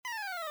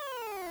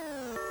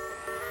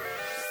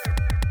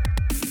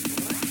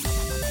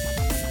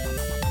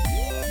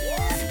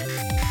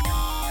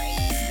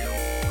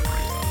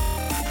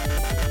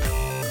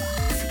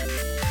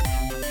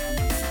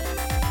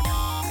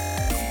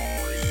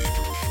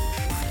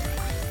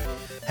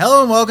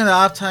Hello and welcome to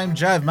Off Time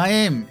Jive. My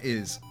name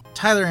is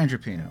Tyler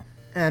Andropino.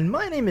 And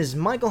my name is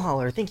Michael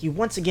Holler. Thank you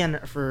once again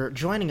for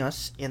joining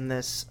us in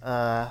this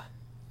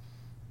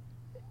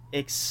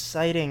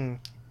exciting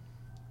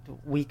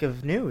week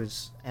of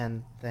news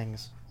and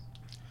things.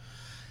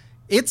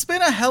 It's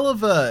been a hell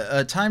of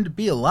a time to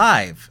be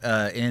alive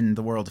in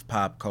the world of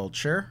pop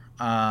culture.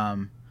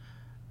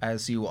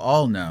 As you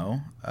all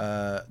know,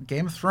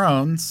 Game of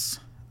Thrones,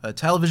 a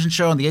television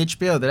show on the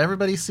HBO that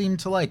everybody seemed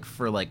to like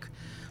for like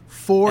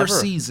 4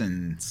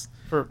 seasons.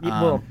 A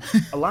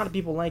lot of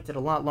people liked it a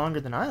lot longer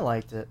than I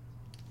liked it.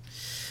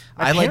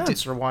 My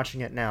parents are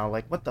watching it now.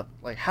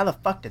 How the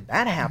fuck did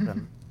that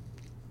happen?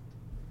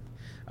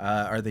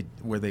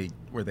 Were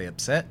they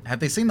upset? Have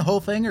they seen the whole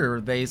thing, or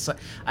are they?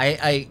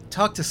 I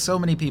talked to so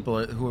many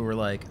people who were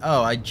like,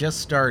 "Oh, I just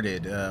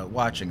started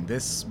watching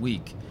this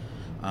week.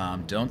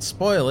 Don't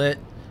spoil it."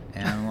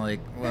 And I'm like,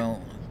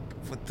 "Well,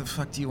 what the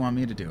fuck do you want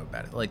me to do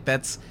about it? Like,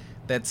 that's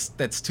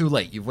too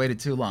late. You've waited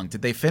too long.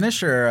 Did they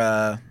finish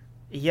or?"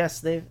 Yes,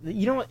 they.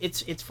 You know what?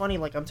 It's funny.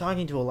 Like, I'm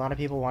talking to a lot of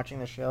people watching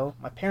the show.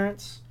 My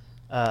parents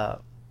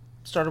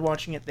started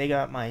watching it. They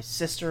got my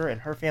sister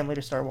and her family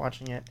to start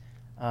watching it.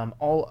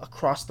 All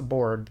across the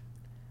board,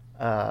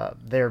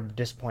 they're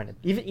disappointed.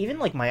 Even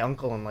like my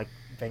uncle in like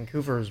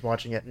Vancouver is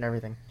watching it and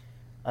everything.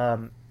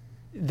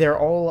 They're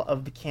all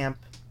of the camp.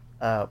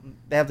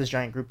 They have this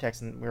giant group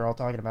text and we were all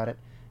talking about it.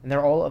 And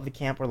they're all of the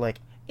camp where like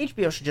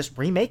HBO should just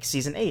remake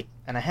season 8.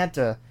 And I had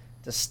to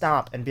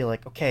stop and be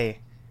like, okay,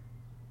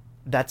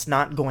 that's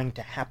not going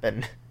to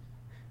happen.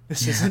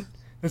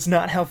 That's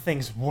not how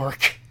things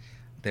work.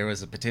 There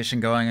was a petition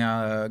going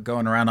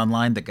around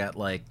online that got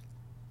like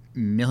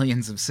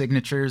millions of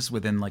signatures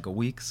within like a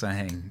week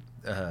saying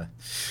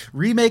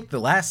remake the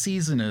last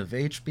season of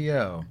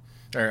HBO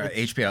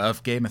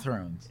of Game of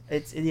Thrones.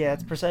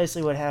 It's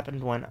precisely what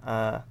happened when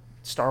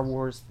Star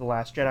Wars The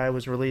Last Jedi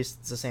was released.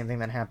 It's the same thing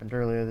that happened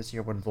earlier this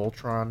year when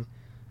Voltron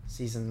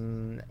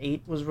season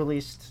 8 was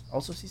released.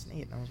 Also season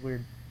 8, that was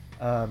weird.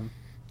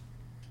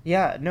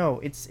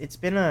 It's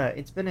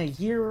been a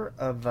year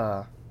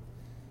of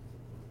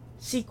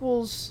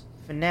sequels,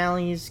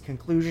 finales,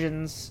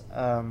 conclusions.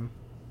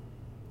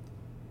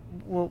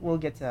 We'll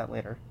get to that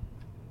later.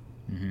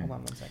 Mm-hmm. Hold on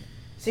one second.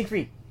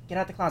 Siegfried, get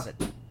out the closet.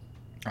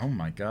 Oh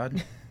my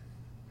god.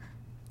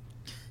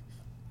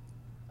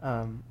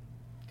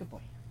 Good boy.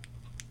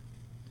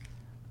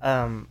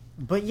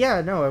 But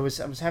yeah, no, I was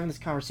having this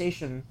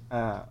conversation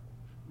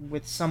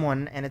with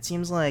someone, and it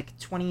seems like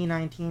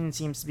 2019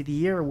 seems to be the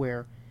year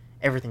where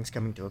everything's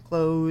coming to a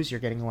close. You're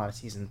getting a lot of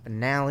season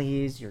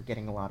finales. You're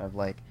getting a lot of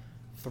like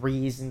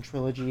threes and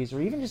trilogies,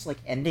 or even just like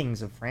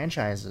endings of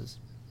franchises.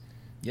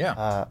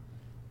 Yeah.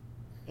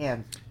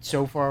 And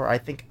so far, I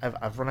think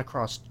I've run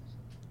across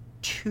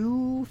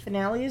 2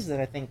 finales that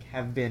I think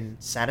have been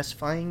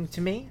satisfying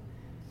to me.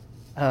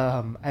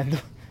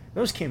 And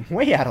those came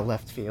way out of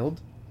left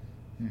field.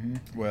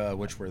 Mm-hmm. Well,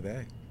 which were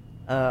they?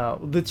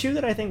 The 2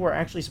 that I think were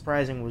actually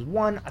surprising was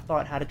 1, I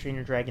thought How to Train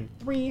Your Dragon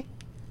 3,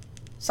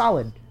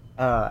 solid.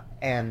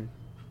 And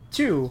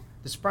 2,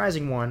 the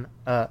surprising one,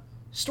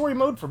 story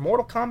mode for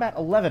Mortal Kombat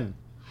 11.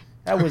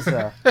 That was,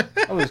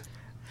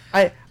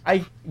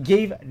 I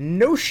gave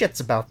no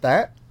shits about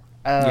that.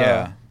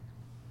 Yeah.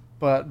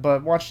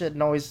 But watched it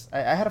and I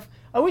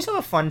always have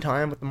a fun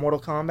time with the Mortal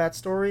Kombat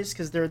stories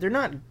because they're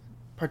not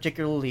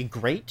particularly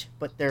great,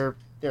 but they're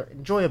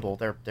enjoyable.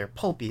 They're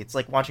pulpy. It's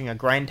like watching a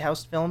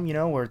Grindhouse film, you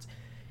know, where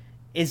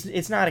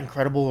it's not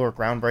incredible or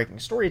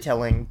groundbreaking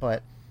storytelling,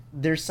 but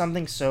there's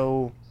something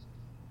so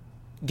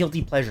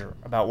guilty pleasure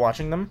about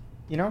watching them,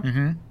 you know?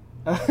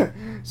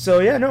 Mm-hmm.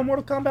 So yeah, no,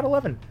 Mortal Kombat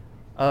 11.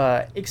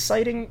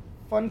 Exciting,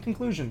 fun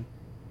conclusion.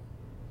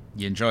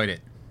 You enjoyed it.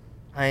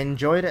 I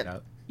enjoyed it.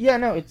 Yeah,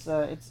 no, it's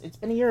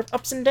been a year of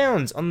ups and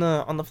downs. On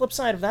the flip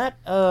side of that,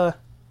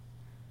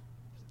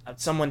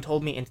 someone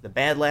told me Into the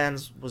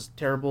Badlands was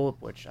terrible,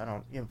 which I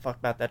don't give a fuck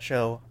about that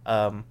show.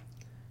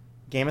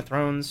 Game of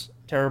Thrones,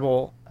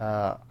 terrible.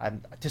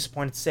 I'm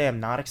disappointed to say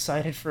I'm not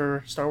excited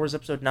for Star Wars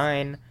Episode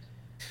 9.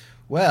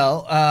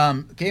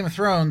 Well, Game of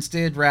Thrones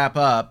did wrap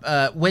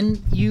up.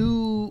 When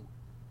you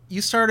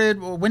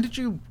started, when did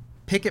you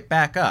pick it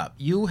back up?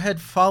 You had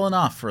fallen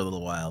off for a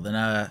little while.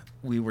 Then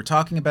we were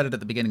talking about it at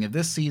the beginning of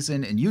this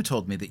season, and you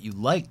told me that you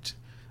liked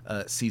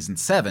season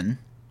 7,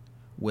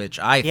 which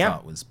I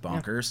thought was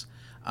bonkers.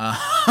 Yeah.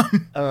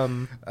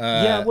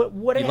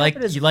 What you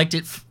happened is you liked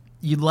it.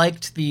 You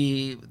liked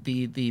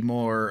the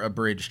more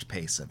abridged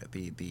pace of it,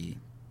 the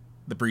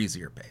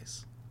breezier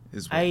pace,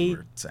 is what you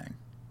were saying.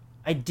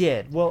 I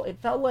did. Well, it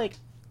felt like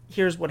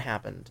here's what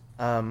happened.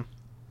 I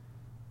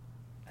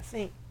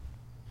think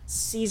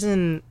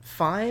season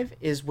 5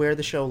 is where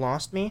the show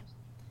lost me.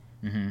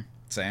 Mm-hmm.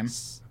 Same.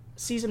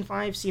 Season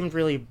 5 seemed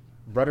really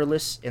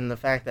rudderless in the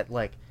fact that,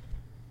 like,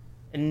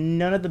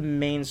 none of the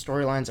main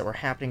storylines that were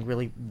happening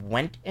really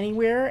went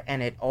anywhere,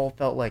 and it all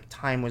felt like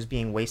time was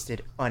being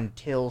wasted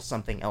until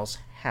something else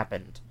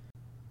happened.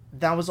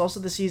 That was also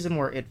the season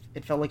where it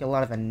felt like a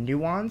lot of the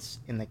nuance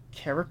in the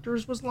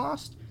characters was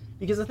lost,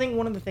 because I think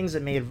one of the things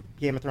that made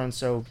Game of Thrones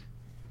so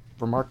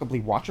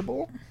remarkably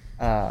watchable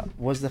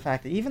was the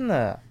fact that even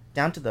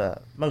down to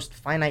the most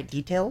finite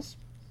details,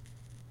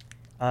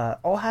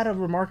 all had a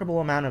remarkable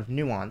amount of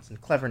nuance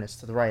and cleverness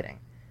to the writing.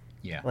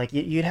 Yeah. Like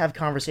you'd have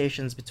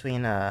conversations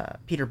between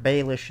Peter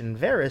Baelish and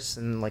Varys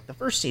in like the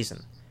first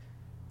season,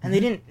 and they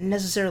didn't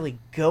necessarily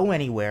go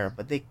anywhere,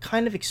 but they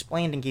kind of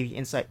explained and gave you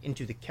insight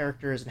into the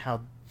characters and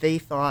how they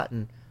thought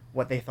and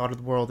what they thought of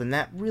the world, and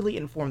that really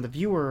informed the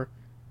viewer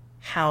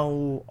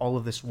how all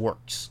of this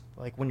works.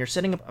 Like when you're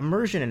setting up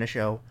immersion in a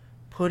show,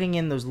 putting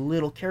in those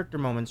little character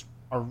moments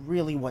are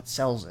really what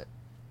sells it.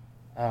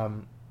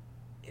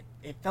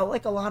 It felt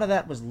like a lot of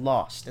that was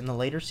lost in the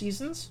later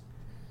seasons.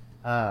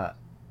 I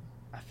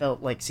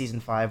felt like season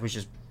 5 was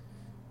just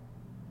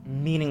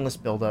meaningless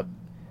build-up.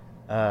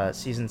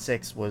 Season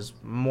 6 was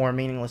more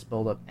meaningless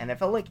build-up, and it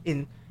felt like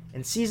in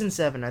season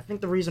 7, I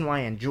think the reason why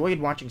I enjoyed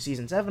watching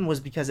season 7 was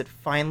because it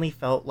finally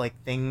felt like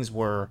things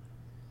were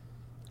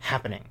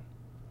happening.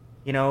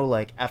 You know,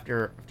 like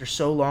after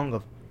so long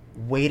of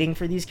waiting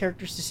for these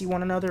characters to see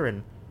one another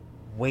and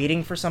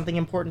waiting for something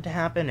important to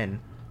happen and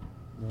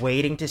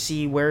waiting to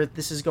see where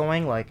this is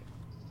going, like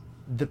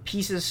the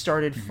pieces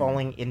started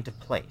falling into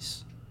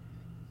place.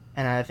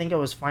 And I think I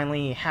was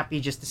finally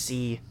happy just to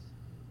see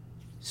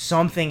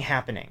something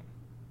happening.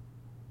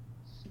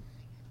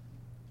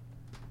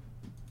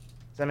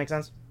 Does that make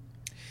sense?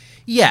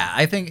 Yeah,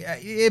 I think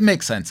it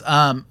makes sense.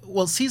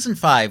 Well, season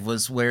 5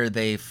 was where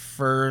they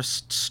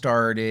first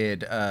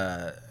started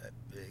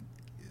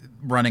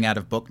running out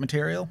of book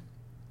material.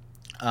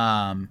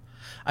 I'm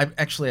not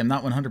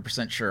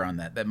 100% sure on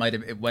that. It might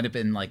have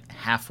been like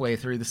halfway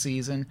through the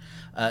season.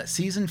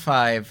 Season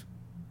 5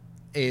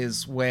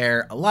 is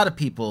where a lot of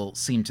people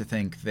seem to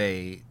think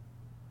they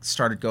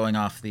started going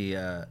off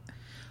the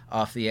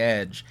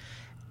edge.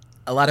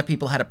 A lot of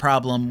people had a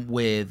problem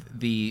with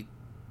the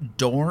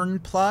Dorne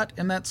plot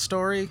in that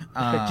story.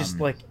 Just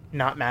like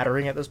not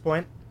mattering at this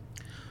point.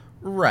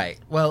 Right.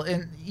 Well,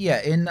 in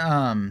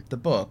the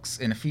books,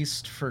 in A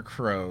Feast for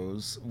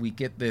Crows, we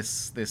get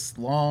this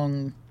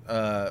long.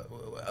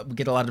 We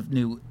get a lot of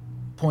new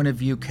point of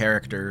view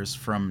characters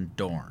from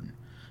Dorne.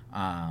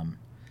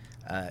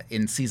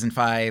 In season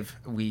 5,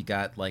 we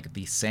got like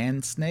the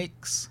Sand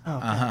Snakes. Oh,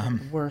 God,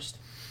 the worst.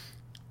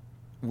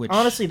 Which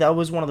honestly, that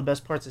was one of the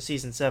best parts of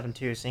season 7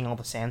 too. Seeing all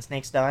the Sand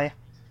Snakes die.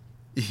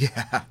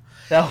 Yeah.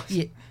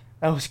 That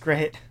was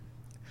great.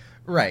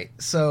 Right.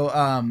 So,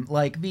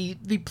 like the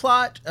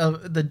plot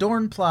of the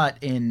Dorne plot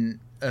in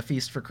A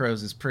Feast for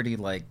Crows is pretty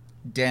like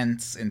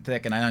dense and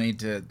thick, and I don't need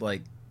to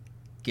like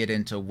get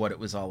into what it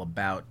was all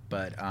about,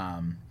 but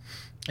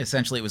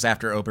essentially it was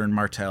after Oberyn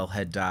Martell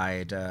had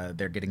died.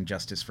 They're getting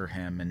justice for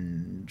him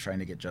and trying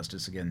to get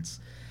justice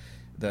against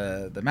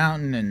the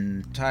Mountain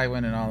and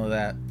Tywin and all of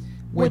that.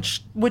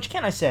 Which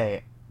can I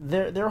say?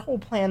 Their whole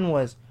plan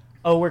was,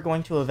 oh, we're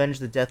going to avenge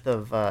the death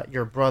of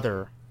your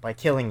brother by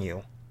killing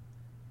you.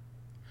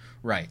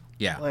 Right.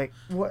 Yeah. Like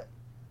what?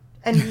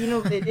 And you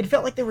know, it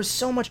felt like there was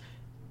so much.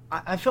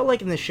 I felt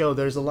like in the show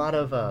there's a lot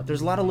of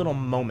little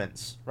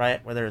moments,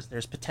 right, where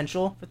there's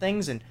potential for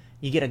things, and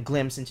you get a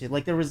glimpse into,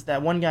 like, there was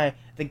that one guy,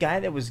 the guy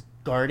that was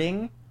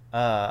guarding,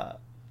 I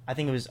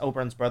think it was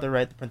Oberyn's brother,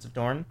 right, the Prince of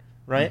Dorne,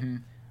 right,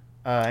 and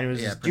it was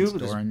this Prince dude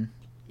with Doran.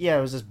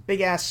 it was this big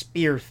ass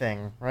spear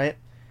thing, right,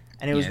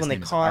 and it was when they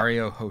caught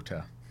Areo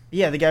Hota.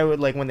 Yeah, the guy would,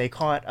 like, when they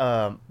caught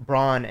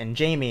Bronn and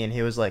Jaime, and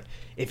he was like,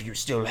 if you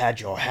still had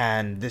your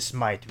hand, this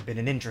might have been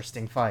an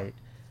interesting fight.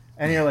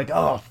 And you're like,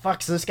 oh,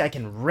 fuck, so this guy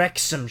can wreck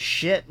some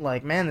shit.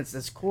 Like, man,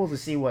 it's cool to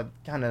see what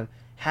kind of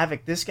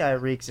havoc this guy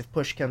wreaks if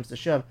push comes to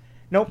shove.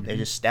 Nope, they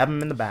just stab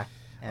him in the back.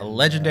 And, a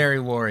legendary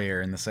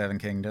warrior in the Seven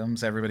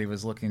Kingdoms. Everybody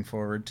was looking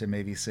forward to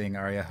maybe seeing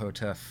Arya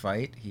Hota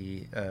fight.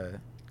 He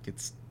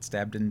gets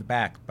stabbed in the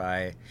back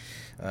by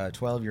a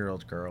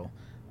 12-year-old girl.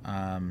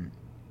 And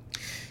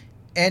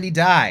he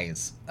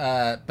dies.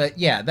 But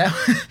yeah,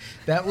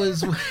 that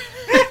was...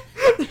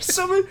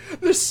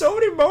 There's so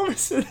many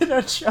moments in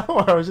that show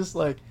where I was just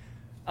like,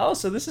 oh,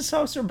 so this is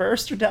how Sir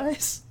Barrister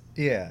dies?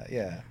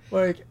 Yeah.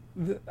 Like,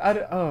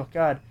 oh,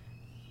 God.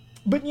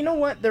 But you know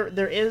what?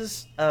 There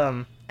is,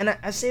 and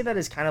I say that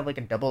as kind of like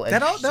a double-edged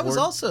sword. That was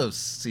also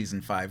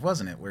season 5,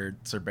 wasn't it? Where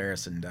Sir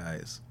Barristan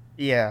dies.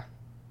 Yeah.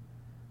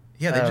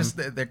 Yeah,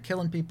 they're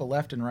killing people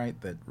left and right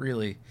that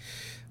really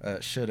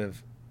should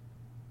have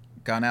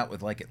gone out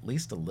with, like, at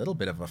least a little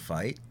bit of a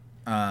fight.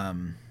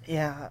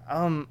 Yeah,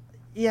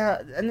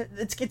 and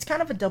it's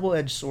kind of a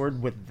double-edged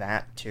sword with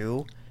that,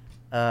 too.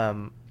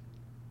 And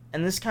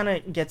this kind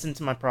of gets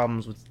into my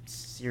problems with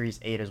Series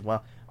 8 as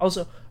well.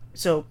 Also,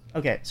 so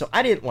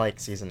I didn't like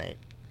Season 8.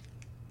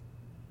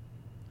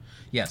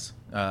 Yes.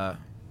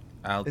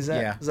 Is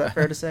that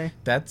fair to say?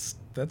 That's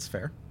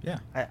fair. Yeah.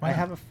 I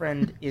have a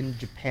friend in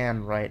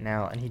Japan right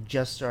now, and he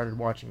just started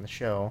watching the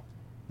show.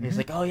 And he's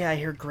like, oh yeah, I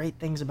hear great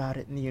things about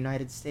it in the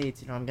United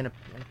States. You know, I'm gonna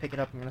pick it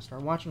up. I'm gonna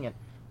start watching it.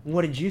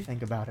 What did you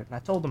think about it? And I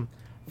told him,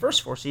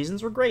 first 4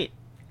 seasons were great.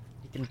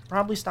 You can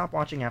probably stop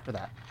watching after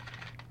that.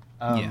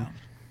 Yeah.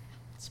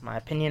 It's my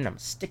opinion. I'm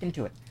sticking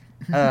to it.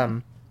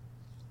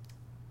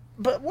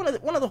 But one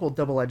of the whole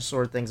double-edged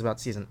sword things about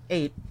season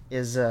 8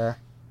 is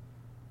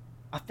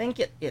I think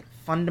it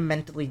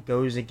fundamentally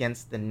goes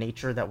against the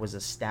nature that was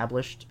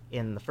established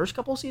in the first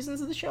couple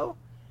seasons of the show.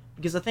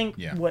 Because I think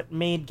what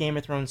made Game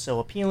of Thrones so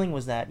appealing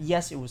was that,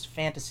 yes, it was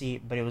fantasy,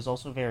 but it was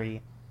also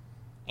very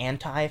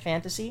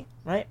anti-fantasy,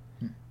 right?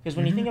 Because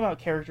when you think about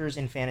characters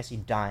in fantasy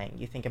dying,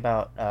 you think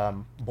about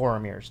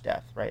Boromir's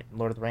death, right? In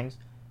Lord of the Rings,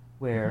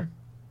 where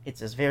it's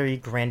this very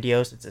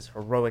grandiose, it's this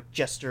heroic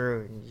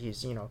gesture, and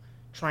he's,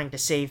 trying to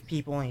save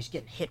people, and he's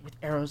getting hit with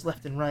arrows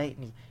left and right,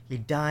 and he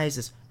dies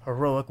this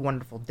heroic,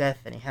 wonderful death,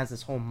 and he has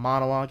this whole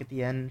monologue at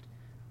the end,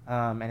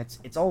 and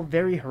it's all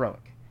very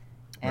heroic.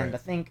 And I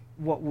think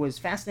what was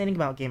fascinating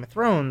about Game of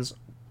Thrones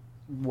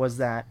was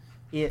that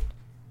it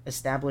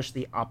established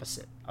the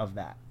opposite of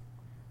that.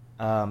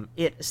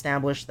 It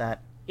established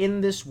that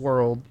in this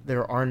world,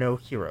 there are no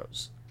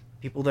heroes.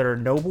 People that are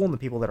noble and the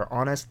people that are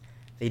honest,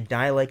 they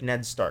die like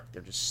Ned Stark.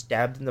 They're just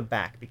stabbed in the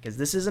back, because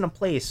this isn't a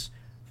place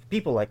for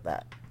people like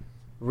that.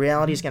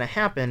 Reality is going to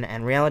happen,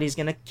 and reality is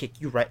going to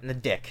kick you right in the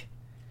dick.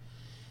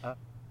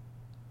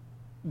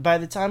 By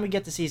the time we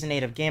get to Season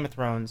 8 of Game of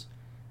Thrones,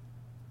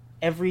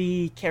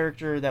 every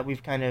character that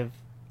we've kind of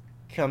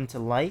come to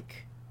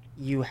like,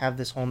 you have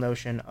this whole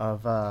notion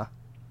of,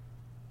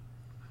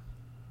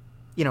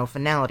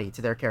 finality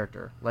to their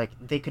character. Like,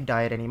 they could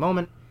die at any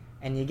moment,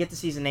 and you get to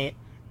Season 8,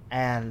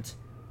 and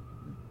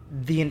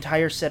the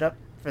entire setup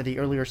for the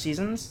earlier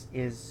seasons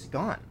is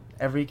gone.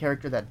 Every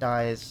character that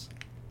dies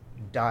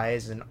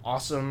an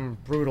awesome,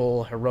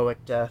 brutal,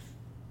 heroic death,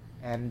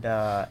 and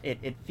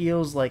it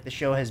feels like the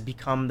show has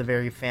become the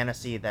very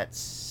fantasy that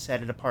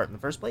set it apart in the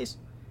first place.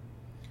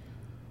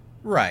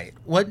 Right.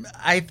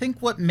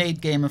 What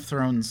made Game of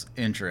Thrones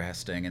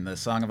interesting and the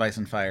Song of Ice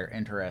and Fire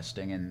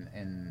interesting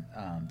in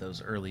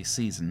those early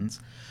seasons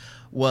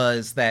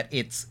was that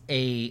it's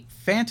a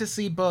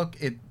fantasy book,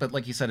 but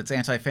like you said, it's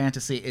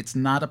anti-fantasy. It's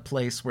not a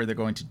place where they're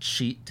going to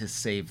cheat to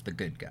save the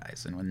good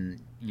guys. And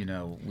when,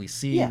 we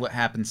see what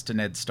happens to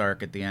Ned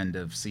Stark at the end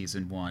of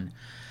season 1,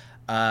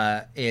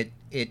 it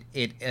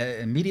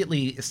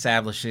immediately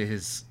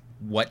establishes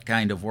what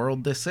kind of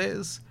world this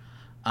is.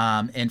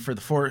 And for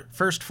the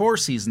first 4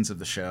 seasons of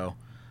the show,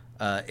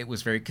 it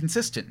was very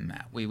consistent in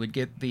that. We would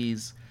get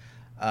these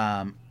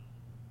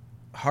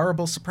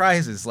horrible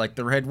surprises like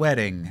the Red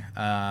Wedding.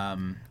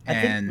 I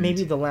think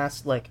maybe the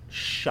last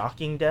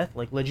shocking death,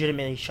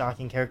 legitimately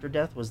shocking character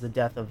death, was the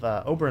death of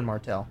Oberyn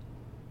Martell.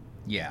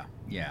 Yeah.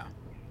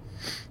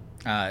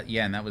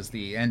 And that was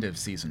the end of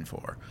season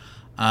 4.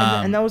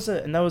 And that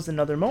was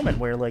another moment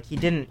where he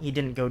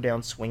didn't go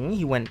down swinging.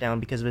 He went down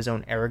because of his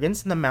own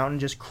arrogance, and the mountain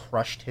just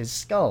crushed his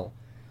skull.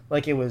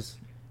 It was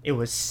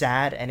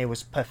sad, and it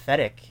was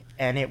pathetic,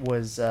 and it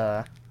was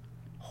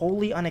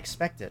wholly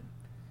unexpected.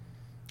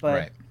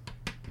 But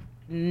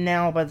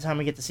now, by the time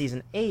we get to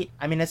season 8,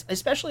 I mean,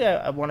 especially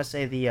I want to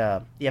say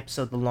the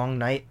episode "The Long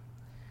Night."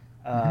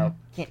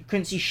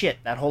 Couldn't see shit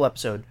that whole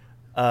episode.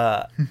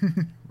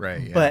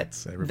 Right. Yeah, but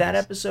that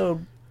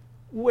episode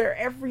where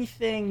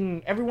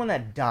everyone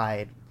that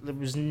died, there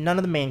was none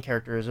of the main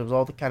characters. It was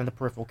all the kind of the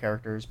peripheral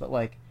characters.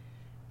 But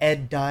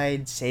Ed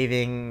died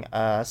saving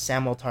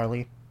Samwell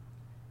Tarly.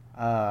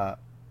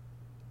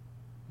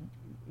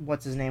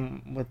 What's his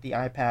name with the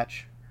eye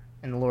patch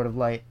in The Lord of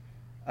Light?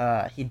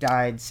 He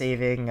died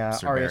saving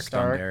Arya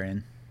Stark.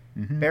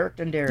 Beric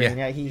Dondarrion.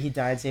 Yeah, he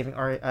died saving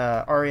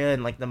Arya,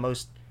 and the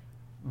most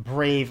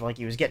brave.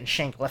 He was getting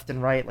shanked left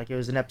and right. It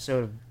was an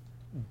episode of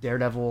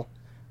Daredevil.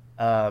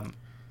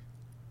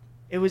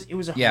 It was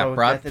a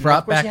heroic death.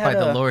 Brought back by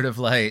the Lord of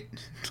Light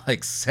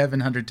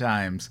 700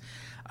 times.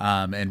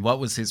 And what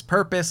was his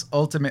purpose?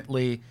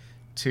 Ultimately,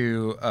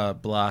 to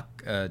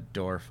block a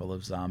door full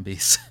of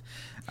zombies.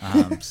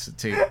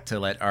 To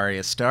let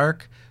Arya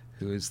Stark,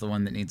 who is the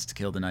one that needs to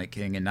kill the Night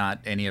King, and not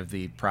any of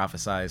the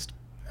prophesized,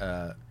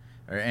 or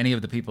any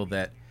of the people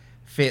that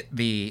fit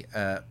the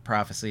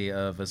prophecy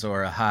of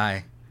Azor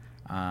Ahai.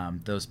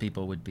 Those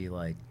people would be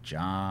like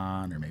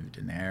Jon or maybe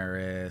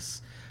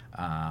Daenerys.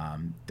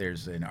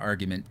 There's an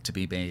argument to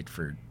be made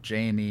for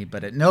Jaime,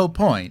 but at no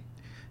point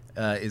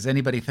is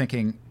anybody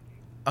thinking,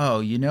 oh,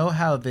 you know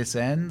how this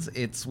ends?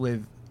 It's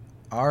with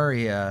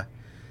Arya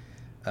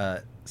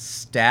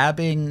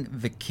stabbing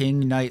the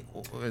King Knight,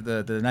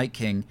 the Night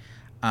King,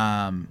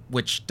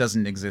 which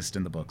doesn't exist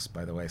in the books,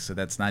 by the way. So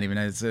that's not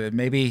even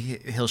maybe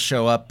he'll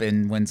show up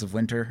in Winds of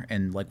Winter,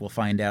 and we'll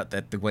find out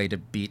that the way to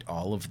beat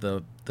all of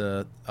the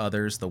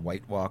others, the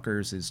White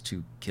Walkers, is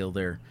to kill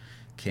their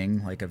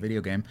king, like a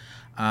video game.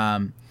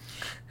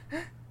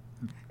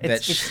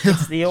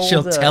 It's the old,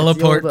 she'll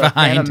teleport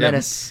behind him.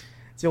 It's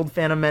the old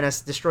Phantom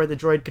Menace, destroy the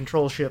droid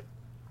control ship.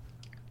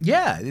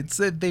 Yeah, it's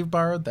they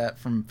borrowed that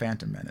from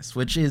Phantom Menace,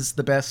 which is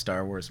the best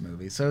Star Wars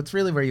movie. So it's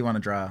really where you want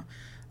to draw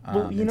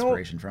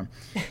inspiration from.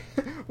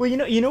 Well,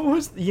 you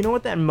know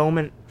what that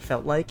moment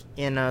felt like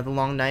in The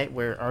Long Night,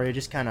 where Arya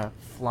just kind of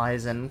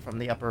flies in from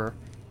the upper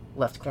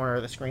left corner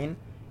of the screen.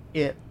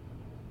 It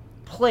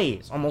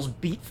plays almost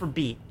beat for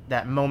beat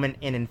that moment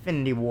in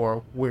Infinity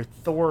War where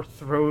Thor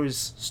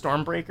throws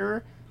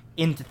Stormbreaker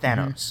into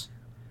Thanos.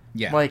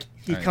 Yeah,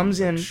 he comes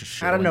in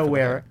out of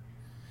nowhere.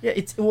 Yeah,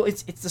 it's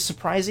the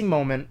surprising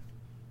moment,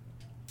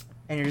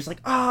 and you're just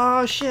like,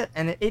 oh shit,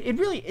 and it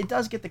really it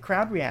does get the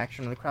crowd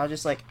reaction. The crowd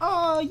just like,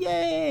 oh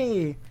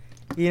yay,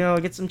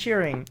 get some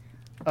cheering.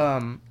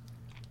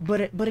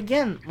 But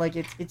again, like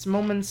it's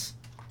moments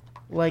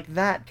like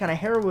that kind of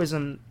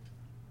heroism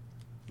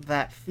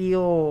that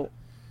feel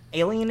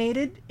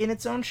alienated in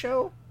its own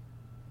show,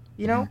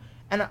 Mm-hmm.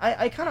 And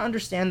I kind of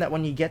understand that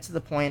when you get to the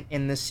point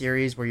in this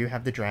series where you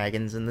have the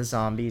dragons and the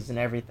zombies and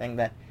everything,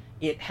 that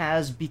it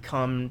has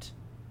become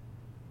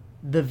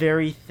the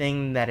very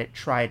thing that it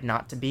tried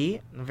not to be,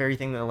 the very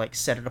thing that like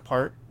set it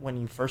apart when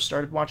you first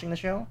started watching the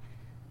show.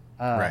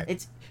 Right.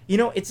 It's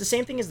the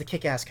same thing as the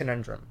Kick-Ass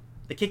conundrum.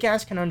 The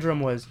Kick-Ass conundrum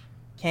was,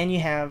 can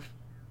you have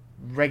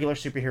regular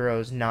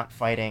superheroes not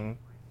fighting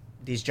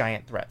these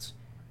giant threats?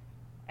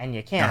 And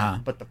you can, Uh-huh.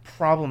 but the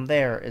problem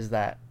there is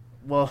that,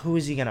 well, who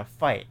is he gonna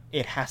fight?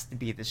 It has to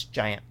be this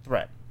giant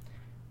threat.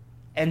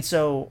 And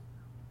so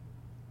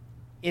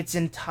its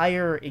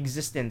entire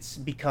existence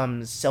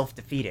becomes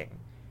self-defeating.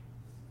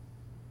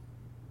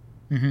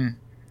 Mm-hmm.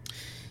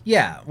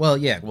 Yeah, well,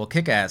 yeah, well,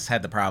 Kick-Ass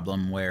had the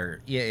problem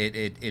where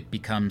it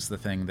becomes the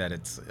thing that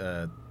it's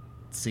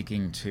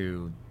seeking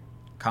to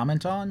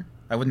comment on.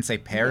 I wouldn't say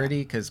Yeah. parody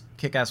because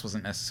Kick-Ass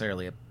wasn't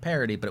necessarily a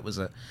parody, but it was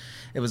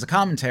a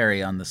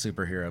commentary on the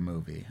superhero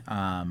movie.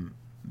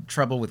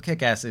 Trouble with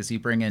Kick-Ass is you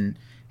bring in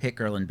Hit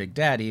Girl and Big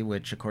Daddy,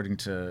 which according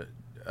to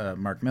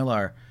Mark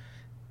Millar,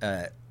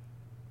 uh,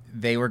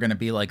 they were going to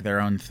be like their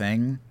own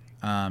thing.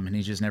 And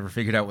he just never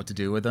figured out what to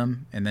do with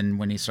them. And then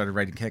when he started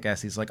writing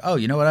Kick-Ass, he's like, "Oh,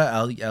 you know what?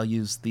 I'll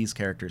use these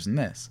characters in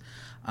this,"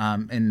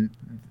 and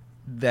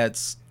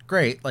that's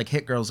great. Like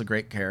Hit Girl's a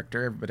great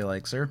character; everybody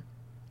likes her,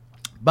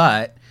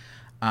 but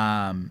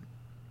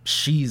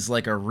she's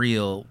like a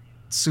real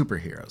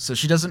superhero, so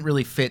she doesn't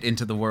really fit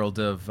into the world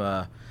of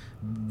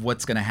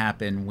what's going to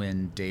happen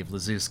when Dave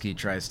Lazuski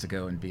tries to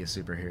go and be a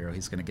superhero.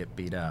 He's going to get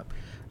beat up.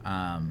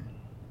 Um,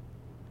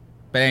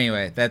 but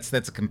anyway, that's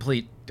a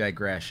complete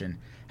digression.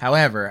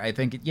 However, I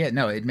think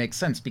it makes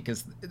sense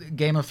because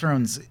Game of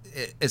Thrones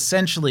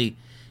essentially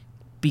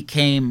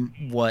became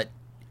what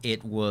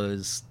it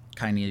was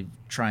kind of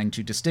trying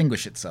to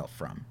distinguish itself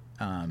from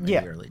in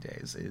Yeah. the early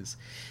days. Is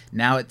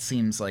now it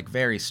seems like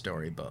very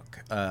storybook.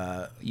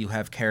 You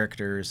have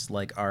characters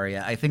like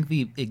Arya. I think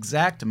the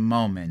exact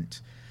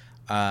moment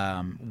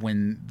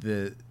when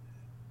the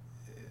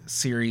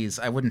series,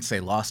 I wouldn't say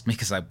lost me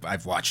because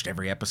I've watched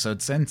every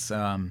episode since.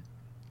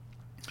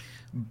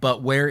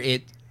 But where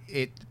it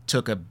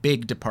took a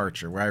big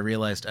departure, where I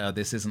realized, oh,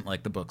 this isn't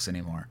like the books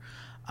anymore,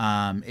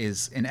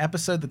 is an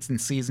episode that's in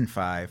season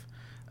 5,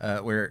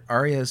 where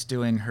Arya's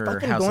doing her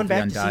Fucking House going of the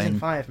back to season Undying.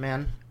 5,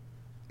 man.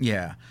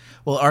 Yeah,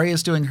 well,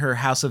 Arya's doing her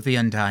House of the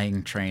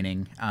Undying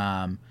training,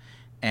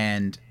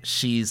 and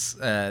she's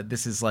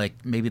this is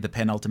like maybe the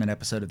penultimate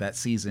episode of that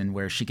season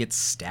where she gets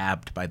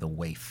stabbed by the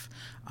waif.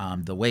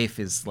 The waif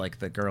is like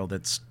the girl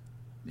that's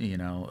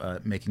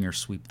making her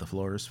sweep the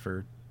floors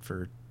for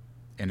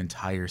an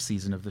entire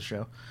season of the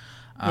show.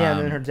 Yeah,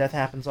 and then her death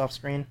happens off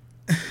screen.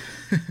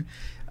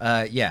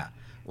 Yeah.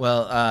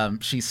 Well,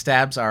 she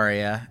stabs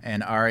Arya,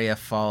 and Arya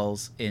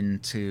falls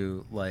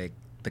into like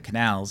the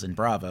canals in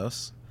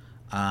Bravos,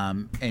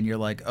 and you're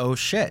like, oh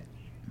shit,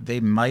 they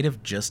might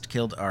have just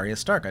killed Arya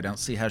Stark. I don't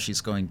see how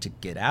she's going to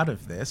get out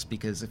of this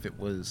because if it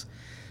was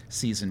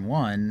season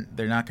 1,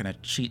 they're not going to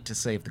cheat to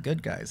save the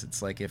good guys.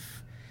 It's like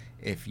if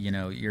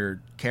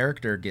your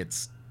character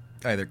gets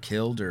either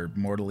killed or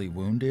mortally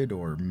wounded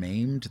or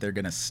maimed, they're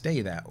going to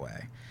stay that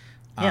way.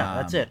 Yeah,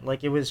 that's it.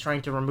 Like, it was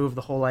trying to remove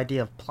the whole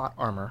idea of plot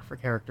armor for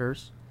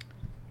characters.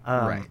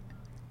 Right.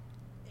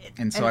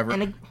 And so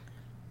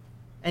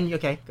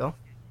okay, go.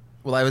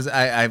 well,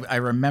 I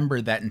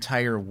remember that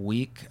entire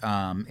week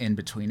in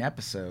between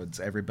episodes,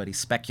 everybody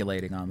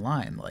speculating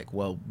online, like,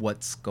 well,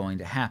 what's going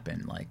to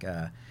happen? Like,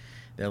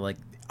 they're like,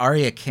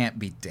 Arya can't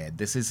be dead.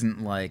 This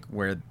isn't like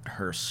where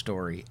her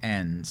story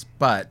ends.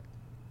 But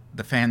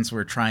the fans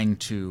were trying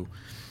to,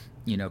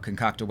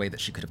 concoct a way that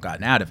she could have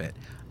gotten out of it.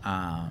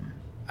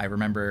 I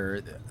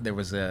remember there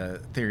was a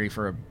theory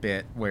for a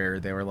bit where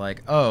they were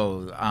like,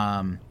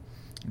 oh,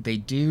 they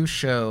do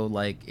show,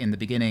 like, in the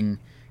beginning,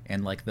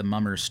 and like the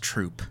Mummers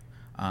troupe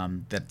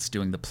that's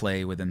doing the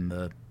play within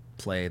the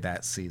play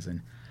that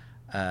season.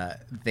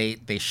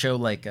 They show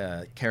like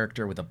a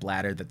character with a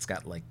bladder that's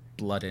got like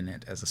blood in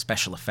it as a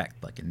special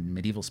effect, like in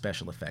medieval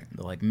special effect.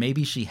 They're like,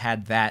 maybe she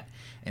had that,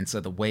 and so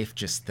the waif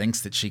just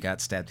thinks that she got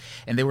stabbed.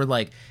 And they were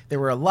like, there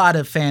were a lot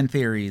of fan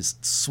theories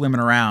swimming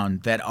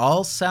around that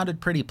all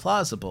sounded pretty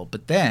plausible.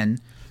 But then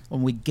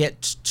when we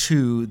get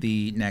to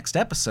the next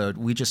episode,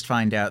 we just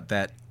find out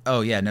that,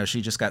 oh yeah, no,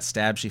 she just got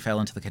stabbed. She fell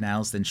into the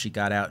canals, then she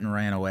got out and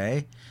ran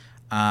away.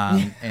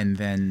 And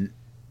then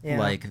Yeah.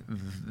 like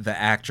the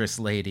actress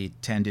lady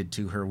tended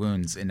to her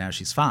wounds and now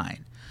she's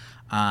fine.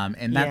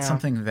 And that's Yeah.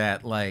 something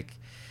that like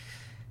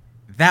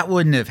that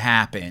wouldn't have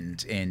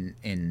happened in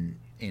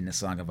a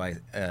Song of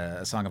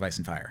Ice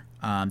and Fire.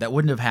 That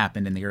wouldn't have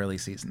happened in the early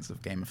seasons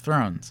of Game of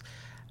Thrones.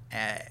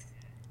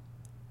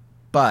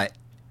 But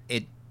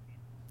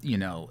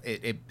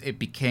it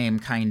became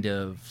kind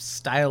of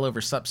style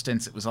over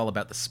substance. It was all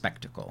about the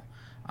spectacle.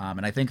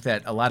 And I think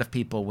that a lot of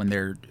people, when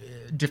they're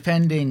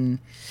defending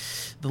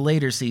the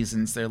later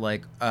seasons, they're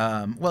like,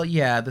 well,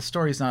 yeah, the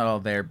story's not all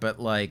there, but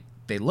like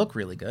they look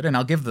really good, and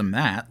I'll give them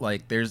that.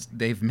 Like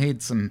they've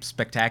made some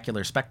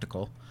spectacular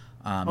spectacle.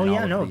 Oh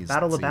yeah, no,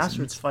 Battle of the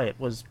Bastards fight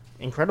was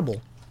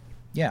incredible.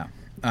 Yeah,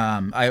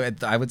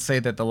 I would say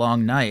that the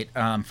Long Night,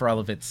 for all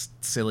of its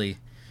silly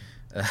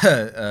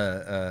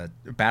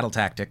battle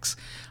tactics,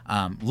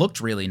 looked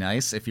really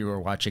nice if you were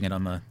watching it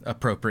on the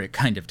appropriate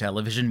kind of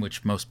television,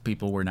 which most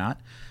people were not.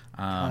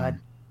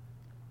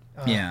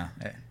 Yeah.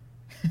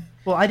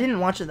 Well, I didn't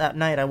watch it that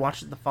night. I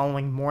watched it the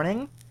following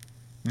morning,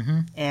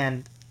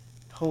 and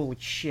holy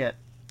shit,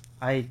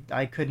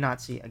 I could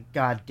not see a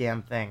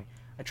goddamn thing.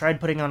 I tried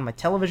putting on my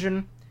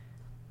television.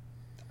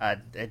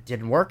 It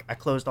didn't work. I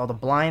closed all the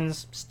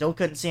blinds. Still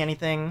couldn't see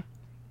anything.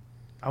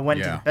 I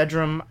went to the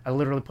bedroom. I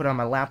literally put it on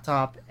my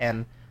laptop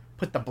and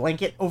put the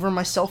blanket over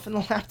myself in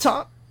the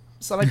laptop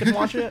so that I could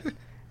watch it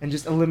and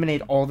just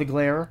eliminate all the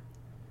glare.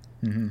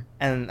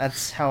 And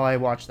that's how I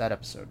watched that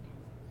episode.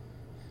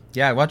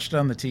 Yeah, I watched it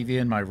on the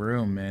TV in my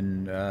room,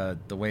 and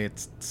the way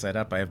it's set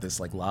up, I have this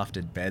like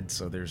lofted bed,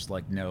 so there's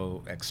like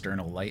no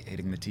external light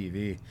hitting the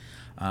TV,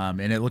 and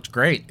it looked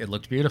great. It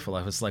looked beautiful.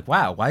 I was like,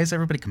 wow, why is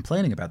everybody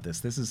complaining about this?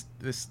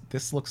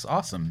 This looks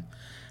awesome.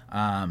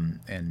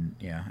 And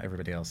yeah,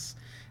 everybody else,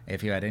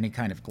 if you had any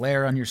kind of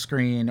glare on your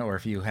screen, or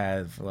if you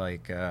have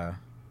like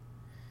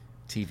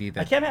TV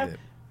that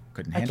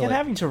couldn't handle it, I kept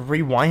having to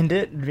rewind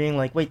it, being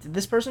like, wait, did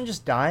this person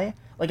just die?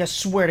 Like, I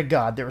swear to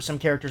God, there were some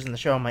characters in the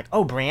show, I'm like,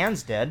 oh,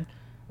 Brienne's dead.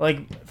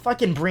 Like,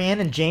 fucking Brienne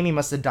and Jaime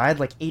must have died,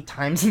 like, 8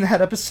 times in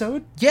that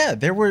episode. Yeah,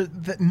 there were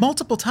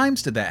multiple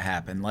times did that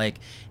happen. Like,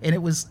 and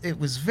it was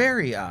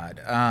very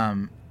odd.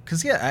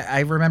 'Cause, yeah,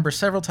 I remember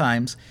several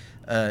times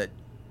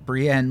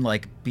Brienne,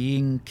 like,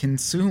 being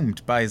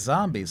consumed by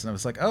zombies. And I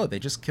was like, oh, they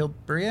just killed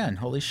Brienne.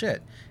 Holy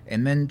shit.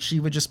 And then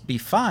she would just be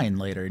fine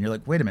later. And you're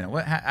like, wait a minute,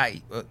 what?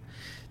 And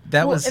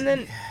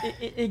then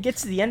it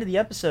gets to the end of the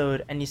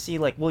episode, and you see,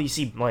 like,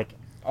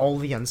 all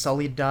the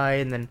Unsullied die,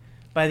 and then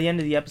by the end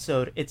of the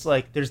episode, it's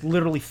like there's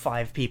literally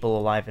 5 people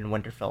alive in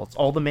Winterfell. It's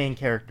all the main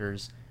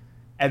characters,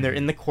 and they're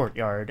in the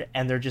courtyard,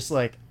 and they're just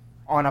like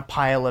on a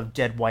pile of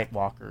dead White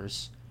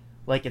Walkers,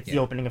 like it's the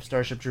opening of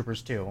Starship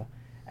Troopers 2,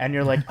 and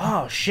you're like,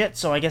 oh shit!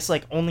 So I guess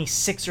like only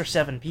 6 or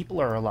 7 people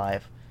are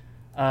alive,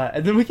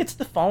 and then we get to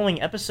the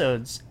following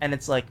episodes, and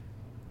it's like,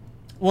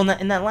 well,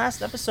 in that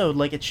last episode,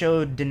 like it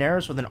showed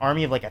Daenerys with an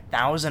army of like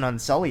 1,000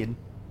 Unsullied,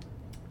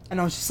 and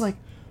I was just like,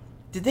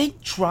 did they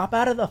drop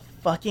out of the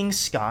fucking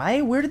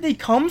sky? Where did they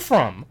come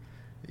from?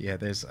 Yeah,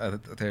 there's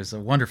a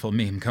wonderful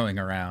meme going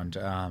around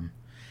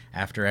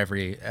after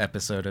every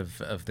episode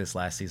of this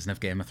last season of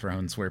Game of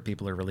Thrones, where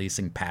people are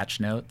releasing patch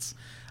notes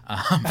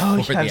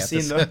I've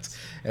seen those.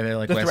 And they're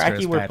like,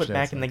 Dothraki were put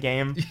back in the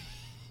game.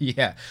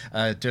 Yeah,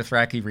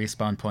 Dothraki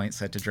respawn point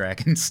set to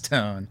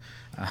Dragonstone.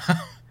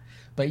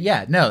 But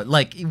yeah, no,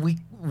 like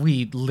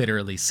we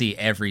literally see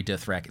every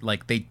Dothraki.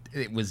 Like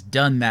it was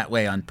done that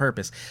way on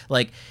purpose.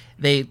 Like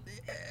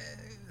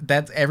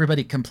that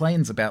everybody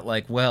complains about.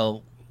 Like,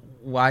 well,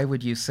 why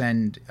would you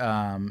send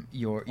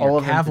your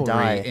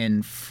cavalry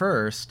in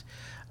first?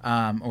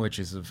 Which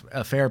is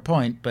a fair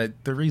point,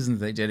 but the reason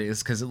they did it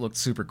is because it looked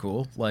super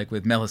cool. Like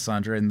with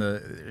Melisandre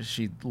and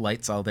she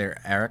lights all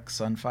their arcs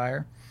on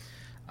fire.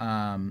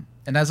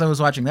 And as I was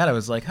watching that, I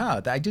was like,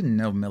 I didn't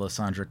know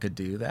Melisandre could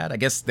do that. I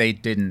guess they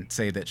didn't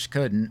say that she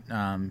couldn't.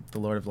 The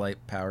Lord of Light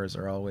powers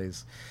are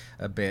always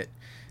a bit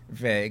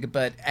vague.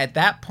 But at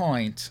that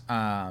point,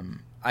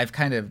 I've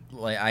kind of,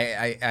 like,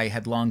 I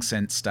had long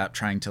since stopped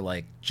trying to,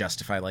 like,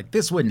 justify, like,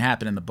 this wouldn't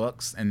happen in the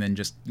books, and then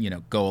just,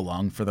 go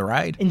along for the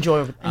ride.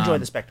 Enjoy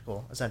the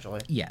spectacle, essentially.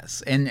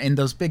 Yes, and in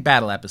those big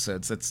battle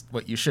episodes, that's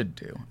what you should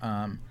do.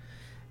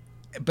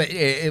 But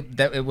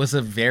it was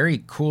a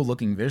very cool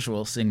looking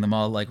visual, seeing them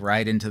all like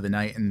ride into the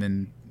night, and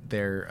then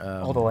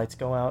all the lights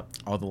go out.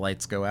 All the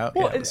lights go out.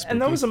 Well,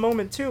 and that was a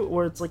moment too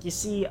where it's like you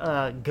see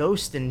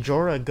Ghost and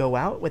Jorah go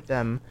out with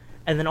them,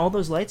 and then all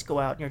those lights go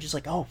out, and you're just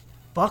like, oh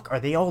fuck, are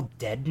they all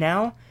dead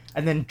now?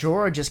 And then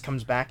Jorah just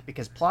comes back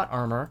because plot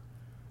armor,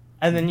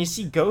 and then you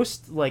see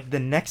Ghost like the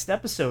next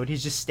episode,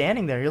 he's just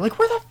standing there. You're like,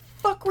 where the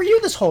fuck were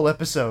you this whole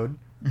episode?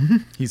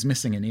 He's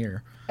missing an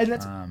ear. And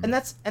that's not,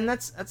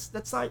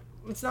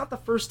 it's not the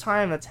first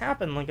time that's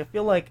happened. Like, I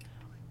feel like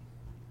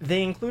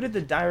they included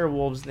the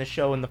direwolves in the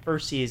show in the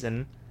first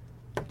season,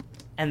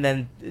 and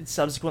then it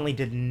subsequently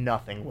did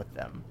nothing with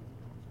them.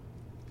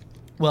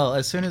 Well,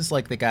 as soon as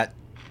like they got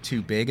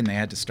too big and they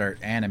had to start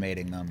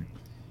animating them,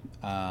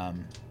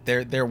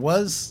 there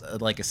was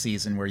like a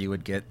season where you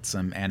would get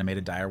some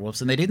animated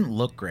direwolves, and they didn't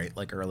look great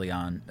like early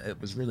on. It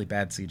was really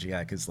bad CGI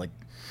because like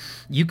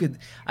you could.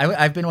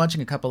 I've been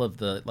watching a couple of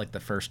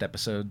the first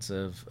episodes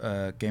of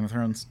Game of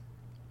Thrones,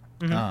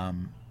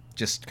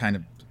 just kind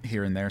of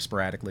here and there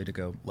sporadically to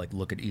go like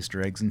look at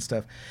Easter eggs and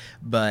stuff.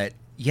 But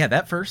yeah,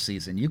 that first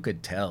season you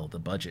could tell the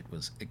budget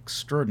was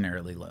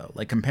extraordinarily low.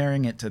 Like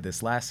comparing it to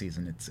this last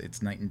season,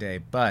 it's night and day.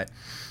 But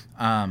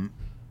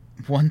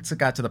once it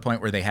got to the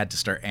point where they had to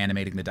start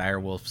animating the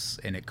direwolves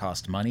and it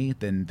cost money,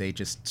 then they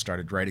just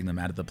started writing them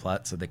out of the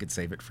plot so they could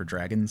save it for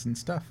dragons and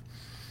stuff.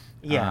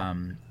 Yeah.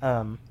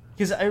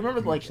 Because I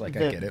remember I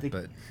get it,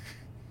 but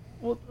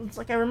well, it's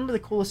like I remember the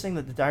coolest thing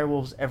that the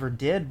direwolves ever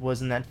did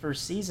was in that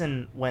first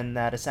season when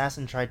that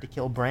assassin tried to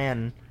kill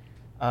Bran,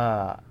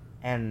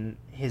 and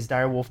his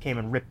direwolf came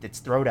and ripped its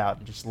throat out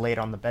and just laid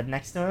on the bed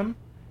next to him.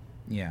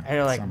 yeah, And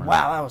you're like, Summer.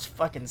 wow, that was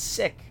fucking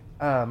sick.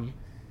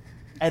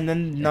 And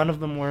then none of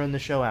them were in the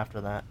show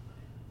after that.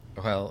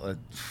 Well,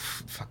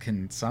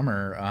 fucking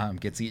Summer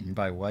gets eaten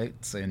by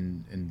whites,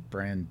 and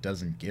Bran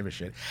doesn't give a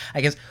shit. I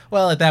guess.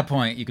 Well, at that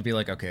point, you could be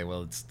like, okay,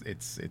 well,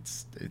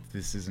 this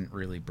isn't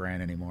really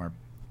Bran anymore.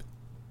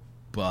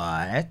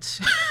 But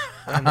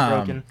And the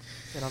broken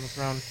sit on the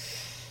throne.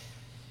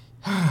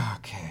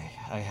 okay,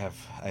 I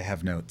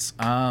have notes.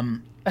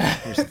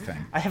 Here's the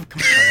thing. I have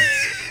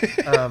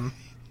complaints.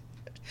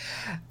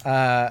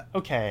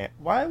 Okay,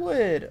 why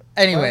would...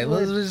 Anyway, why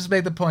would- let's just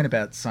make the point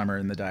about Summer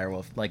and the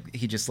direwolf. Like,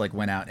 he just like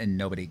went out and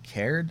nobody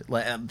cared.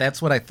 Like, that's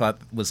what I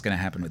thought was going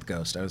to happen with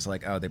Ghost. I was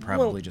like, oh, they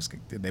probably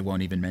they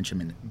won't even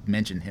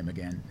mention him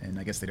again. And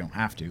I guess they don't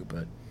have to,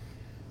 but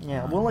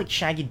Yeah, well, like,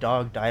 Shaggy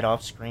Dog died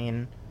off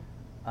screen.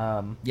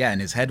 yeah,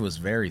 and his head was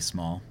very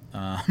small.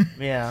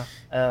 Yeah.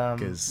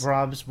 'Cause-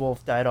 Rob's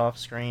wolf died off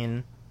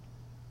screen.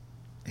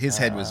 His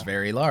head was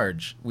very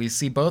large. We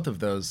see both of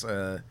those.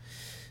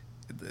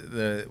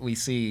 We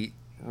see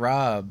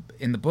Rob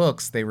in the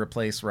books. They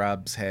replace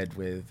Rob's head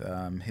with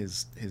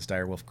his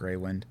direwolf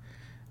Greywind.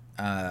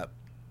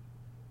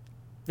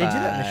 They do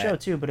that in the show,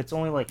 too, but it's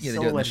only, like, Yeah, they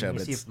do it in the silhouette show, and you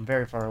but see it it's- from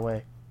very far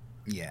away.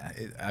 Yeah,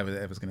 I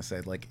was gonna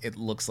say, like, it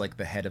looks like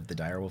the head of the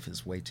direwolf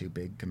is way too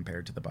big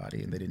compared to the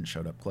body, and they didn't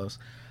show it up close.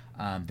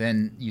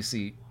 Then you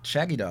see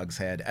Shaggy Dog's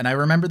head, and I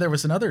remember there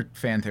was another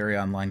fan theory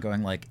online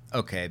going like,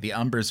 okay, the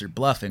Umbers are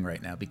bluffing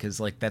right now because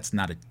like that's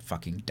not a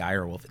fucking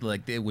direwolf.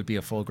 Like it would be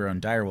a full-grown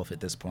direwolf at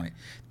this point.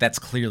 That's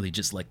clearly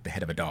just like the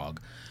head of a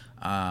dog.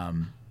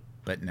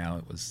 But now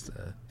it was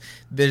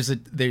there's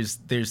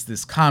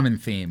this common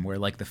theme where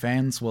like the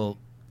fans will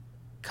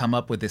come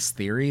up with this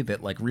theory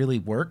that like really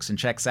works and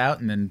checks out,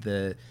 and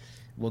then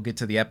we'll get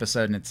to the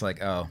episode and it's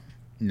like, oh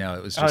no,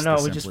 it was just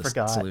the we just simplest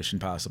forgot. solution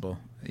possible.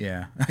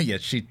 Yeah, yeah.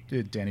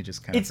 Danny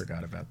just kind of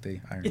forgot about the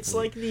Iron It's Fleet.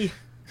 like the...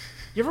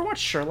 You ever watch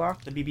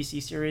Sherlock, the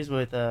BBC series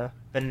with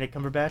Benedict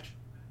Cumberbatch?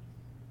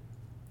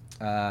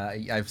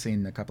 I've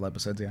seen a couple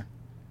episodes. Yeah.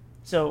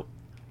 So,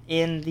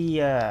 in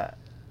the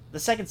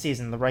second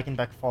season, the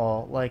Reichenbach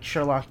Fall, like,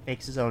 Sherlock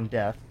fakes his own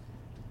death.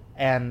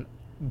 And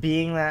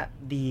being that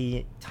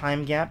the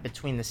time gap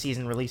between the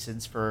season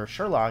releases for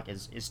Sherlock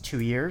is 2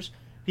 years,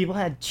 people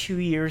had 2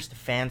 years to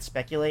fan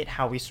speculate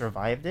how we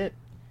survived it.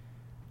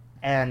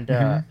 And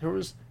there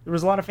was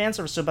a lot of fan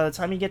service. So by the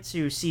time you get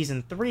to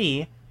season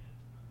 3,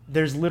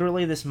 there's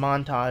literally this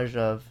montage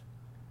of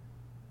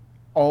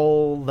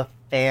all the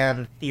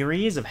fan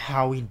theories of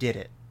how he did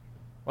it.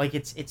 Like,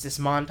 it's this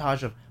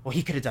montage of, well,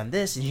 he could have done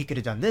this, and he could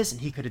have done this,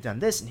 and he could have done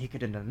this, and he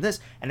could have done this,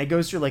 and it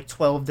goes through, like,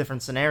 12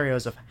 different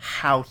scenarios of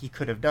how he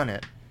could have done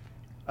it.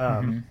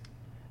 And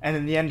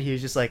in the end, he was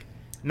just like,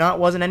 no, it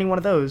wasn't any one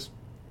of those.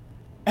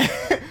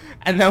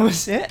 And that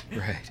was it.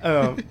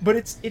 Right. But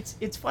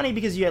it's funny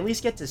because you at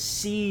least get to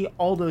see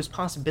all those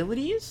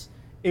possibilities.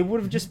 It would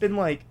have just been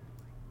like,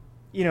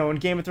 you know, in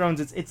Game of Thrones,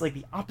 it's like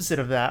the opposite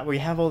of that, where you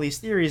have all these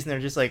theories and they're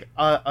just like,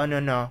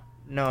 no,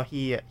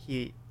 he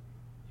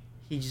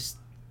just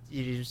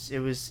it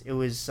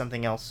was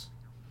something else.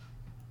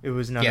 It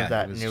was none of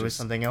that, and it was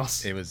something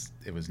else. It was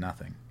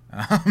nothing.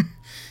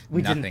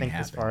 We didn't Nothing think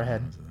this happened. far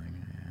ahead. That was the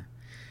thing,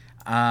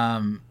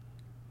 yeah.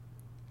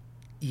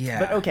 Yeah.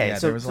 But okay, yeah,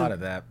 so- there was a so- lot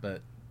of that,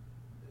 but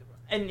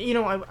And you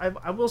know,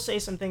 I will say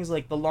some things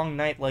like the long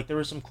night. Like there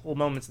were some cool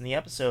moments in the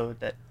episode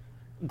that,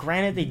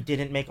 granted, they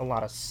didn't make a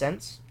lot of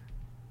sense,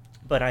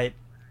 but I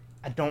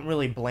don't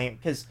really blame,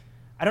 because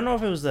I don't know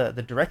if it was the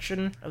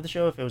direction of the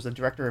show, if it was the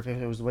director, if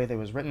it was the way that it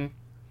was written.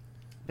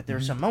 But there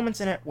were some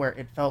moments in it where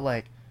it felt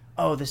like,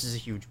 oh, this is a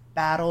huge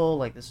battle,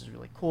 like this is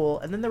really cool.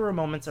 And then there were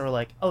moments that were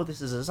like, oh,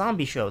 this is a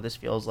zombie show. This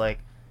feels like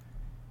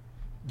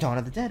Dawn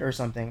of the Dead or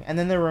something. And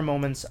then there were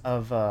moments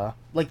of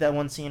like that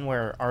one scene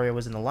where Arya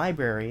was in the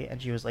library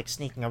and she was like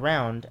sneaking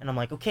around, and I'm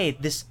like, okay,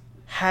 this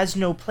has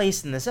no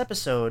place in this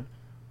episode,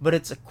 but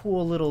it's a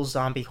cool little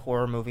zombie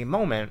horror movie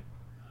moment,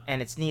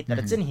 and it's neat that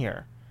it's in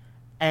here.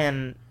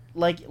 And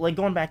like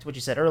going back to what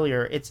you said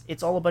earlier,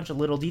 it's all a bunch of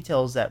little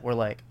details that were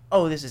like,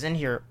 oh, this is in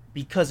here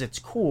because it's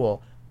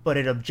cool, but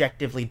it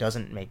objectively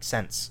doesn't make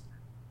sense.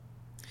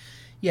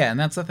 yeah, and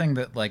that's the thing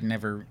that like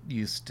never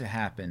used to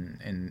happen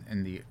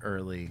in the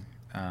early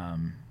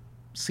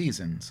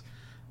seasons.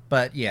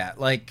 But yeah,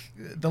 like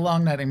the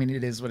long night, I mean,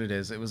 it is what it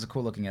is. It was a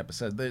cool looking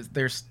episode.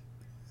 There's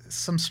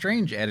some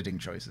strange editing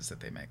choices that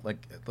they make,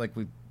 like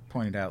we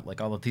pointed out, like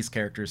all of these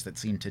characters that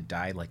seem to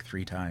die like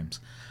 3 times.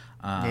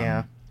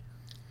 Yeah.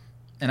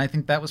 And I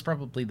think that was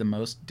probably the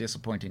most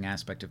disappointing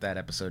aspect of that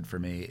episode for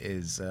me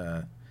is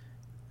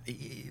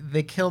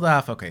they killed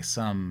off, okay,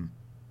 some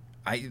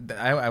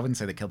I wouldn't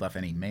say they killed off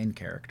any main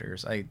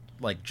characters. I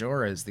like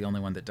Jorah is the only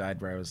one that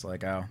died where I was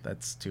like, oh,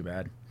 that's too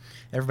bad.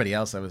 Everybody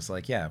else, I was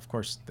like, yeah, of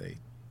course they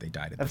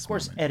died at this Of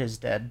course, moment. Ed is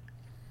dead.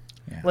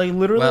 Yeah. Like,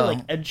 literally, Well,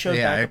 like, Ed showed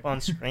yeah, back up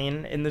on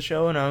screen in the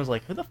show, and I was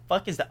like, who the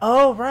fuck is that?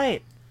 Oh,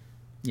 right.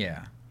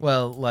 Yeah.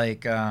 Well,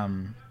 like,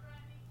 You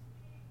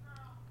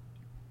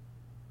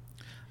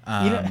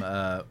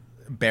know-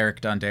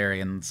 Beric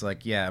Dondarrion's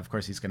like, yeah, of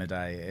course he's gonna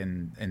die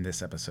in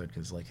this episode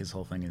because like his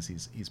whole thing is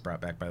he's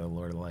brought back by the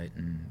Lord of Light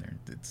and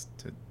it's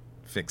to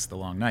fix the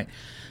Long Night,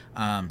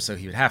 so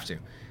he would have to.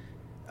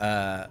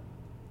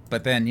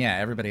 But then yeah,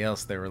 everybody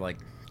else they were like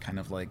kind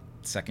of like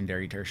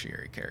secondary,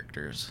 tertiary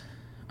characters.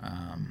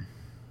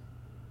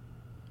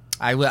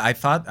 I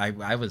thought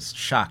I was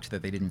shocked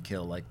that they didn't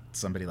kill like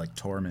somebody like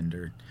Tormund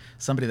or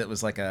somebody that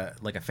was like a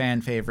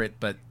fan favorite,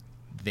 but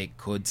they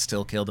could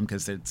still kill them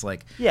because it's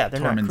like Yeah,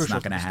 they're not Tormund's crucial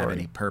not to going to the have story.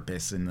 any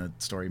purpose in the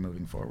story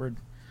moving forward.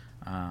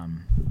 Yeah,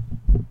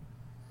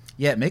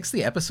 it makes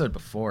the episode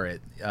before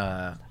it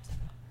I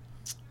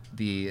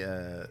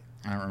don't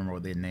remember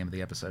what the name of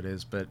the episode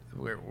is, but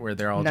where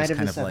they're all Night just of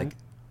kind the of like,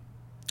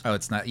 Seven. oh,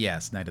 it's not.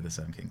 Yes, Night of the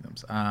Seven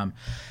Kingdoms.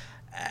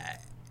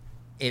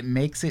 It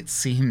makes it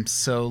seem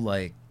so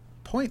like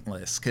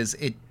pointless because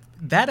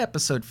that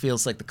episode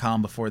feels like the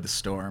calm before the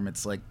storm.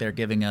 It's like they're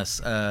giving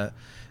us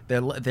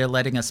they're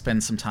letting us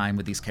spend some time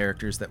with these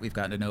characters that we've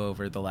gotten to know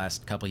over the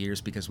last couple of years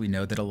because we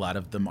know that a lot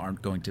of them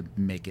aren't going to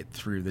make it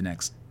through the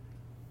next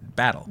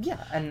battle.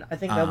 Yeah, and I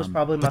think that was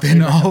probably my but then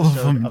favorite all of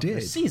episode them of the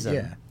did. season.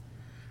 Yeah,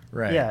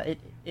 right.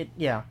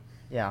 Yeah,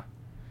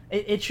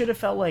 it should have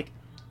felt like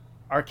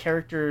our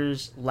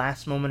characters'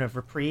 last moment of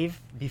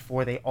reprieve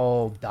before they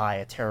all die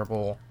a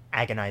terrible,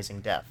 agonizing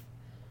death.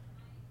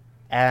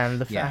 And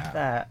the fact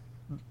that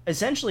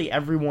essentially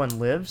everyone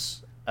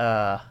lives,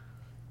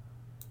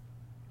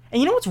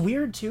 and you know what's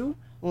weird too?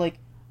 Like,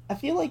 I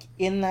feel like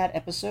in that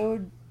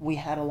episode we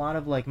had a lot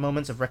of like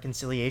moments of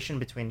reconciliation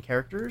between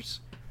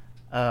characters.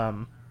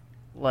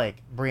 Like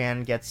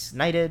Brienne gets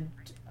knighted,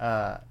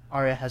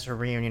 Arya has her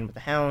reunion with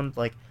the Hound.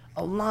 Like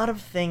a lot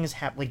of things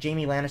happen. Like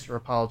Jaime Lannister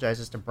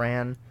apologizes to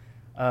Bran.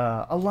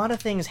 A lot of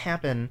things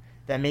happen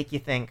that make you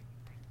think,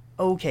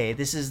 okay,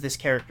 this is this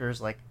character's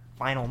like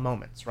final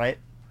moments, right?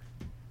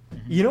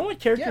 Mm-hmm. You know what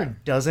character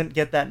doesn't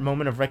get that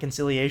moment of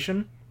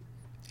reconciliation?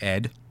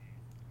 Ed.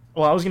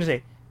 Well, I was gonna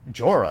say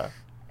Jorah,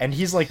 and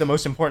he's like the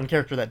most important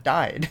character that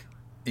died.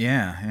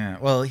 Yeah.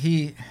 Well,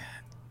 he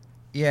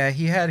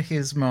had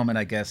his moment,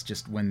 I guess,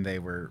 just when they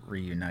were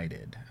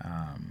reunited.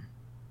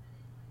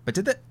 But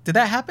did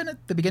that happen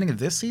at the beginning of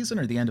this season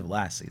or the end of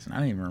last season? I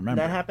don't even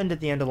remember. That happened at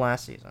the end of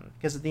last season,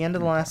 because at the end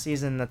of the last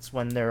season, that's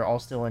when they're all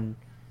still in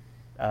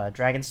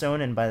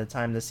Dragonstone, and by the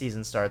time the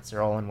season starts,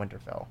 they're all in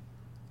Winterfell.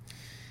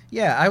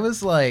 Yeah, I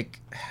was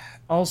like...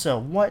 Also,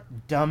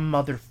 what dumb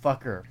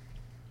motherfucker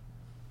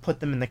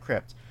put them in the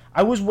crypt?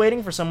 I was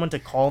waiting for someone to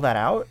call that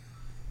out.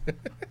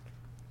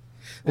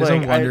 There's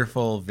Like, a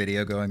wonderful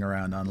video going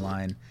around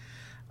online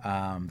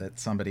that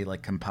somebody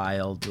like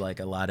compiled like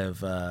a lot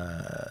of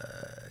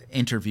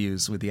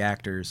interviews with the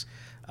actors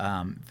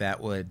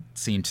that would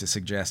seem to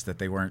suggest that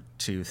they weren't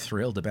too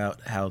thrilled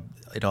about how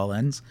it all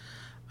ends.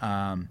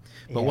 But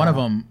one of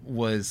them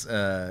was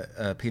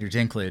Peter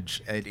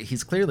Dinklage.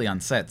 He's clearly on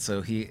set,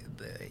 so he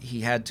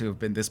had to have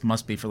been. This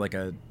must be for like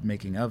a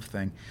making of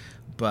thing.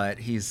 But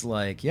he's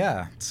like,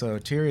 yeah. So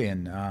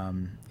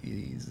Tyrion,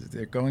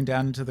 they're going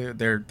down into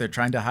they're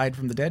trying to hide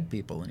from the dead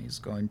people, and he's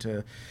going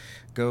to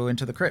go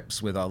into the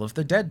crypts with all of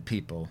the dead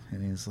people.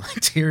 And he's like,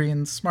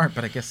 Tyrion's smart,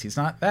 but I guess he's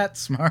not that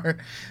smart.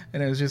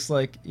 And I was just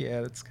like, yeah,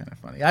 that's kind of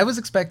funny. I was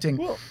expecting.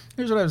 Well,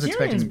 here's what I was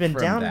expecting. Tyrion's been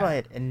from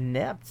downright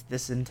inept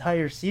this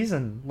entire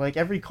season. Like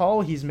every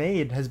call he's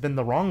made has been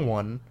the wrong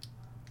one.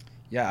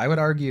 Yeah, I would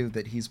argue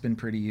that he's been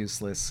pretty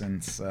useless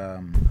since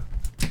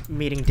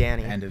meeting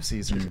Dany. End of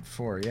season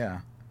 4.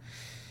 Yeah.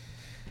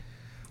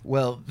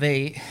 Well,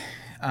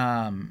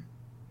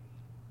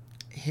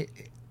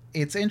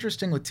 it's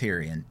interesting with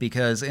Tyrion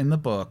because in the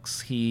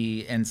books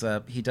he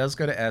does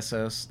go to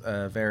Essos.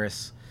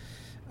 Varys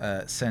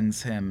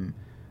sends him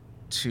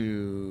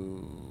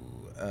to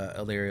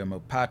Illyrio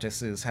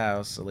Mopatis's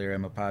house.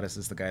 Illyrio Mopatis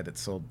is the guy that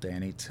sold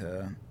Dany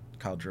to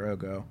Khal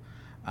Drogo,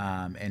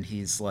 and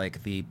he's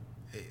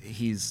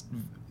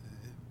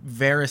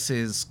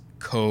Varys's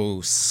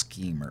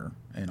co-schemer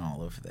in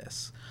all of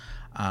this.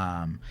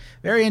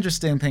 Very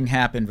interesting thing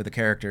happened with the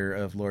character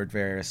of Lord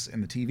Varys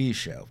in the TV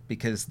show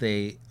because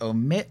they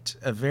omit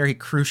a very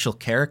crucial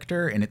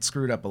character and it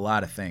screwed up a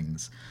lot of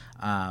things.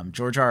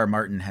 George R.R.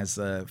 Martin has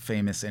a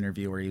famous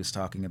interview where he was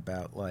talking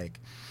about like,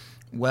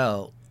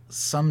 well,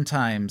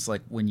 sometimes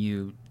like when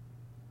you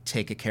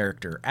take a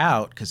character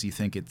out because you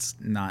think it's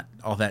not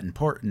all that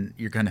important,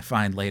 you're going to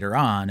find later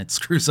on it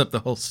screws up the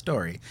whole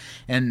story.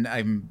 And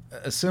I'm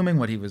assuming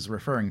what he was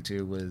referring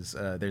to was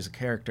there's a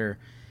character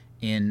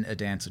in A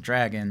Dance of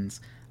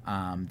Dragons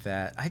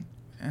that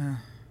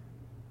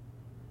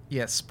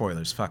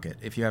spoilers, fuck it.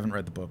 If you haven't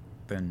read the book,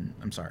 then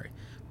I'm sorry.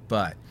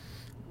 But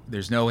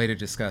there's no way to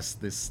discuss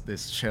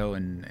this show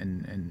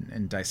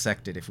and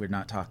dissect it if we're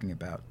not talking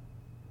about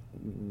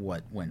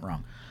what went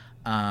wrong.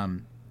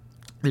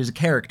 There's a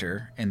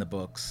character in the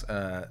books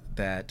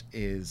that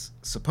is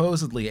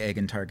supposedly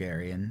Aegon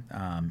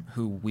Targaryen,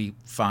 who we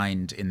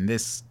find in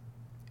this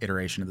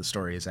iteration of the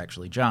story is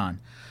actually Jon,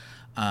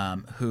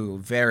 who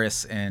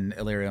Varys and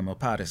Illyrio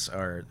Mopatis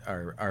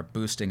are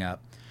boosting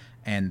up,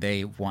 and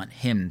they want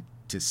him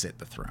to sit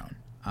the throne.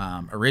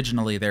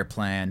 Originally, their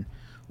plan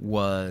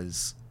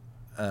was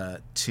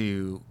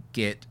to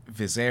get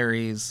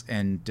Viserys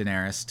and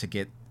Daenerys to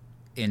get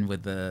in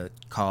with the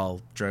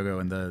Khal Drogo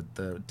and the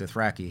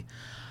Dothraki.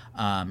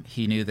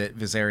 He knew that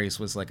Viserys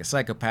was like a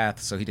psychopath,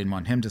 so he didn't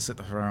want him to sit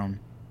the throne.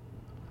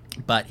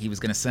 But he was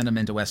going to send them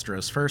into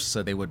Westeros first,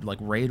 so they would like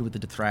raid with the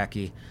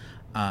Dothraki.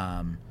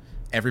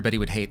 Everybody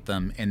would hate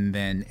them, and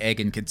then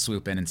Aegon could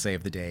swoop in and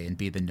save the day and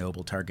be the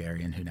noble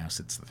Targaryen who now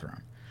sits the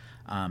throne.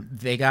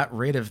 They got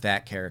rid of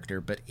that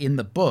character, but in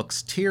the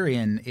books,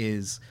 Tyrion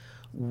is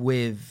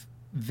with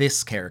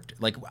this character.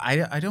 Like,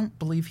 I don't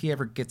believe he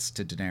ever gets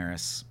to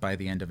Daenerys by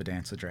the end of A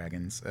Dance with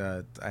Dragons.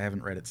 I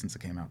haven't read it since it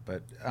came out,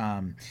 but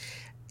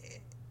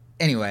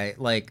anyway,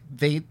 like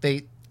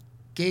they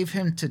gave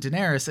him to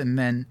Daenerys, and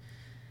then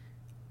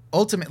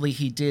ultimately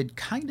he did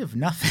kind of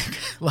nothing.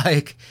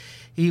 Like,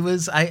 he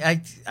was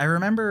I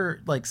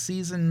remember like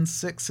season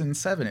 6 and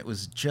 7, it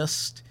was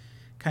just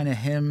kind of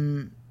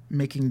him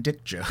making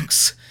dick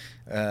jokes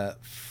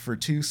for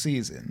 2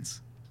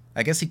 seasons.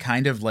 I guess he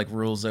kind of like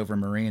rules over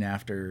Meereen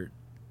after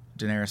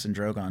Daenerys and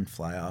Drogon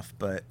fly off,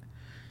 but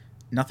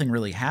nothing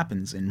really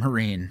happens in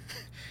Meereen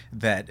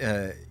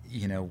that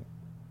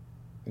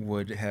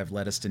would have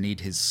led us to need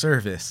his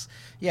service.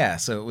 Yeah,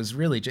 so it was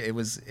really it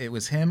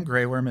was him,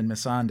 Grey Worm, and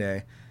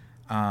Missandei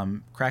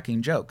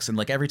cracking jokes, and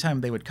like every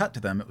time they would cut to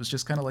them, it was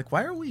just kind of like,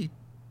 why are we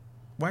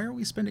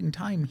spending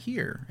time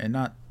here and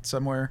not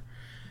somewhere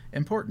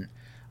important?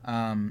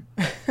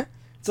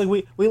 It's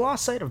like we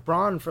lost sight of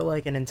Bronn for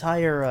like an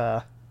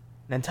entire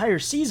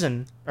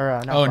season,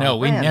 or not Bronn,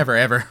 we never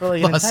ever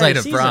like lost sight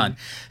of Bronn.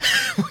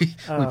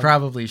 we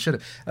probably should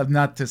have.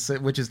 Not to say,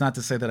 which is not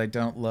to say that I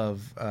don't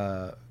love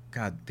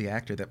the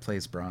actor that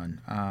plays Bronn.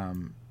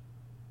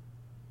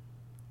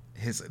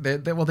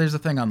 There's a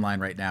thing online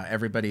right now.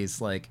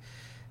 Everybody's like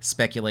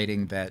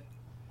speculating that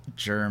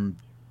Germ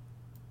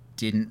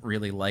didn't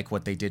really like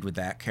what they did with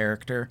that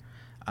character.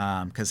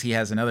 Because he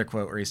has another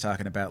quote where he's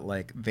talking about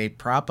like they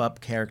prop up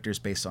characters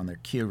based on their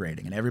Q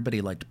rating, and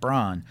everybody liked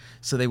Bronn,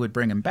 so they would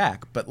bring him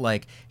back. But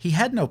like he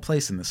had no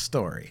place in the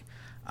story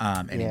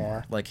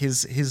anymore. Yeah. Like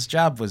his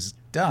job was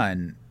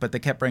done, but they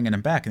kept bringing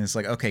him back, and it's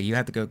like, okay, you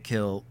have to go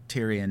kill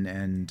Tyrion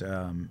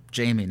and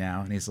Jaime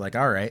now, and he's like,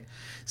 all right.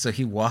 So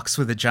he walks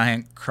with a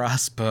giant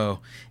crossbow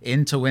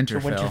into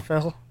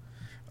Winterfell.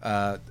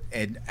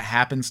 And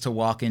happens to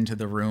walk into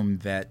the room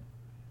that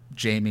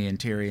Jaime and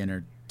Tyrion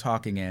are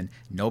talking in.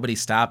 Nobody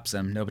stops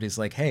him. Nobody's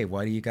like, hey,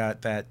 why do you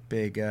got that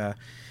big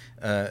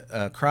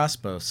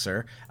crossbow,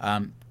 sir?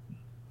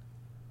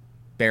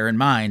 Bear in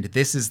mind,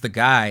 this is the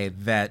guy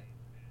that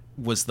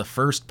was the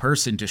first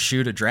person to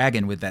shoot a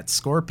dragon with that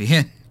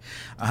scorpion.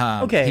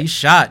 Okay, he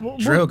shot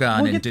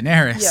Drogon and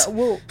Daenerys.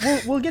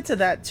 Yeah, we'll get to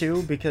that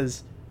too,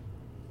 because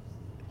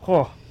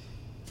all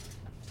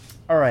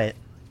right,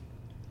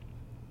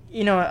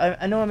 I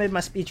know I made my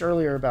speech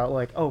earlier about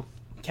like,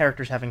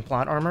 characters having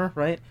plot armor,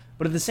 right?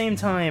 But at the same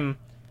time,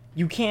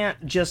 you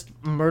can't just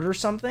murder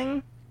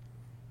something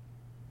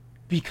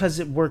because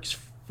it works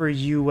for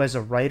you as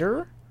a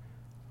writer.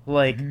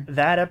 Like,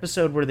 that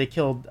episode where they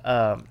killed,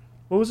 what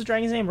was the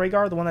dragon's name?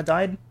 Rhaegar, the one that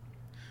died?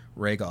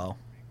 Rhaegal?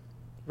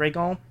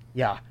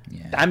 Yeah.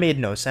 That made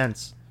no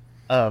sense.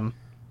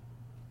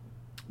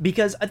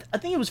 Because I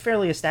think it was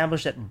fairly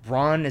established that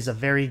Bronn is a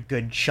very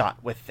good shot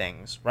with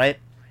things, right?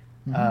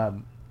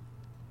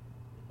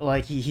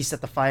 Like, he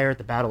set the fire at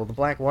the Battle of the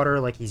Blackwater,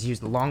 like, he's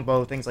used the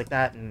longbow, things like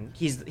that, and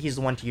he's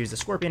the one to use the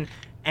scorpion,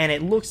 and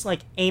it looks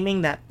like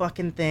aiming that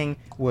fucking thing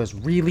was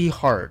really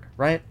hard,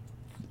 right?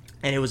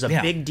 And it was a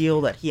big deal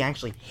that he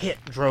actually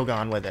hit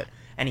Drogon with it.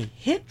 And he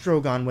hit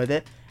Drogon with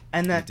it,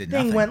 and that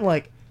thing went,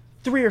 like,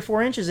 3 or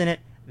 4 inches in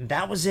it, and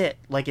that was it.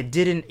 Like,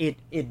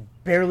 it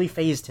barely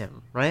phased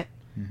him, right?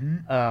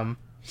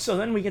 So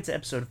then we get to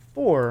episode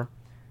 4,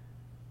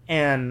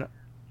 and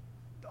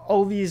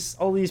all these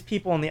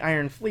people on the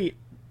Iron Fleet.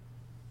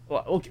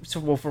 Well,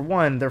 for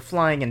one, they're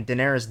flying, and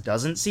Daenerys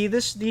doesn't see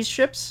these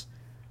ships.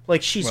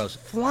 Like, she's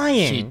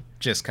flying. She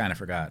just kind of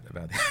forgot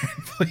about the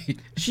Iron Fleet.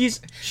 She's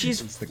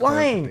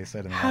flying. They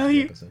said in the last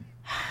episode.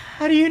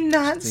 How do you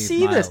not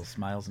see this?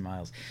 Miles and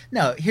miles.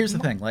 No, here's the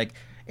thing. Like,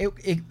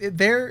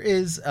 there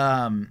is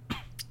a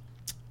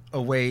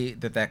way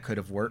that could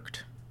have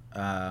worked.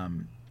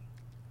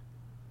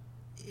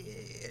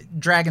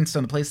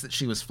 Dragonstone, the place that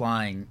she was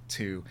flying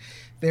to,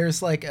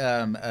 there's like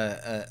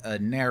a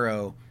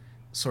narrow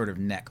sort of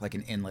neck, like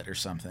an inlet or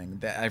something.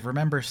 That I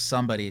remember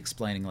somebody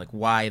explaining like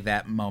why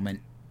that moment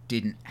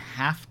didn't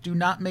have to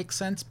not make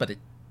sense, but it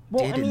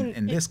did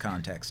in this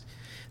context.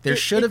 There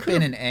should have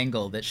been an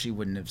angle that she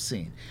wouldn't have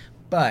seen.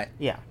 But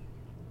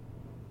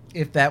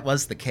if that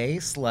was the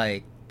case,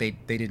 like they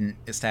didn't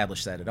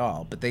establish that at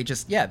all. But they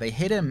just they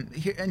hit him.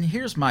 And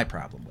here's my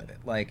problem with it.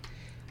 Like,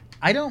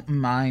 I don't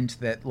mind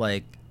that,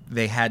 like,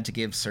 they had to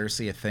give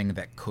Cersei a thing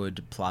that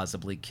could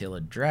plausibly kill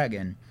a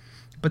dragon,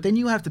 but then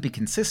you have to be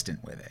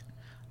consistent with it.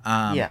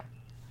 Yeah,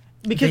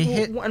 because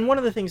and one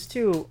of the things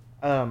too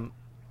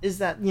is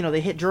that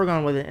they hit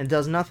Drogon with it and it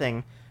does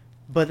nothing,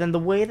 but then the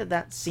way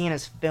that scene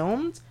is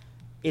filmed,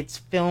 it's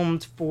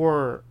filmed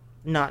for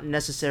not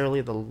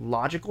necessarily the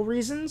logical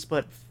reasons,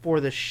 but for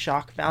the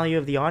shock value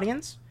of the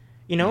audience.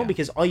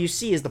 Because all you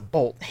see is the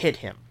bolt hit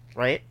him,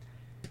 right?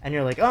 And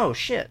you're like, oh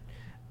shit.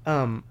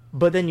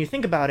 But then you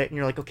think about it and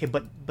you're like, okay,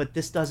 but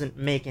this doesn't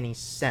make any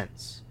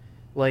sense.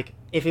 Like,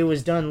 if it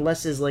was done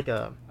less as like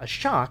a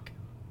shock,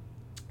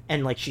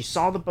 and like she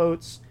saw the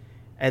boats,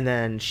 and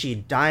then she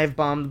dive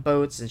bombed the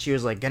boats, and she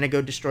was like gonna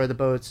go destroy the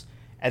boats,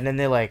 and then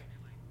they like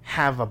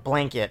have a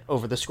blanket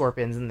over the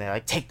scorpions, and they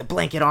like take the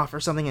blanket off or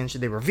something, and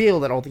they reveal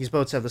that all these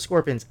boats have the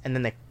scorpions, and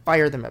then they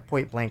fire them at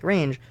point blank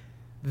range,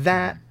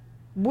 that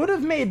would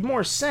have made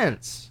more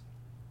sense.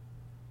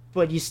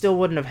 But you still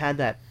wouldn't have had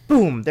that,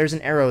 boom, there's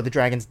an arrow, the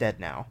dragon's dead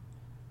now.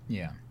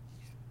 Yeah.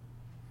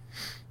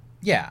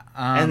 Yeah.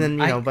 And then,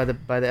 by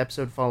the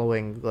episode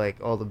following,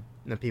 like, all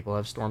the people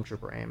have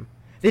Stormtrooper aim.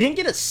 They didn't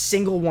get a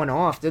single one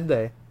off, did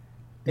they?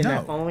 In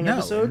that following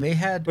episode? They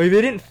had... Like,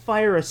 they didn't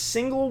fire a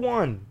single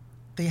one.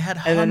 They had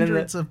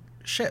hundreds of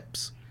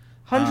ships.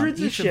 Hundreds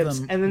of ships,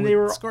 and then they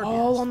were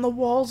all on the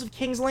walls of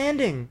King's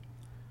Landing.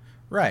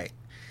 Right.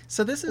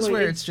 So this is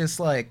where it's just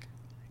like...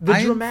 The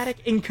dramatic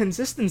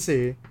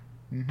inconsistency.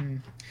 Mm-hmm.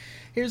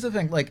 Here's the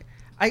thing, like,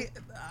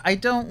 I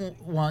don't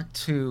want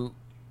to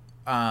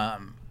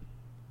come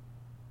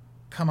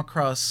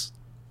across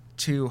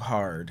too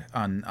hard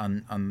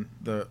on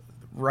the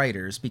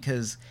writers,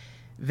 because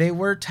they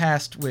were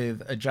tasked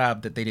with a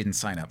job that they didn't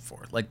sign up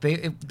for. Like,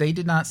 they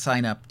did not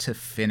sign up to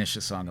finish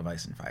A Song of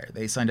Ice and Fire.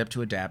 They signed up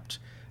to adapt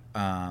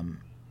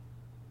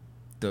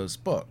those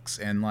books.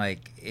 And,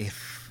 like,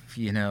 if,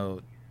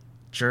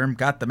 Germ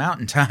got them out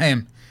in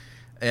time,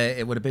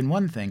 it would have been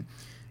one thing.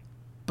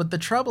 But the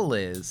trouble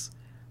is,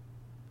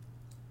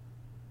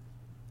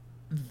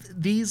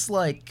 these,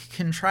 like,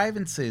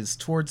 contrivances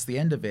towards the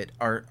end of it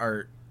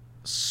are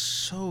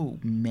so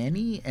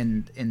many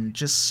and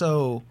just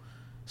so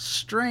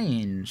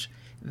strange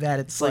that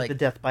it's like the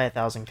death by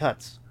 1,000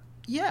 cuts.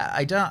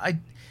 Yeah,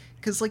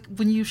 because, like,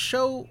 when you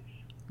show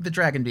the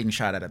dragon being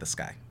shot out of the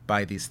sky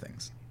by these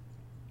things,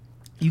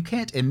 you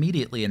can't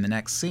immediately in the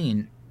next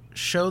scene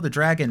show the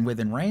dragon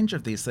within range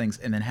of these things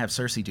and then have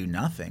Cersei do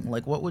nothing.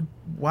 Like,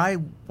 why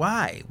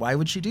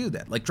would she do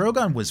that? Like,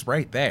 Drogon was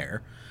right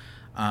there.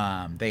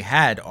 They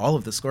had all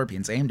of the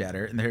scorpions aimed at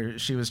her, and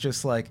she was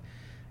just like,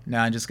 no,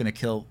 I'm just gonna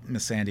kill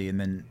Miss Sandy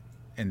and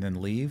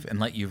then leave and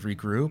let you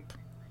regroup.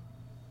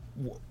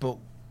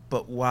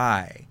 But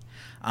why?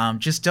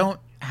 Just don't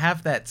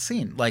have that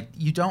scene. Like,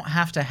 you don't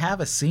have to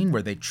have a scene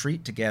where they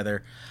treat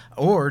together,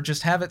 or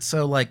just have it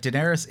so, like,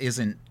 Daenerys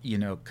isn't,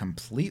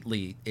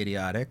 completely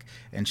idiotic,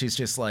 and she's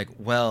just like,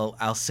 well,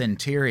 I'll send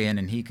Tyrion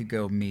and he could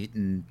go meet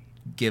and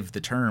give the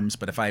terms,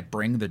 but if I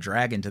bring the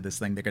dragon to this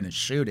thing, they're going to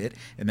shoot it,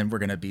 and then we're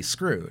going to be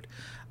screwed.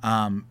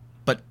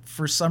 But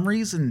for some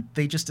reason,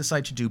 they just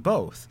decide to do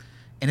both,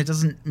 and it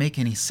doesn't make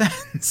any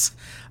sense.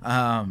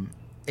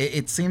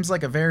 It seems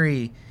like a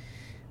very...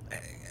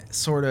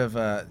 sort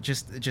of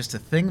just a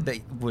thing that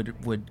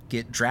would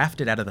get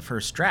drafted out of the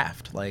first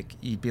draft. Like,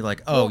 you'd be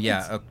like, oh,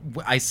 yeah,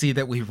 I see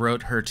that we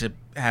wrote her to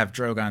have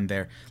Drogon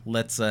there.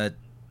 Let's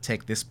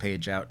take this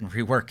page out and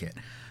rework it.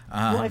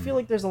 Well, I feel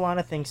like there's a lot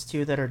of things,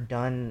 too, that are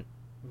done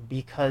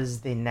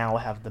because they now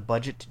have the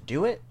budget to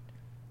do it.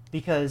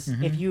 Because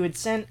if you had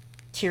sent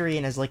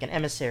Tyrion as, like, an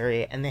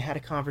emissary and they had a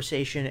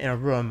conversation in a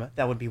room,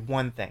 that would be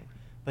one thing.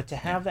 But to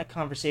have that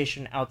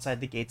conversation outside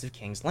the gates of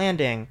King's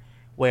Landing,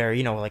 where,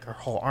 like, her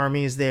whole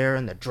army is there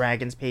and the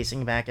dragon's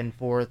pacing back and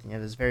forth,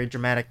 this very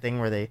dramatic thing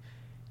where they,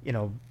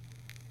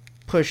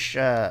 push,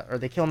 or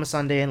they kill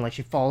Missandei and, like,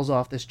 she falls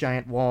off this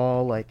giant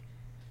wall. Like,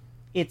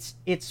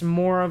 it's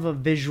more of a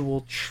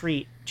visual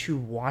treat to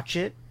watch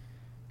it,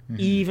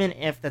 even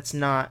if that's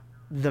not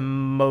the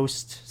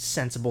most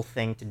sensible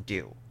thing to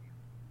do.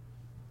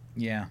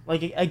 Yeah.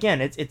 Like, again,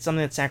 it's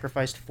something that's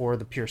sacrificed for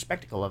the pure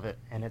spectacle of it,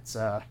 and it's,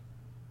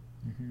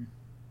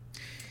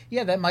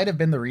 Yeah, that might have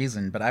been the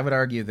reason, but I would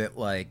argue that,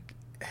 like,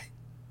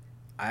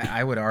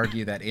 I would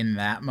argue that in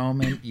that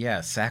moment,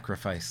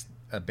 sacrifice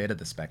a bit of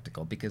the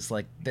spectacle, because,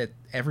 like, that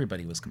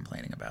everybody was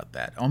complaining about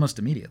that almost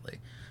immediately.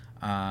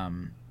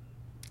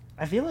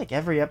 I feel like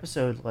every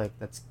episode, like,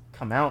 that's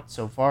come out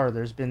so far,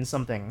 there's been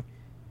something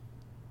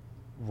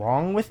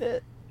wrong with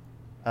it.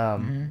 I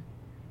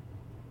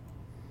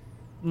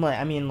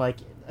mean, like,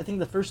 I think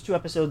the first 2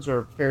 episodes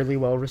are fairly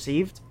well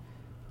received.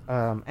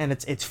 And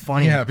it's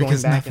funny. Yeah,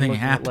 because nothing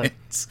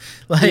happens.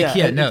 Looking back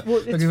at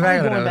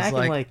it,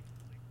 and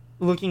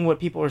looking what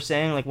people are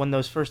saying, like, when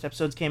those first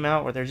episodes came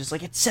out, where they're just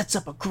like, it sets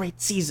up a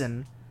great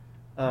season.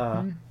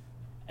 And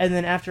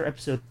then after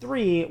episode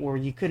 3, where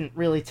you couldn't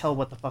really tell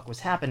what the fuck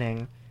was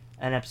happening,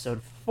 and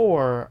episode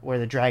 4, where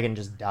the dragon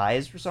just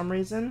dies for some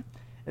reason,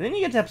 and then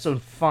you get to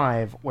episode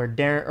 5, where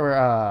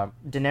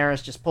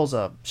Daenerys just pulls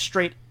a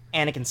straight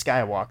Anakin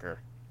Skywalker.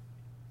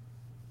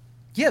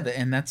 Yeah,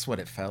 and that's what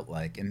it felt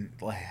like, and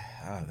like,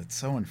 oh, that's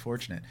so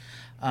unfortunate.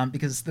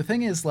 Because the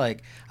thing is,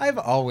 like, I've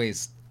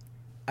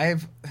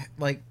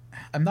like,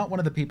 I'm not one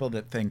of the people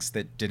that thinks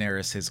that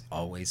Daenerys has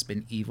always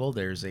been evil.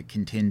 There's a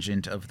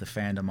contingent of the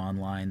fandom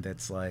online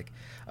that's like,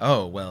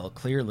 oh, well,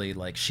 clearly,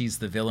 like, she's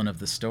the villain of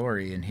the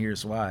story, and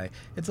here's why.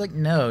 It's like,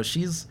 no,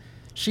 she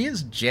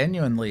is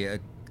genuinely a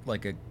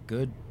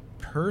good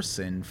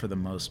person for the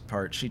most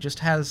part. She just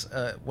has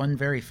one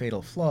very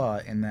fatal flaw,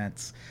 and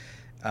that's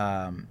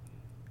um,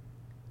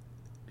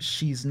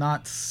 she's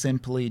not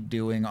simply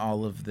doing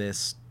all of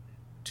this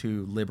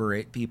to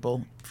liberate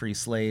people, free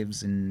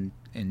slaves, and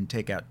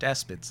take out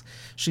despots.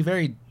 She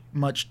very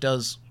much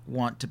does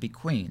want to be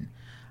queen.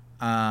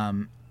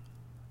 Um,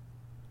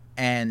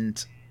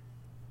 and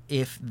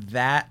if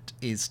that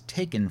is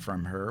taken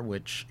from her,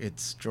 which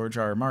it's George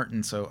R. R.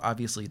 Martin, so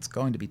obviously it's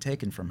going to be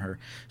taken from her,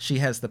 she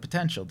has the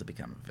potential to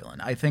become a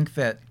villain. I think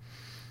that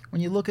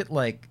when you look at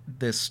like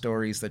the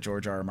stories that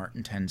George R. R.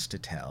 Martin tends to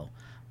tell,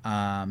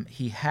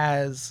 he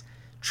has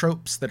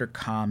tropes that are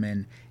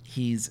common.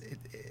 He's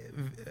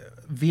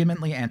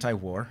vehemently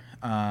anti-war.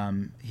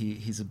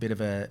 He's a bit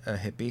of a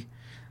hippie.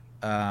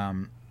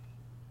 Um,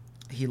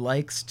 he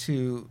likes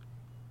to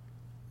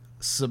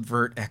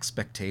subvert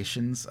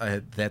expectations.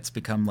 That's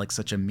become like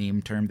such a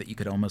meme term that you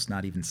could almost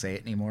not even say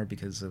it anymore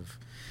because of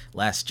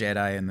Last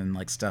Jedi and then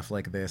like stuff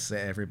like this.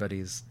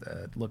 Everybody's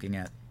looking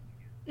at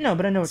No,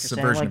 but I know what you're saying.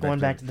 subversion Like of going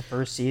back expectations. to the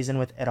first season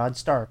with Eddard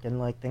Stark and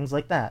like things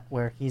like that,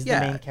 where he's the Yeah.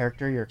 main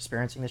character. You're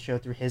experiencing the show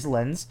through his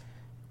lens,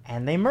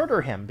 and they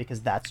murder him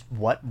because that's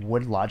what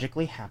would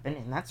logically happen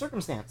in that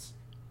circumstance.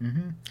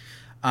 Mm-hmm.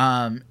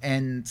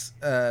 And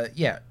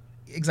yeah,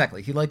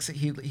 exactly. He likes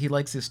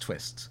his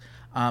twists.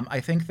 I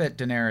think that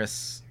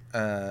Daenerys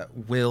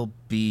will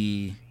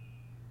be.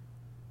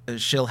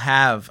 She'll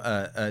have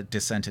a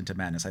descent into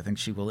madness. I think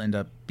she will end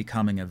up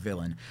becoming a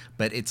villain,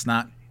 but it's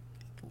not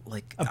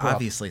like Abrupt.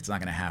 obviously it's not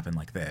going to happen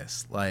like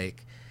this.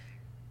 Like,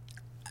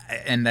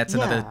 and that's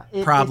another Yeah,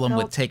 it problem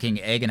with felt. taking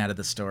Aegon out of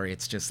the story.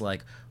 It's just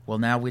like, well,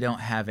 now we don't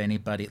have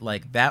anybody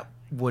like that.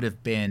 Would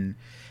have been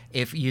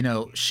if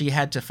she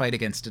had to fight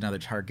against another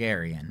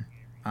Targaryen,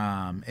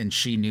 and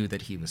she knew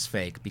that he was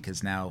fake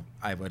because now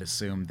I would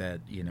assume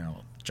that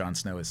Jon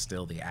Snow is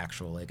still the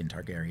actual Aegon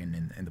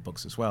Targaryen in the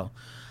books as well.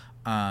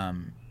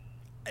 Um,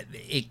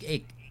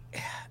 it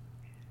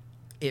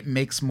it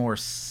makes more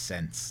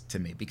sense to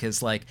me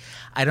because like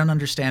I don't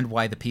understand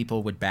why the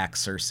people would back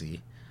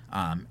Cersei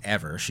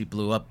ever. She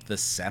blew up the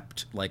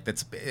Sept. Like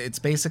it's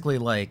basically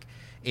like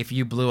if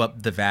you blew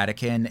up the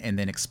Vatican and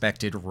then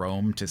expected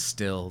Rome to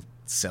still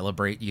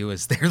celebrate you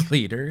as their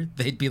leader,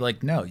 they'd be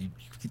like, no, you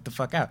get the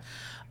fuck out.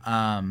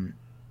 Um,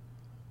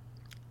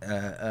 uh,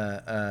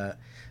 uh, uh,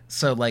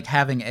 so like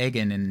having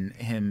Aegon and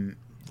him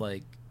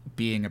like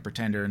being a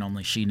pretender and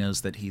only she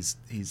knows that he's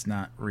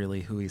not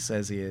really who he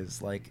says he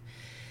is, like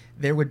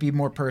there would be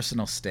more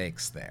personal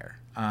stakes there.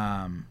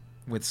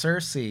 With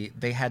Cersei,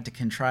 they had to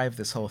contrive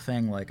this whole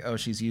thing like, oh,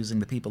 she's using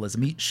the people as a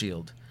meat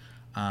shield.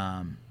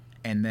 Um,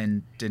 and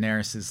then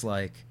Daenerys is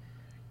like,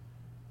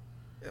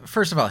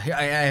 first of all,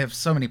 I have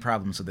so many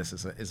problems with this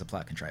as a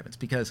plot contrivance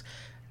because,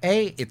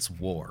 A, it's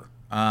war.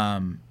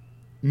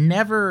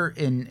 Never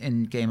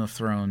in Game of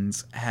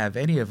Thrones have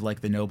any of like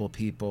the noble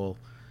people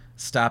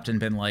stopped and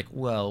been like,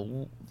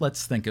 well,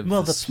 let's think of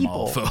Well, the the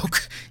small people.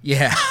 folk.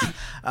 Yeah.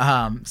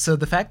 So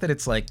the fact that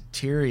it's like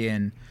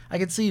Tyrion, I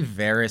could see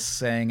Varys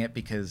saying it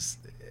because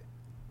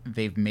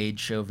they've made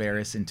show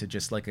Varys into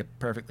just like a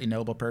perfectly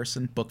noble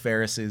person. Book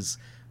Varys is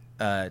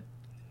uh,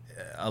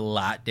 a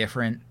lot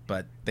different,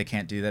 but they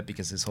can't do that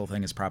because his whole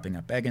thing is propping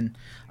up Egan.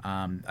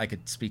 I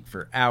could speak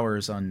for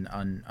hours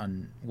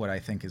on what I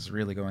think is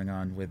really going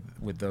on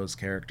with those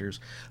characters,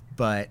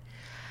 but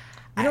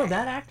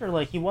That actor,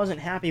 like, he wasn't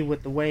happy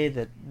with the way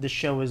that the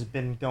show has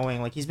been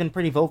going. Like, he's been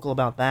pretty vocal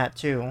about that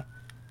too.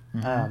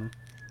 mm-hmm. Um,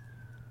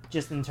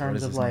 just in What terms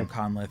is of his name? like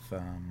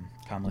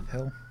Conleth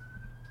Hill.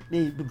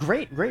 the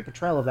great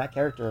portrayal of that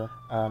character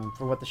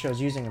for what the show's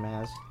using him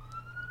as.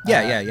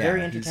 Yeah.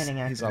 Very entertaining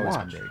actor He's to always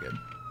watch. been very good.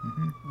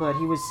 Mm-hmm. But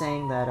he was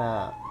saying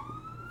that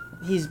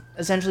he's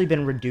essentially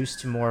been reduced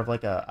to more of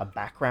like a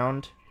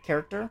background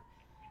character,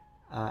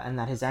 and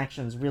that his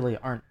actions really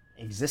aren't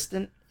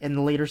existent in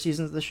the later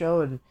seasons of the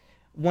show. And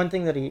one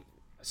thing that he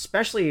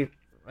especially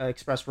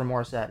expressed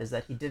remorse at is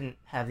that he didn't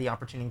have the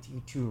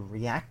opportunity to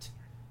react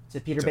to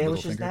Peter To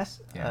Baelish's Littlefinger. death.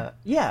 Yeah.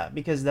 Yeah,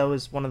 because that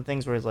was one of the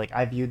things where it's like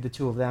I viewed the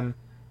two of them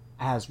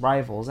as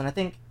rivals, and I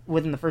think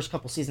within the first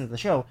couple seasons of the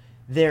show,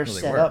 they're Well,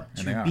 they set were, up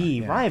and they to are. be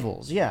Yeah.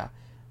 rivals. Yeah.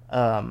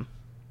 Um,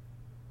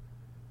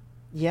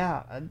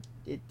 yeah,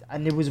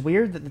 and it was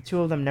weird that the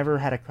two of them never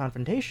had a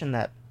confrontation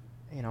that,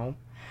 you know,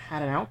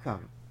 had an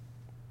outcome.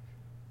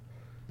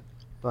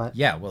 But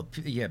Yeah. Well.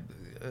 Yeah.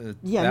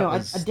 yeah, That no, I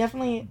was.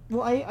 definitely.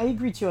 Well, I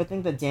agree too. I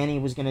think that Danny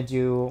was gonna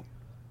do.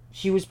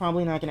 She was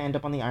probably not gonna end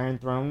up on the Iron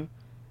Throne,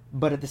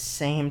 but at the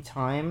same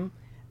time,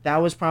 that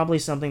was probably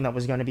something that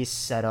was gonna be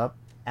set up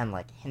and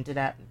like hinted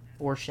at,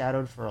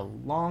 foreshadowed for a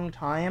long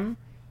time.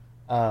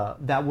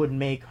 That would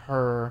make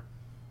her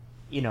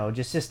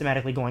just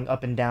systematically going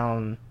up and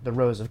down the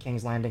rows of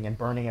King's Landing and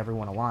burning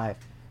everyone alive,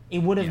 it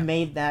would have Yeah.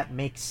 made that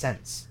make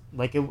sense.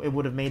 Like it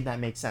would have made that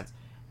make sense.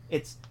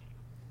 It's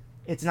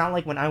it's not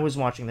like when I was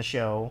watching the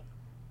show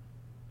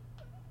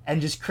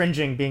and just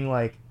cringing, being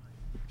like,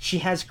 she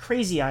has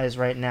crazy eyes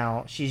right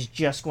now. She's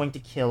just going to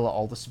kill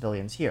all the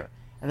civilians here.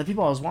 And the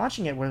people I was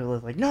watching it were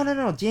like, no, no,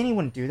 no, Dany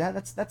wouldn't do that.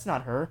 That's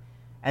not her.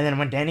 And then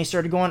when Dany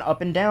started going up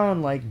and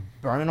down, like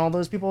burning all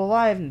those people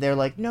alive, and they're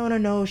like, no, no,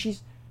 no,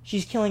 she's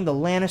killing the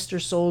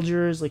Lannister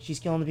soldiers. Like she's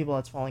killing the people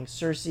that's following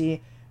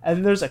Cersei. And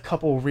then there's a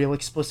couple real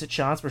explicit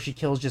shots where she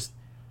kills just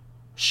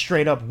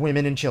straight up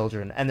women and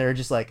children, and they're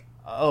just like,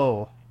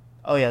 oh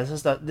yeah,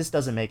 this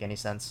doesn't make any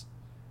sense.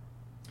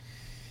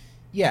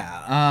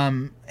 Yeah.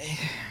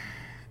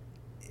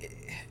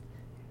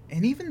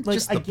 And even Like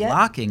just the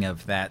blocking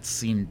of that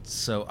seemed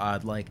so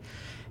odd. Like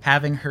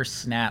having her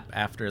snap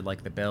after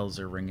like the bells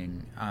are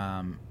ringing.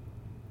 I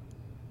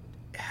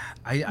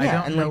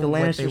don't know the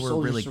what they were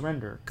really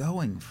surrender.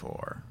 going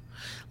for.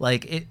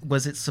 Like,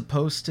 was it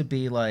supposed to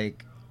be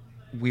like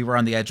we were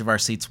on the edge of our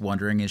seats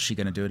wondering, is she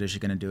going to do it? Is she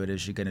going to do it? Is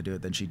she going to do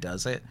it? Then she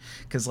does it.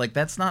 Because like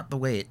that's not the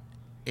way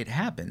it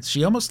happens.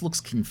 She almost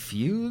looks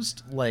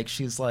confused. Like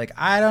she's like,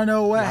 I don't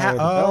know what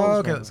happened.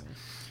 Oh, okay.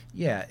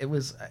 Yeah, it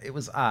was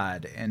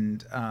odd,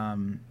 and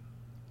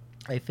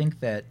I think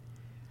that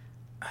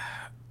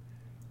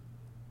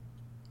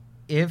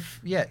if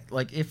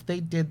they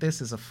did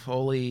this as a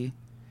fully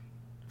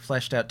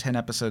fleshed out 10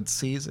 episode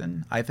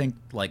season, I think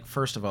like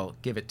first of all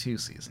give it 2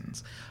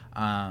 seasons.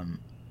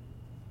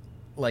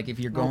 Like if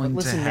you're going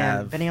listen, to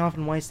have man, Benioff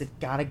and Weiss, they've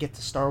got to get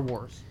to Star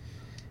Wars,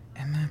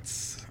 and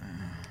that's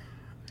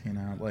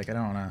like I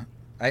don't want to.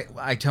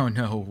 I don't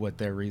know what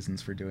their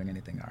reasons for doing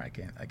anything are. I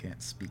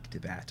can't speak to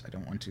that. I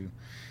don't want to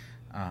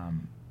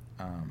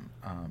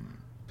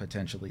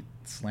potentially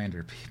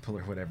slander people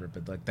or whatever,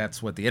 but like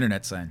that's what the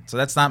internet's saying. So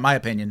that's not my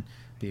opinion,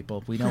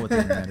 people. We know what the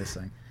internet is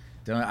saying.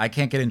 I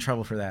can't get in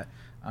trouble for that.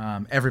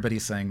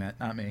 Everybody's saying that,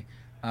 not me.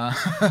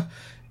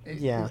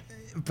 Yeah.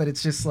 But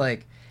it's just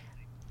like,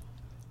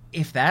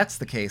 if that's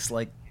the case,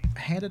 like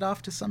hand it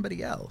off to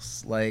somebody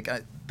else. Like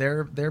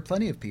there are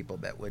plenty of people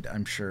that would,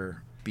 I'm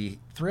sure, be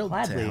thrilled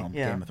to helm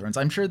Game of Thrones.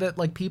 I'm sure that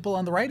like people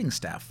on the writing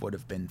staff would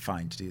have been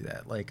fine to do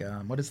that. Like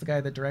what is the guy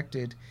that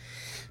directed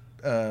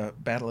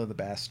Battle of the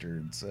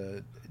Bastards?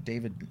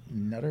 David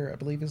Nutter, I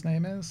believe his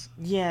name is.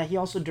 Yeah, he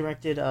also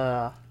directed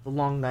The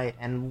Long Night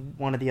and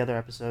one of the other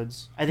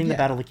episodes. I think the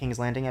Battle of King's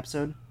Landing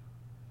episode.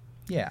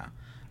 Yeah.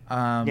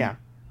 Yeah.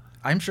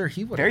 I'm sure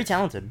he would. Very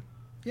talented.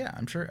 Yeah,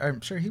 I'm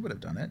sure he would have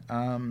done it.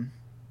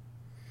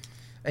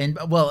 And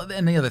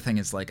the other thing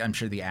is, like, I'm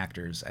sure the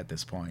actors at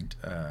this point,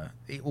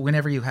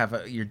 whenever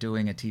you're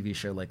doing a TV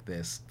show like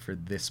this for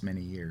this many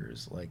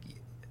years, like,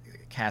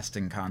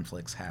 casting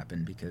conflicts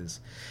happen because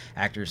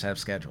actors have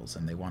schedules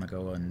and they want to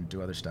go and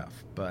do other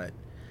stuff. But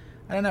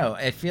I don't know.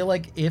 I feel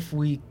like if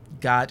we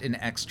got an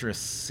extra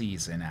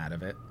season out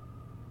of it,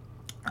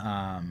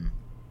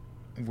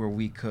 where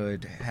we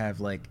could have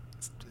like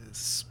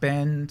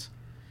spend,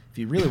 if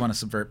you really want to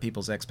subvert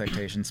people's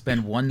expectations,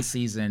 spend one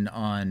season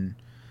on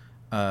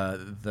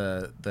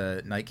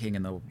the Night King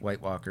and the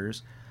White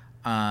Walkers,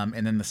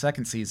 and then the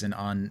second season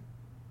on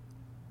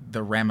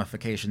the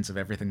ramifications of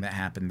everything that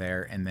happened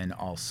there, and then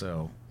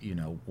also,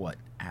 what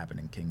happened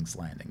in King's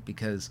Landing.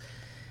 Because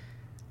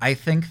I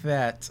think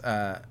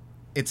that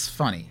it's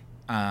funny.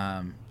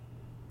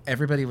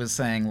 Everybody was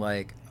saying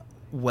like,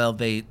 well,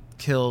 they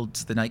killed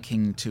the Night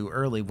King too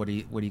early. What are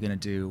you going to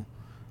do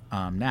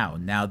now?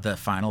 Now the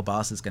final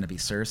boss is going to be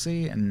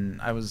Cersei, and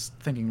I was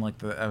thinking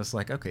I was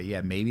like, okay, yeah,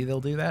 maybe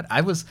they'll do that.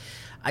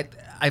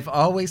 I've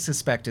always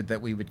suspected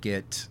that we would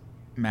get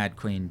Mad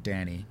Queen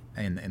Dany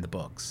in the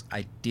books.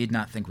 I did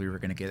not think we were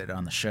going to get it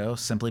on the show,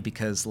 simply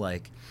because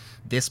like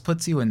this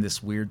puts you in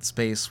this weird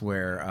space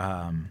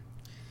where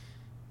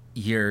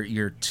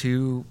your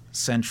two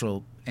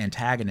central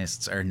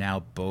antagonists are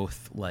now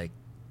both like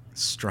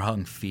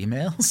strong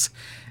females,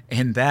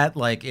 and that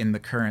like in the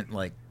current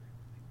like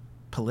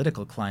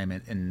political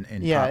climate in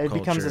pop culture, it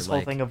becomes this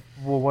whole thing of,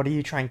 well, what are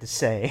you trying to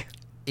say?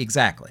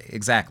 Exactly.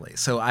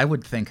 So I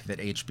would think that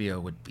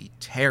HBO would be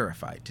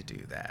terrified to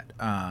do that.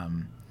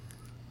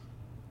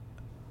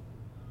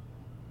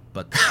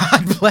 But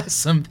God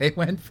bless them, they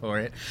went for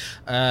it.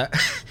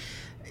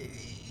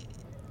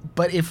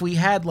 But if we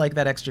had like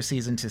that extra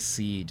season to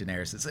see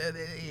Daenerys,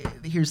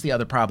 here's the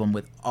other problem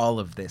with all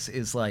of this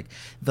is like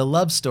the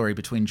love story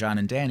between Jon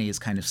and Dany is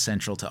kind of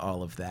central to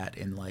all of that,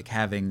 and like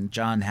having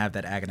Jon have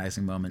that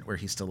agonizing moment where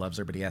he still loves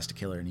her but he has to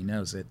kill her and he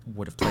knows it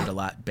would have played a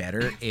lot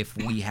better if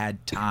we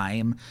had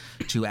time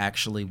to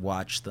actually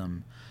watch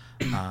them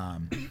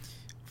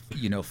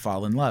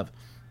fall in love.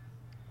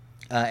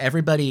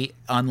 Everybody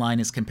online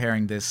is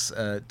comparing this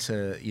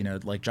to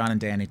like Jon and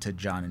Dany to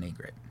Jon and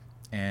Ygritte.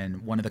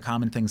 And one of the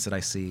common things that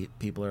I see,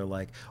 people are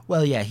like,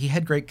 well, yeah, he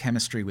had great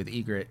chemistry with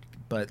Ygritte,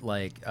 but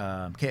like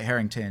Kit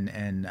Harington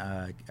and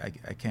I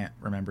can't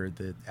remember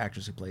the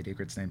actress who played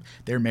Ygritte's name.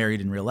 They're married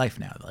in real life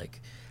now.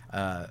 Like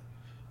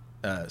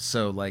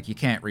So like you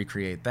can't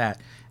recreate that.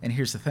 And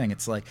here's the thing: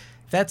 it's like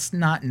that's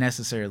not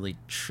necessarily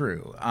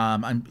true.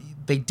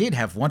 They did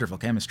have wonderful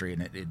chemistry,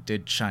 and it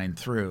did shine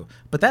through.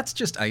 But that's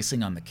just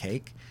icing on the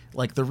cake.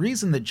 Like the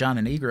reason that John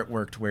and Egret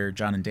worked where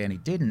John and Danny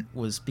didn't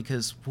was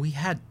because we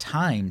had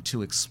time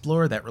to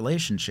explore that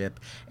relationship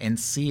and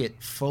see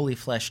it fully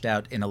fleshed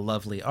out in a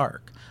lovely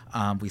arc.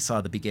 We saw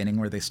the beginning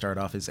where they start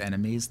off as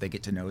enemies, they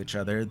get to know each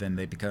other, then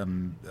they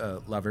become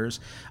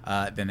lovers,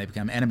 then they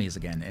become enemies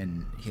again,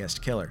 and he has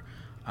to kill her.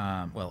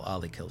 Well,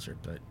 Ollie kills her,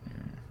 but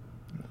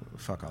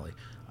fuck Ollie.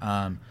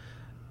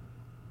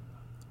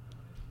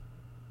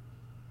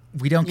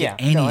 We don't get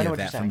any of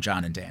that from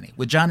John and Danny.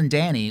 With John and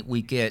Danny,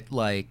 we get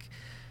like,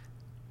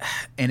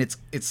 and it's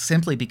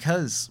simply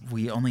because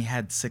we only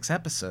had 6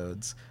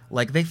 episodes.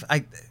 Like the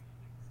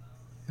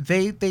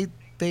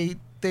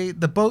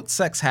boat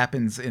sex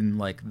happens in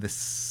like the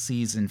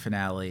season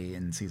finale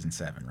in season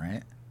 7,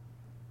 right?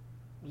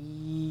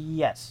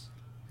 Yes.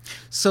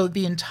 So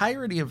the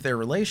entirety of their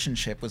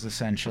relationship was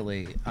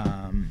essentially,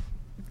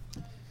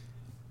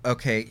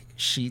 okay,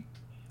 she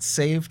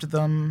saved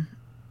them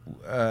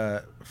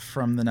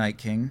from the Night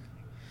King.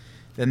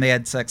 Then they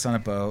had sex on a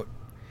boat.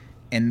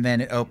 And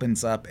then it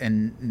opens up,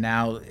 and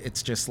now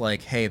it's just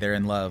like, hey, they're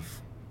in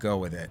love. Go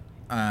with it.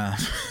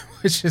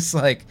 Which is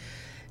like,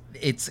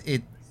 if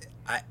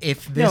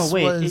this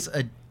was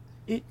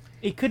it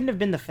couldn't have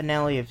been the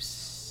finale of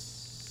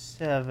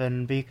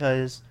 7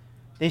 because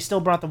they still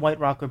brought the White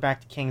Walker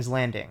back to King's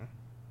Landing.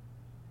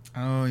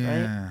 Oh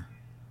yeah. Right?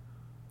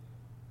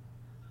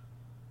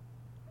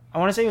 I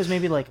want to say it was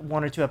maybe like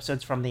 1 or 2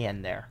 episodes from the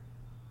end there.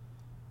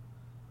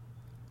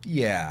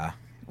 Yeah.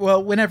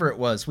 Well, whenever it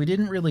was, we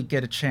didn't really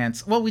get a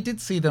chance. Well, we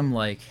did see them,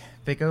 like,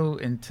 they go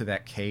into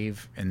that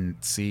cave and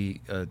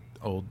see a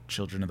old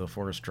Children of the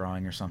Forest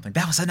drawing or something.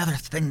 That was another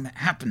thing that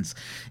happens.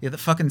 Yeah, the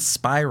fucking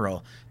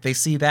spiral. They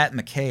see that in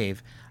the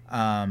cave,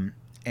 and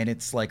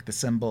it's like the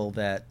symbol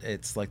that,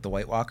 it's like the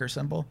White Walker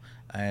symbol,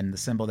 and the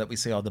symbol that we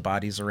see all the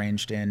bodies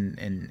arranged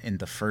in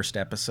the first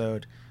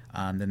episode.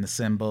 Then the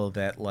symbol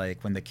that,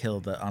 like, when they kill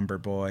the Umber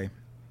boy,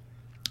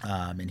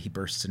 and he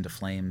bursts into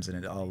flames and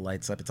it all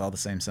lights up. It's all the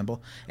same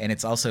symbol. And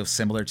it's also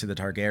similar to the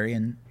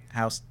Targaryen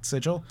house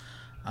sigil.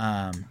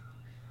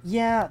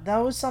 Yeah, that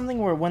was something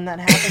where when that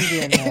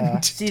happened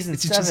in season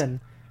 7,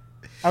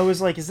 I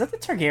was like, is that the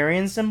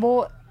Targaryen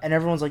symbol? And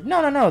everyone's like,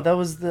 no, that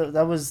was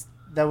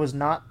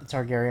not the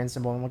Targaryen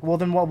symbol. I'm like, well,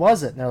 then what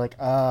was it? And they're like,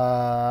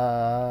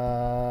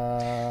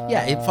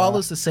 Yeah, it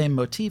follows the same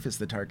motif as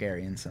the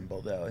Targaryen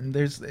symbol, though. And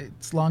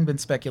it's long been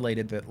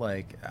speculated that,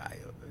 like,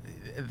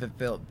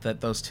 that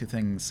those two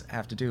things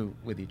have to do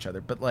with each other,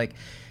 but like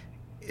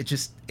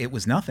it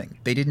was nothing.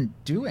 They didn't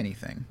do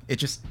anything. It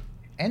just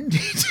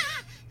ended.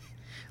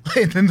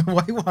 And then the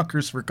White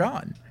Walkers were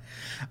gone.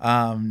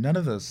 None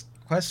of those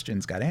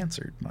questions got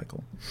answered,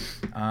 Michael.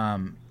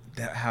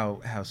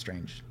 How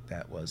strange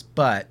that was.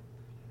 But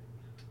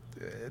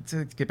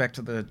to get back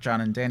to the John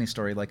and Danny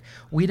story, like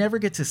we never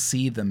get to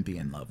see them be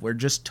in love. We're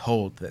just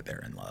told that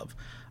they're in love.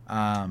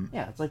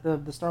 Yeah, it's like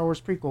the Star Wars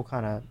prequel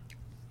kind of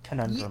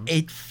conundrum.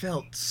 It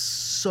felt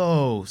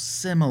so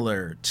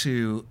similar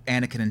to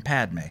Anakin and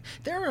Padme.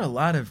 There are a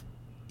lot of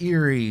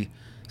eerie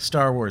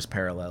Star Wars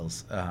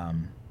parallels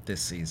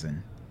this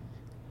season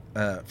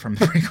from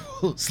the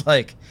prequels.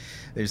 Like,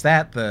 there's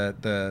that,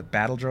 the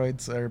battle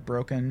droids are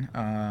broken.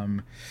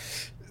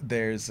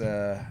 There's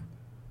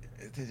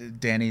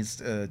Danny's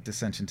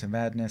descension to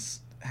madness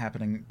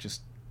happening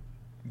just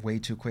way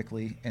too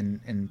quickly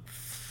and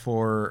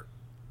for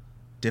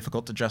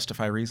difficult to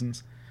justify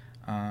reasons.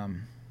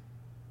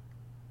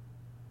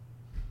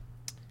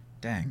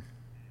 Dang.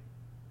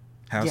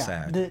 How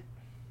sad.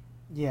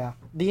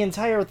 The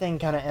entire thing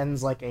kind of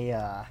ends like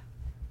a...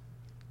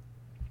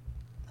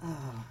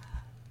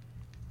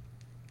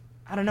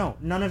 I don't know.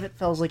 None of it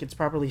feels like it's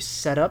properly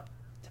set up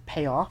to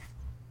pay off.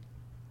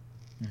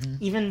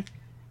 Mm-hmm.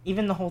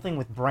 Even the whole thing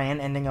with Bran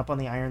ending up on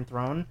the Iron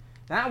Throne,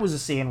 that was a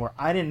scene where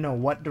I didn't know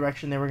what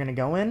direction they were going to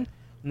go in.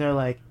 And they're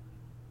like,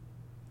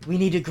 we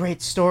need a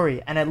great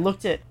story. And I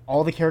looked at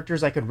all the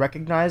characters I could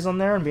recognize on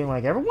there and being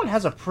like, everyone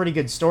has a pretty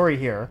good story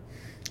here.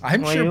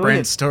 I'm sure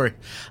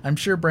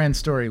Bran's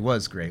story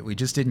was great. We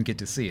just didn't get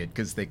to see it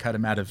because they cut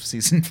him out of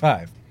season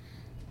 5.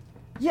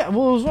 Yeah,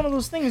 well, it was one of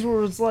those things where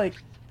it was like,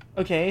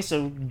 okay,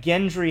 so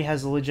Gendry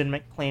has a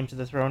legitimate claim to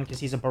the throne because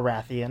he's a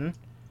Baratheon.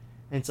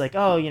 And it's like,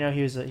 oh, you know,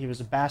 he was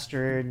a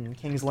bastard in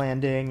King's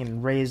Landing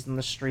and raised in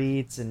the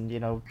streets and,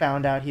 you know,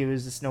 found out he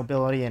was this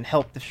nobility and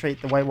helped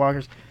defeat the White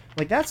Walkers.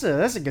 Like, that's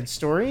a good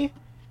story.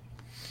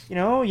 You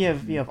know, you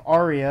have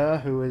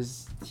Arya, who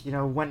is, you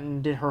know, went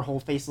and did her whole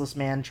faceless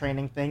man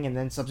training thing and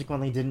then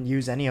subsequently didn't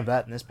use any of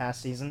that in this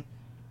past season.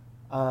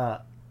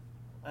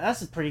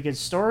 That's a pretty good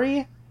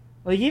story.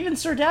 Like, even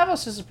Sir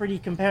Davos has a pretty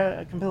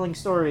compelling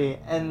story,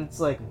 and it's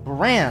like,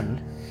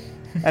 Bran.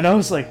 And I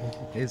was like,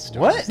 his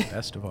story what? Is the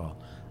best of all.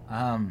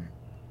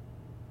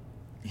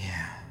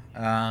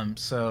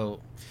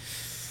 So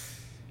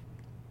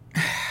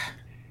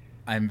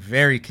I'm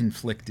very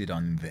conflicted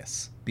on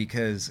this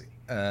because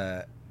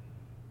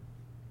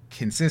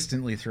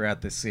consistently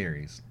throughout this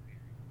series,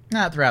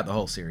 Not throughout the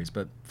whole series,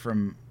 but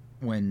from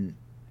when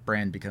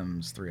Bran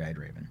becomes Three-Eyed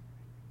Raven.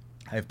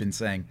 I've been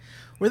saying,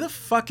 where the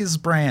fuck is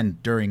Bran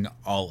during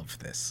all of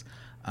this?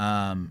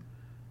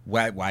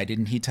 Why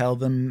didn't he tell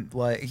them?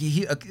 Like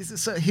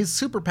so his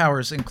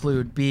superpowers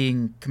include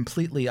being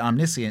completely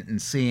omniscient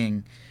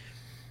and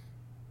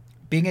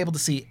being able to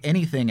see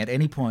anything at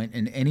any point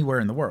and anywhere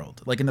in the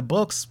world. Like in the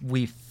books,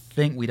 we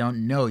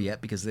don't know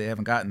yet because they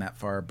haven't gotten that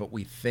far, but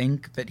we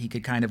think that he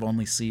could kind of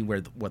only see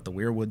what the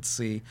weirwoods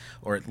see,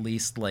 or at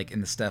least like in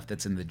the stuff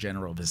that's in the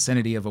general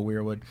vicinity of a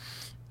weirwood.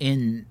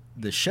 In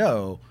the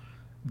show,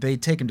 they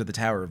take him to the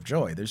Tower of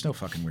Joy. There's no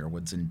fucking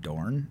weirwoods in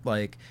Dorne.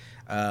 Like,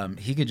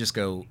 he could just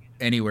go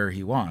anywhere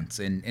he wants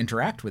and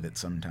interact with it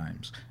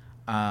sometimes.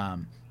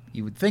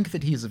 You would think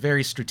that he's a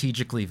very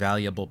strategically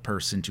valuable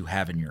person to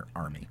have in your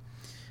army.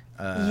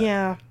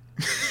 Yeah.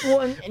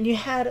 Well, and you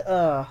had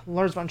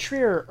Lars von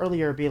Trier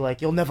earlier be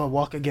like, "You'll never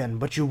walk again,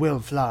 but you will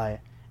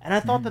fly." And I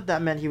thought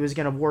that meant he was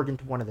going to warg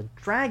into one of the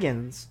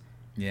dragons.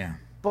 Yeah.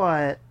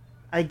 But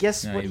I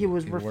guess what he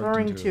was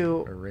referring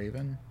to... A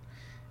raven?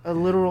 A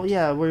literal,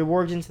 yeah, where he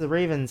warged into the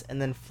ravens and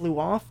then flew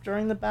off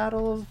during the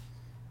Battle of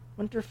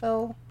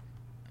Winterfell.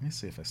 Let me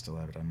see if I still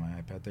have it on my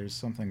iPad. There's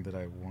something that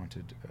I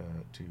wanted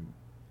to...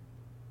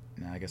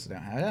 No, I guess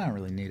I don't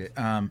really need it.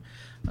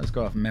 Let's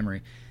go off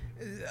memory.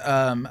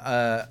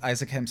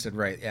 Isaac Hempstead,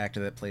 right, the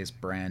actor that plays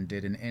Bran,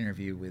 did an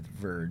interview with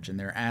Verge, and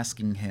they're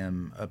asking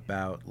him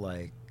about,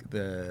 like,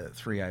 the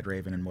Three-Eyed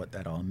Raven and what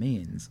that all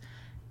means.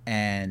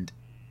 And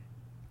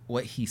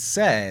what he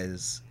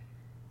says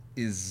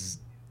is,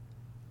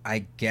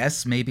 I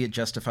guess maybe it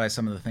justifies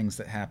some of the things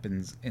that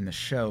happens in the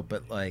show,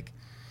 but, like,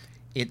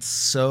 it's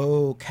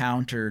so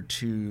counter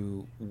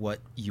to what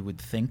you would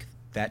think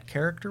that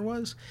character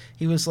was.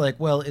 He was like,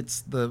 well,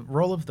 it's the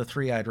role of the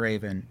Three-Eyed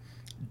Raven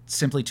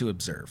simply to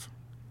observe.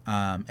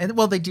 And,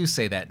 well, they do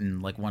say that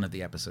in, like, one of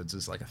the episodes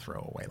is, like, a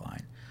throwaway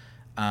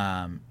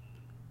line.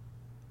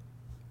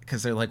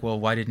 Because they're like, well,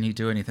 why didn't he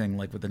do anything,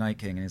 like, with the Night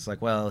King? And he's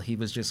like, well, he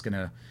was just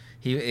gonna...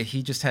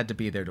 He just had to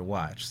be there to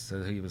watch.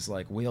 So he was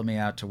like, wheel me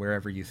out to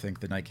wherever you think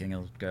the Night King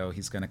will go.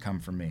 He's gonna come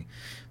for me.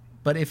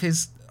 But if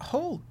his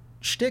whole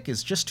shtick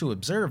is just to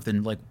observe,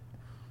 then, like,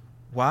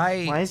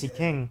 why... Why is he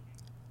king?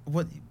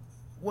 What...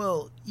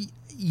 Well,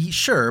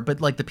 sure, but,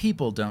 like, the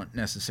people don't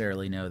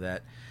necessarily know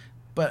that.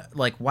 But,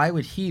 like, why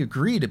would he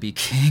agree to be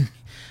king?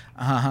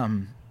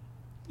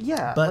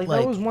 Yeah, but, like,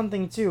 that was one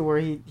thing, too, where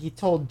he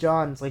told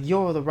Jon, it's like,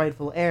 you're the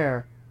rightful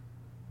heir.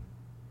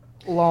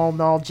 Lol,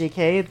 null,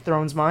 JK, the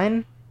throne's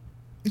mine.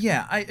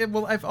 Yeah,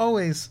 I've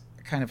always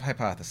kind of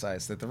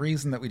hypothesized that the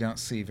reason that we don't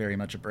see very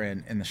much of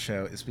Bran in the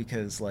show is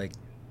because, like,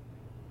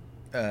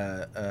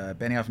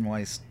 Benioff and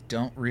Weiss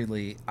don't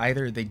really...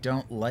 Either they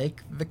don't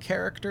like the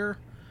character...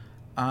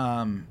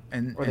 or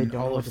they don't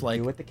know what to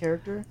do with the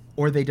character,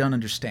 or they don't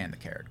understand the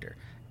character.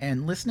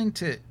 And listening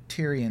to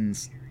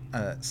Tyrion's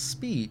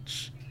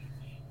speech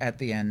at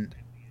the end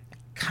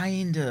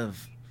kind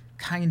of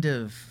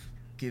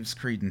gives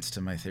credence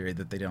to my theory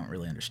that they don't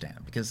really understand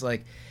him, because,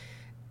 like,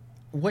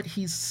 what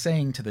he's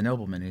saying to the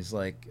nobleman is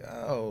like,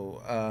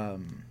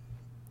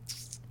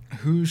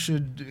 who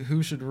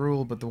should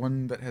rule but the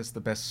one that has the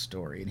best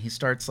story? And he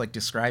starts, like,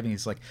 describing,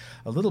 he's like,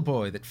 a little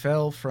boy that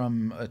fell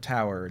from a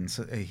tower and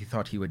so he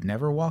thought he would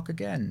never walk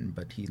again,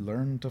 but he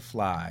learned to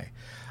fly.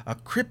 A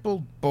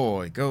crippled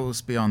boy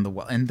goes beyond the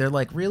wall. And they're,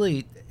 like,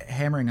 really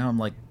hammering home,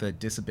 like, the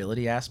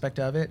disability aspect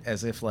of it,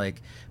 as if,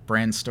 like,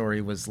 Bran's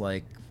story was,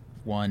 like,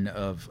 one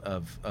of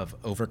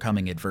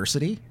overcoming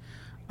adversity.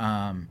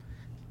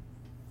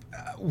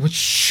 Which,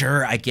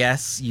 sure, I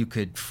guess you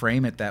could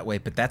frame it that way,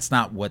 but that's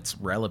not what's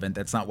relevant.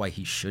 That's not why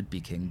he should be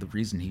king. The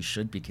reason he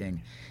should be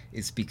king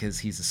is because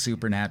he's a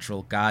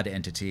supernatural god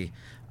entity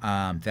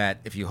that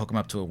if you hook him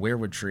up to a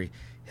weirwood tree,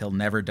 he'll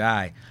never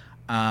die.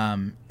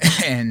 And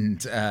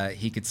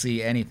he could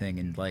see anything,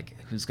 and, like,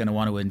 who's going to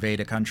want to invade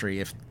a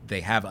country if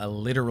they have a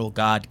literal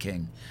god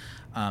king?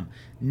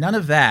 None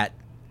of that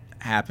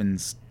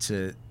happens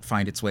to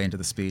find its way into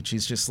the speech.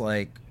 He's just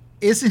like,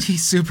 isn't he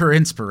super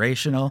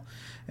inspirational?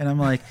 And I'm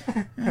like,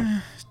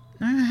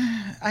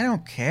 I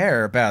don't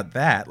care about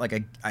that.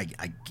 Like,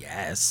 I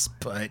guess,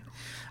 but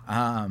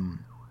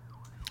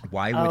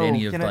why would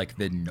any of, like,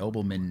 the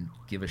noblemen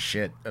give a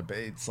shit?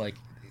 It's like,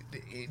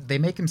 they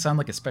make him sound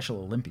like a Special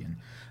Olympian.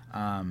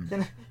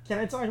 Can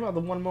I talk about the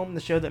one moment in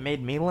the show that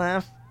made me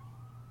laugh?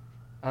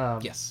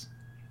 Yes.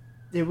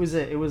 It was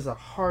a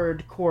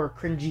hardcore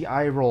cringy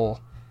eye roll,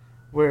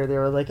 where they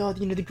were like, oh,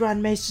 you know, the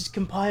Grand Maesters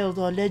compiled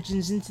our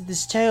legends into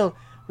this tale.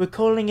 We're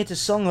calling it a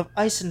song of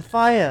ice and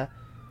fire.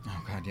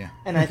 Oh, God, yeah.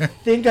 And I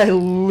think I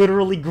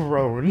literally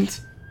groaned.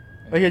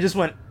 Like, I just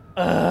went,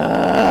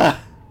 ugh.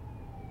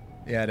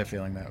 Yeah, I had a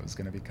feeling that was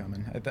going to be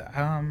coming. I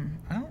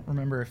don't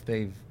remember if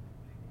they've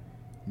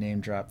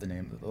name-dropped the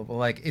name.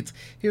 Like,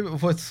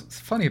 what's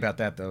funny about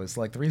that, though, is,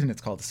 like, the reason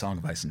it's called the Song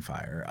of Ice and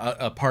Fire,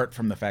 apart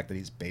from the fact that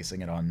he's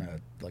basing it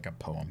on, like, a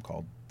poem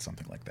called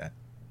something like that.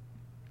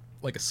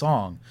 Like a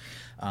song,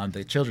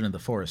 the Children of the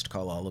Forest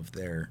call all of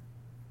their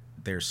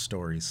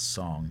stories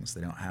songs.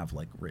 They don't have,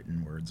 like,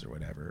 written words or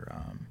whatever.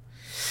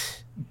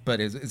 but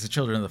it's a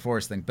Children of the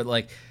Forest thing. But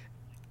like,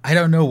 I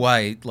don't know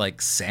why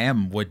like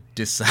Sam would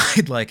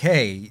decide like,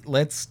 hey,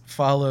 let's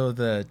follow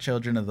the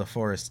Children of the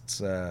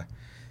Forest's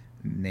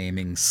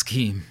naming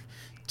scheme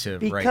to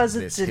write Because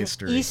this it's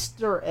history. an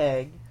Easter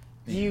egg.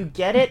 Do you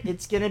get it?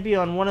 It's gonna be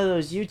on one of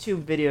those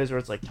YouTube videos where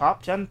it's like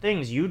top 10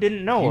 things you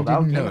didn't know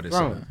about Game of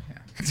Thrones. Yeah.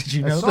 Did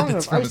you A know Song that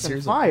it's of from a Ice and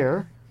series?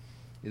 Fire.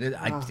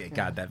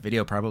 God, that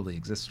video probably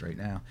exists right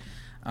now.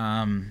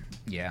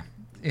 Yeah,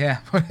 yeah,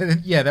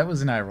 yeah. That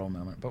was an eye roll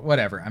moment, but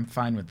whatever. I'm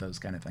fine with those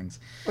kind of things.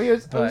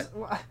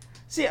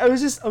 I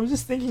was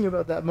just thinking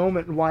about that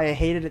moment and why I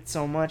hated it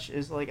so much.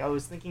 Is like I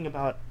was thinking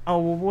about, oh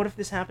well, what if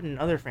this happened in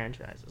other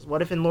franchises?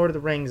 What if in Lord of the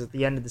Rings at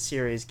the end of the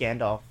series,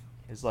 Gandalf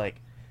is like,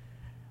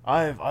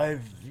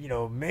 I've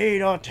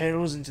made our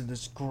tales into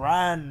this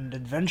grand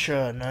adventure,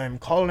 and I'm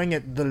calling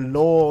it the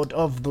Lord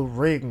of the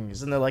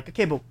Rings. And they're like,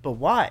 okay, but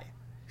why?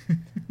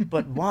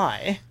 But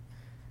why?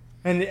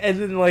 And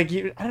then like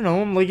I don't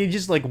know, like he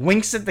just like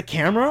winks at the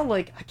camera.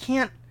 Like I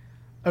can't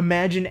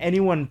imagine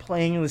anyone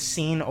playing the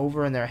scene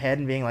over in their head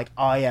and being like,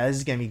 oh yeah, this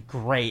is gonna be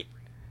great.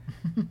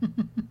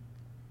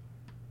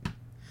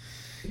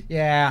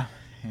 Yeah.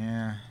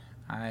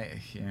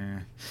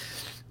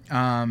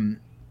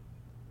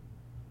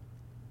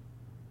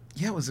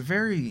 Yeah, it was a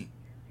very,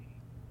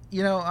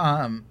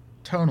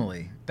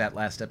 tonally, that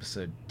last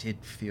episode did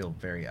feel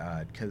very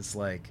odd, because,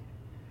 like...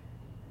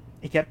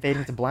 It kept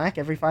fading to black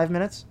every 5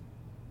 minutes?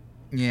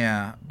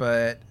 Yeah,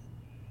 but...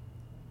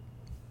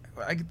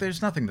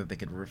 there's nothing that they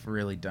could have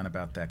really done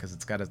about that, because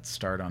it's got to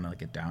start on,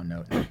 like, a down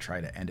note and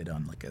try to end it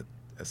on, like,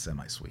 a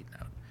semi-sweet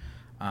note.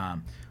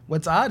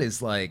 What's odd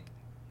is, like,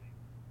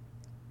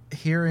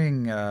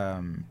 hearing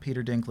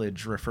Peter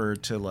Dinklage refer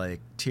to,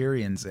 like,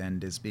 Tyrion's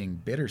end as being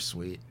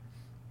bittersweet.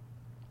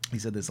 He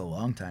said this a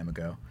long time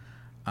ago.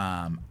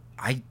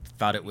 I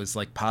thought it was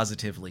like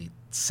positively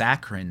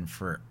saccharine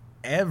for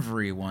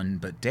everyone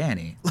but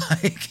Dany.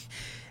 Like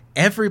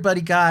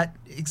everybody got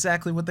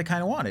exactly what they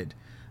kind of wanted.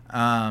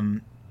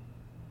 Sansa's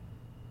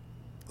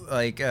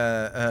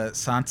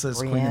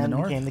Brienne Queen of the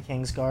North became the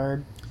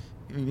Kingsguard.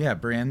 Yeah,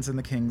 Brienne's in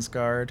the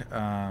Kingsguard.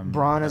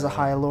 Bronn is a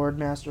High Lord,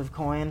 Master of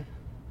Coin.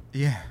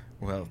 Yeah,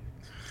 well,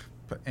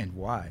 and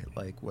why?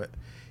 Like what?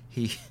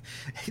 A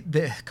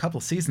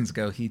couple seasons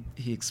ago, he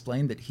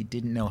explained that he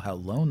didn't know how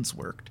loans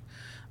worked,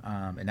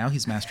 and now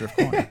he's Master of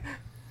Coin.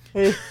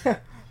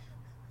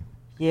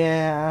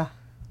 Yeah.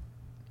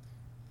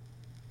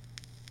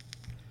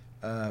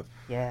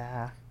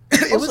 Yeah.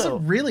 It was a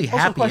really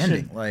happy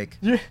ending. Like,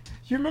 you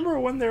remember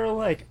when they were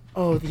like,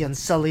 "Oh, the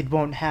Unsullied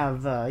won't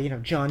have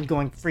Jon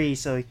going free,"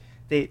 so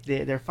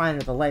they're fine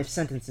with a life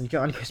sentence, and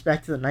Jon goes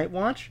back to the Night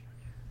Watch.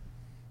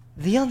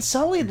 The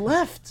Unsullied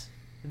left.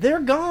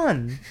 They're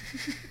gone.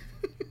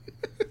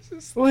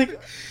 Like,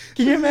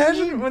 can you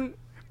imagine when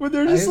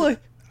they're just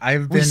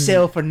we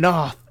sail for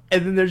North,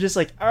 and then they're just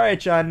like, all right,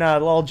 Jon,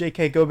 lol,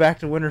 JK, go back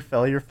to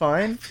Winterfell, you're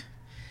fine?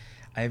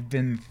 I've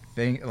been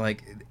thinking,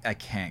 like, I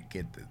can't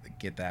get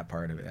that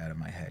part of it out of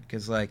my head,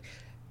 because, like,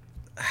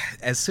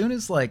 as soon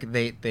as, like,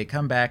 they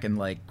come back and,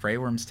 like, Grey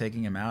Worm's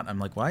taking him out, I'm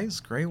like, why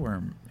is Grey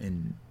Worm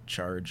in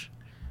charge?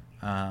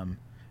 And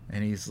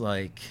he's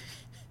like...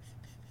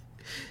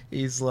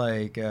 he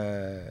says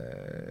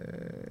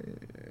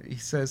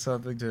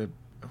something to...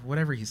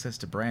 whatever he says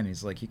to Bran,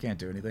 he's like, you can't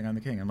do anything on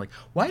the king. I'm like,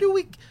 why are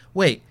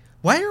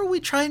we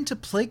trying to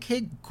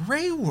placate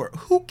Grey Worm?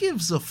 Who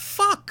gives a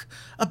fuck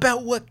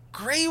about what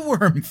Grey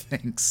Worm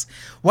thinks?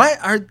 Why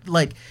are,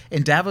 like,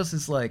 and Davos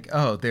is like,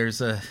 oh,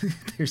 there's a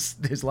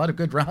lot of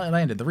good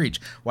land in the Reach.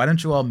 Why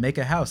don't you all make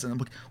a house? And I'm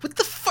like, what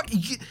the fuck?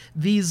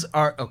 These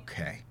are,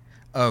 okay.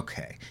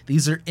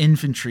 These are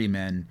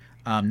infantrymen.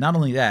 Not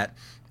only that,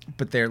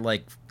 but they're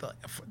like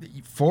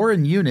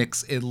foreign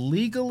eunuchs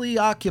illegally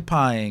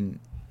occupying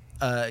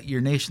your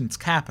nation's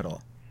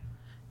capital,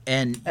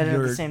 and at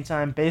the same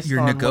time, based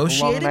on what the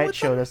Long Night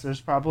showed us,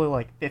 there's probably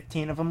like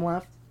 15 of them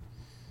left.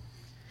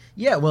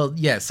 Yeah, well,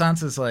 yeah.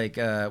 Sansa's like,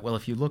 well,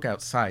 if you look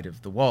outside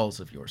of the walls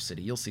of your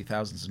city, you'll see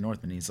thousands of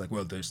Northmen. He's like,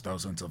 well, there's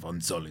thousands of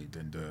Unsullied,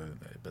 and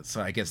but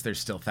so I guess there's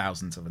still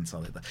thousands of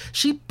Unsullied.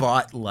 She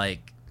bought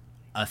like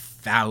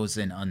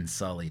 1,000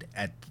 Unsullied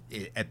at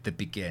the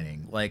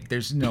beginning. Like,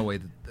 there's no way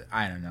that,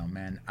 I don't know,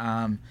 man.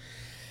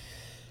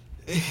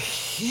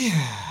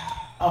 Yeah.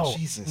 Oh,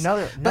 Jesus.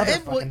 Another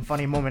fucking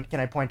funny moment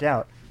can I point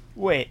out.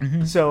 Wait,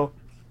 So,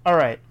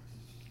 alright.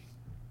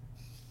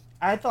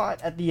 I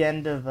thought at the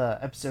end of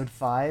episode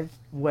 5,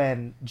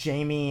 when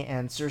Jaime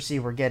and Cersei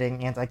were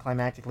getting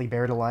anticlimactically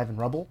buried alive in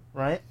rubble,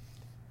 right?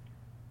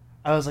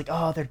 I was like,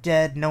 oh, they're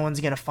dead, no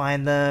one's gonna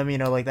find them,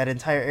 like that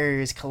entire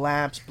area is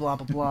collapsed, blah,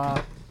 blah,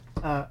 blah.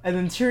 And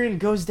then Tyrion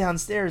goes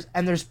downstairs,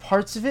 and there's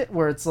parts of it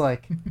where it's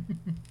like,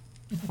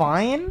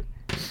 fine?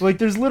 Like,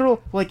 there's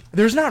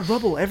there's not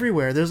rubble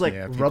everywhere. There's,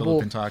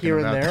 rubble here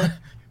and there.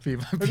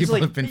 People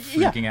have been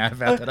freaking out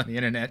about that on the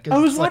internet. I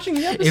was watching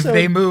the episode. If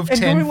they moved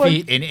 10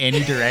 feet in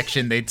any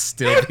direction, they'd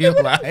still be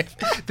alive.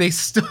 They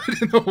stood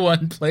in the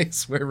one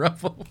place where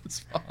rubble was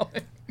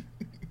falling.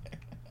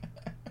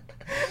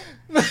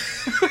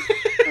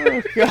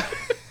 Oh, God.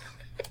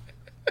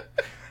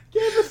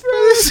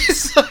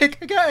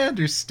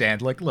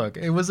 understand. Like, look,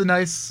 it was a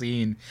nice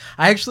scene.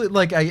 I actually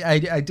like.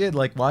 I did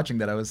like watching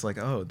that. I was like,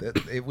 oh,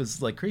 it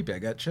was like creepy. I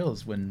got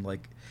chills when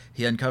like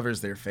he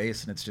uncovers their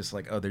face, and it's just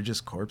like, oh, they're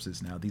just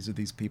corpses now. These are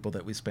these people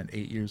that we spent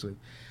 8 years with.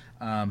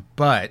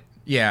 But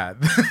yeah,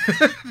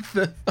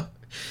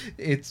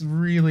 it's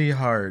really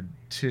hard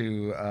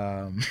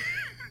to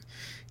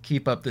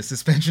keep up the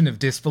suspension of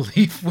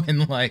disbelief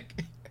when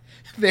like.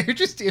 They're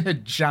just in a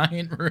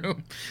giant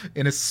room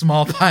in a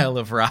small pile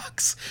of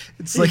rocks.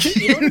 It's like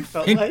you know what it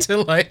felt like? To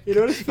like You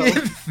know what it felt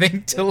like?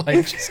 think to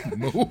like just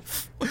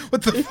move.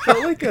 What the It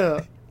fuck?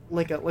 felt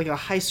like a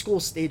high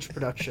school stage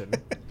production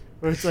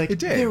where it's like It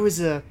did. there was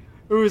a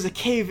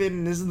cave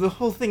in and the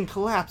whole thing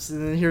collapsed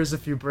and then here's a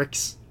few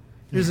bricks.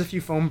 Here's a few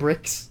foam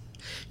bricks.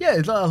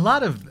 Yeah, a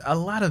lot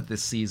of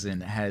this season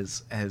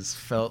has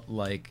felt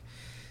like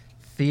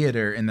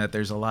theater in that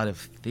there's a lot of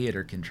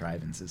theater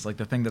contrivances, like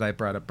the thing that I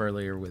brought up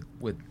earlier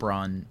with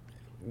Bronn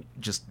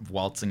just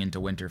waltzing into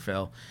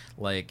Winterfell,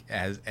 like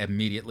as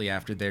immediately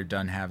after they're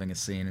done having a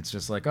scene, it's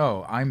just like,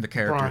 oh, I'm the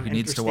character Bronn who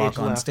needs enter to walk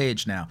stage on left.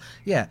 stage now.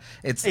 Yeah,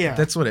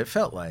 that's what it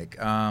felt like.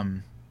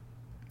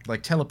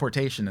 Like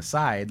teleportation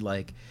aside,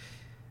 like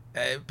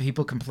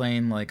people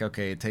complain like,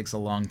 okay, it takes a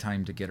long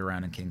time to get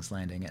around in King's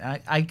Landing,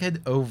 and I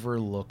could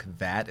overlook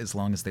that as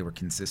long as they were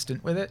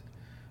consistent with it.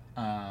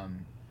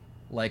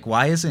 Like,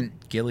 why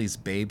isn't Gilly's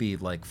baby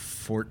like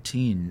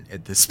 14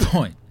 at this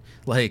point?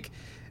 Like,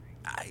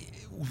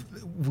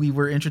 we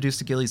were introduced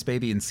to Gilly's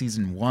baby in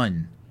season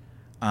 1,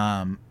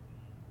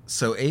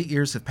 so 8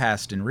 years have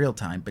passed in real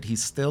time, but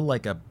he's still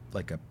like a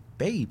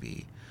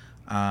baby.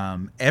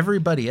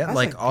 Everybody, That's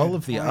like a all good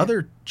of the point.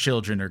 other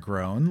children are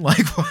grown.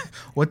 Like,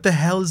 what the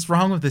hell is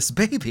wrong with this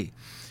baby?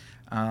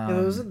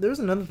 Yeah, there was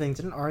another thing.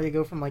 Didn't Arya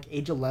go from like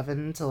age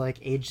 11 to like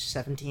age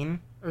 17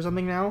 or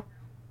something now?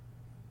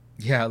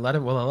 Yeah, a lot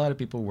of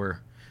people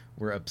were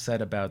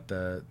upset about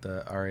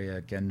the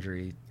Arya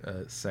Gendry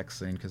sex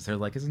scene because they're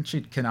like, isn't she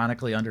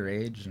canonically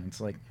underage? And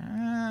it's like,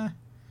 I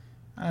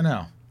don't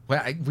know.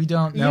 Well, we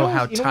don't know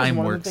how time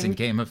works in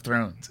Game of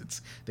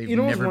Thrones. They've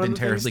never been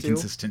terribly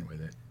consistent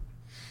with it.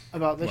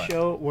 About the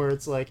show where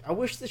it's like, I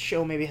wish the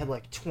show maybe had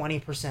like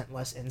 20%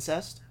 less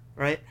incest,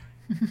 right?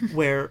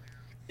 Where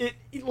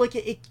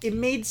it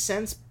made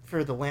sense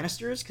for the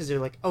Lannisters because they're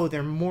like, oh,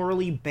 they're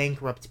morally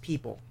bankrupt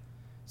people.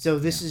 So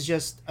this is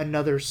just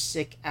another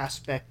sick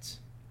aspect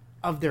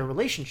of their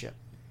relationship.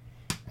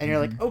 And you're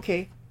like,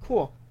 okay,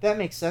 cool, that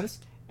makes sense.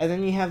 And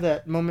then you have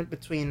that moment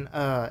between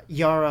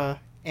Yara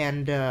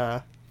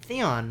and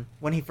Theon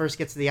when he first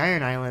gets to the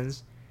Iron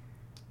Islands.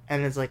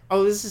 And it's like,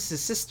 oh, this is his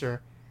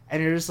sister.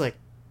 And you're just like,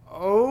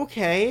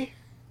 okay.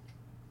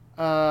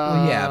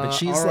 Well, yeah, but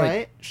she's all like,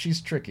 right. she's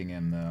tricking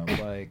him though.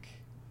 Like,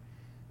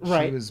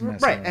 Right, she was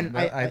messing right, with and him.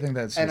 I think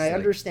that's just and I like,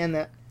 understand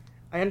that.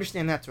 I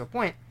understand that to a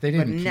point. They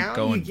didn't but keep now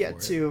going you get for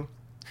it. to,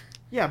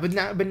 yeah, but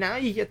now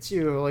you get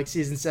to like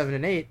season 7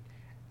 and 8,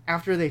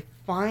 after they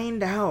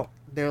find out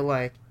they're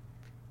like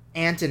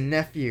aunt and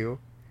nephew,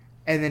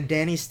 and then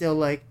Dany's still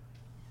like,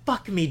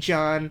 "Fuck me,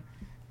 John,"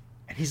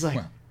 and he's like,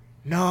 Well.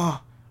 "No,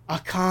 I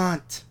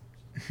can't."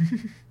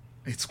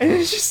 It's And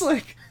it's just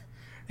like,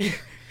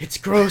 it's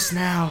gross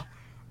now.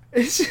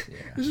 It's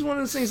just one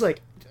of those things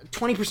like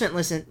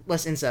 20%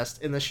 less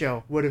incest in the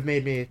show would have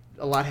made me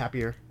a lot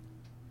happier.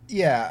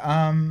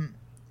 Yeah,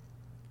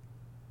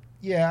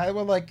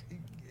 well, like,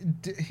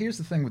 here's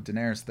the thing with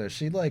Daenerys, though.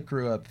 She, like,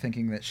 grew up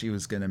thinking that she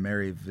was going to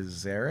marry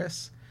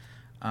Viserys,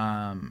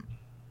 and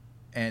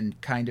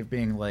kind of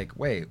being like,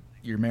 wait,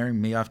 you're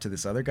marrying me off to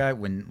this other guy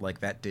when,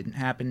 like, that didn't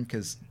happen?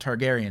 Because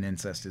Targaryen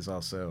incest is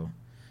also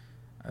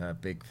a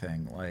big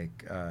thing.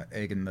 Like,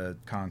 Aegon the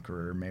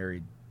Conqueror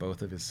married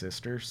both of his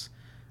sisters,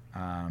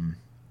 and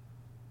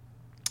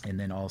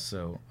then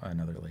also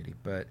another lady.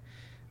 But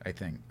I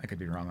think I could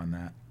be wrong on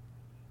that.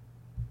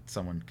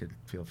 Someone could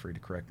feel free to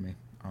correct me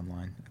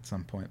online at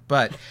some point.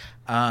 But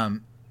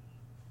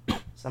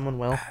Someone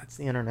will. It's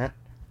the internet.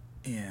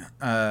 yeah,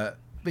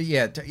 but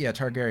yeah,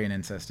 Targaryen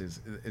incest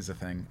is a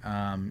thing.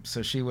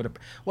 So she would have,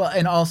 well,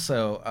 and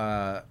also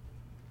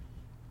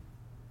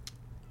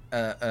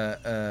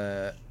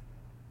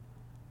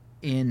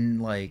in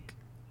like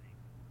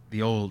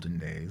the olden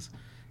days,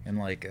 in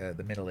like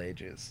the Middle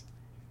Ages,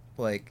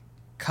 like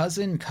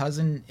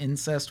cousin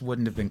incest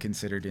wouldn't have been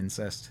considered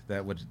incest.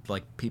 That would,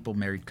 like, people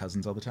married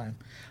cousins all the time.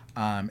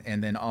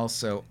 And then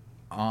also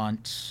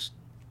aunt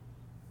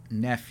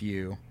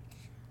nephew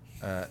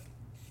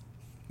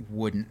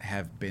wouldn't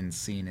have been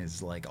seen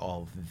as like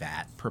all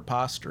that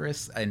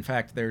preposterous. In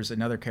fact, there's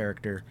another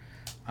character,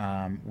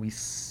 we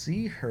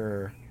see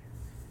her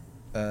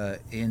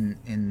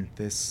in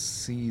this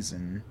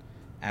season,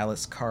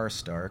 Alice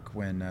Karstark,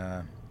 when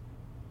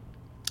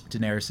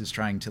Daenerys is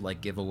trying to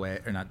like give away,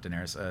 or not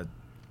Daenerys,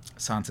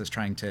 Sansa's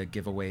trying to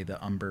give away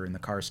the Umber and the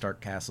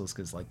Karstark castles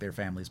because like their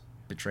families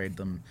betrayed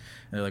them.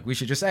 And they're like, we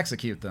should just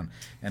execute them.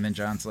 And then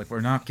Jon's like, we're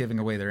not giving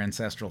away their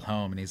ancestral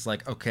home. And he's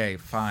like, okay,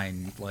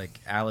 fine.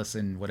 Like, Alice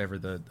and whatever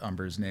the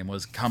Umber's name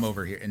was, come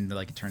over here. And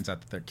like, it turns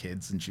out that they're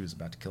kids, and she was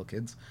about to kill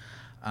kids.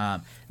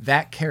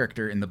 That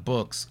character in the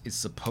books is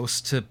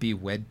supposed to be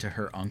wed to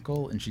her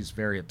uncle, and she's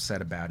very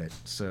upset about it.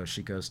 So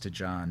she goes to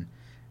John,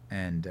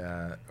 and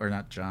or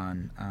not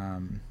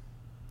John,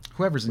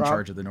 whoever's in Rob?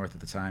 charge of the North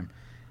at the time.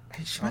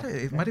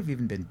 It might have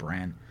even been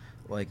Bran,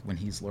 like when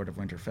he's Lord of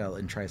Winterfell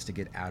and tries to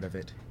get out of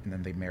it, and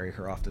then they marry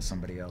her off to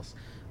somebody else.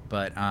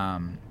 But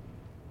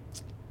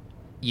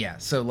yeah,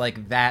 so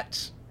like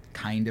that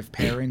kind of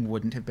pairing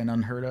wouldn't have been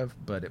unheard of,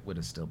 but it would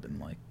have still been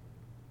like,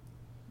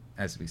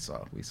 as we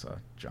saw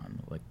John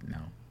like, no,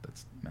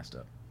 that's messed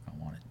up. I don't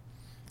want it.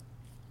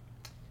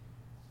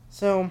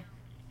 So,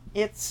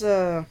 it's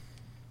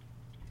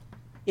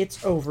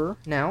over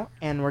now,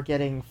 and we're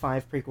getting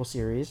 5 prequel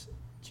series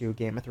to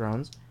Game of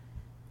Thrones.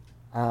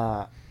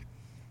 I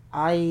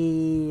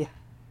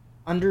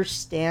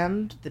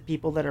understand the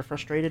people that are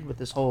frustrated with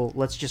this whole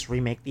let's just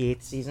remake the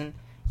 8th season.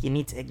 You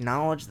need to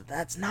acknowledge that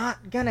that's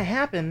not gonna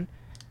happen.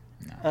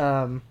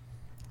 No.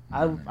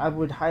 I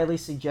would highly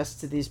suggest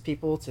to these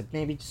people to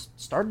maybe just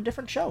start a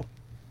different show.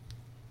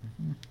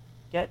 Mm-hmm.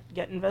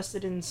 Get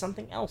invested in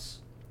something else.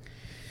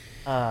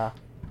 Yeah,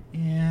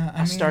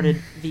 I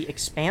started The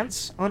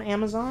Expanse on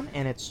Amazon,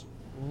 and it's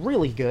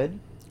really good.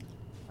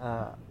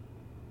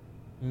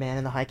 Man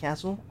in the High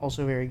Castle,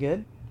 also very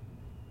good.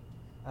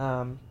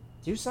 Watch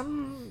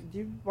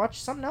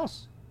something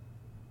else.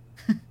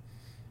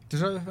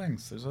 There's other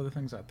things. There's other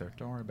things out there.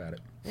 Don't worry about it.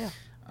 Yeah,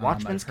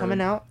 Watchmen's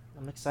coming out.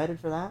 I'm excited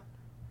for that.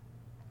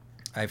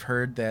 I've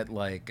heard that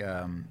like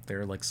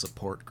there are like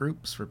support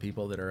groups for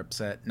people that are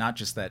upset. Not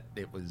just that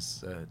it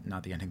was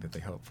not the ending that they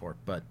hoped for,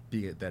 but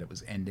that it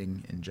was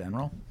ending in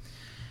general.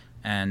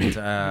 And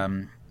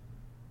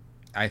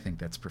I think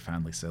that's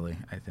profoundly silly.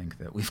 I think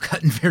that we've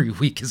gotten very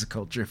weak as a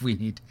culture if we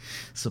need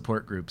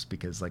support groups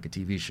because like a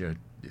TV show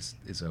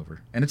is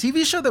over. And a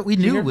TV show that we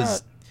knew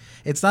was...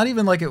 It's not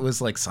even like it was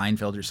like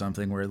Seinfeld or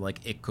something where like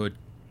it could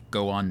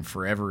go on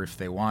forever if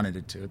they wanted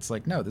it to. It's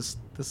like, no, this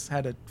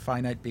had a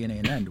finite beginning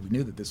and end. We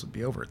knew that this would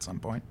be over at some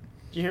point.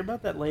 Did you hear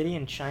about that lady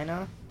in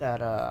China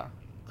that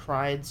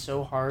cried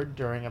so hard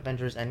during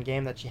Avengers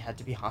Endgame that she had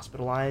to be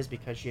hospitalized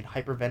because she had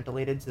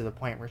hyperventilated to the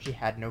point where she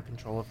had no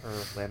control of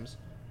her limbs?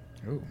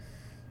 Oh,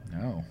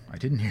 no, I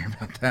didn't hear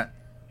about that.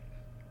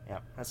 Yeah,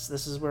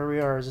 this is where we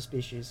are as a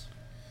species.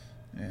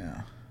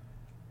 Yeah.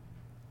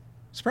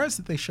 Surprised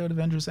that they showed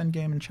Avengers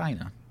Endgame in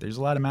China. There's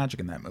a lot of magic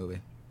in that movie.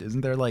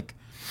 Isn't there like...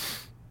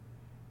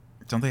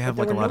 Don't they have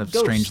like a lot of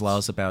strange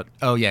laws about...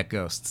 Oh yeah,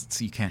 ghosts.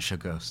 So you can't show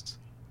ghosts.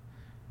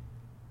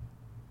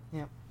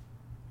 Yeah.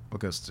 Well,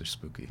 ghosts are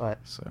spooky,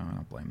 so I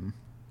don't blame them.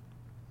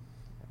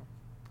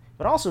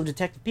 But also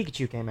Detective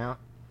Pikachu came out.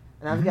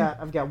 And I've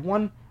got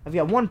one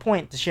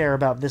point to share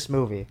about this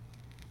movie.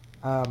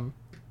 And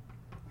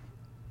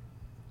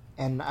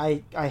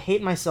I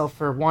hate myself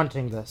for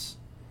wanting this.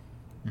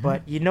 Mm-hmm.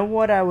 But you know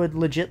what I would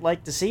legit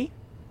like to see?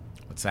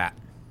 What's that?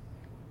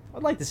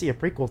 I'd like to see a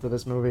prequel to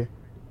this movie.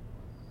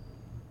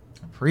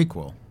 A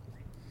prequel?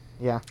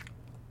 Yeah.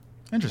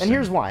 Interesting. And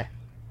here's why.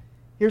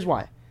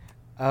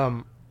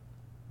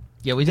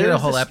 Yeah, we did a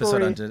whole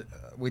episode on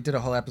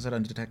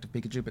Detective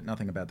Pikachu, but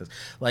nothing about this.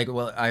 Like,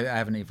 well, I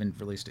haven't even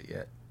released it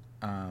yet.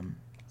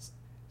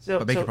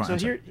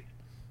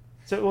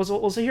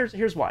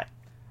 Here's why.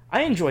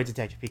 I enjoyed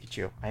Detective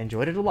Pikachu. I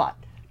enjoyed it a lot.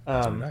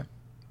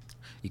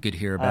 You could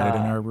hear about it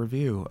in our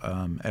review.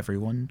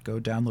 Everyone, go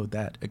download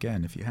that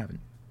again if you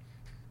haven't.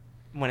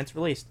 When it's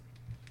released.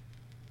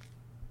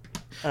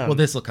 Well,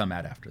 this will come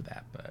out after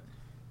that, but...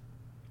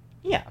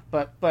 Yeah,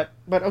 but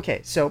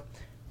okay, so...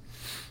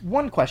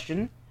 One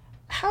question.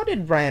 How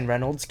did Ryan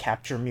Reynolds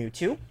capture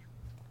Mewtwo?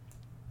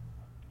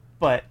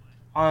 But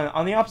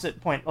on the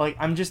opposite point, like,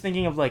 I'm just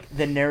thinking of, like,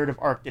 the narrative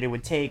arc that it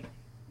would take,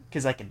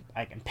 because I can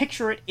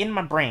picture it in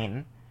my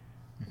brain,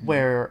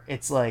 where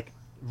it's like,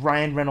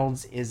 Ryan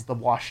Reynolds is the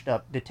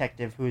washed-up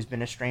detective who's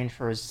been estranged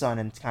for his son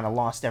and kind of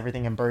lost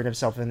everything and buried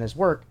himself in his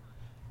work,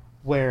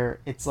 where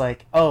it's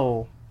like,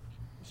 oh,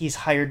 he's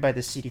hired by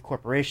the City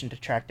Corporation to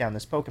track down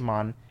this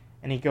Pokemon,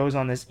 and he goes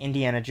on this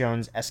Indiana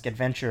Jones-esque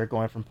adventure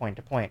going from point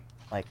to point,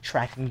 like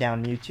tracking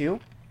down Mewtwo.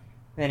 And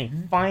then he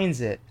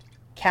finds it,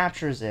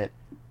 captures it,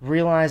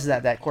 realizes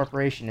that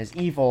corporation is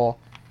evil,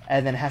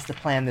 and then has to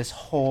plan this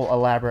whole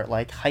elaborate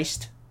like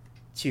heist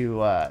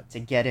to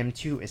get him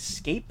to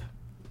escape.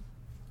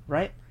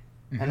 Right?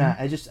 Mm-hmm. And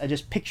I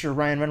just picture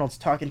Ryan Reynolds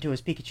talking to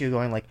his Pikachu,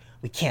 going like,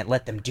 "We can't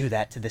let them do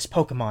that to this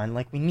Pokemon.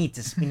 Like, we need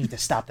to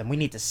stop them. We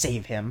need to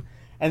save him."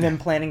 And then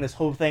planning this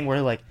whole thing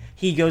where like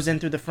he goes in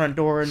through the front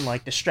door and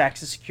like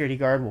distracts the security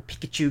guard, while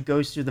Pikachu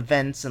goes through the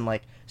vents and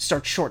like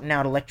starts shorting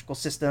out electrical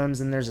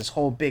systems. And there's this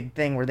whole big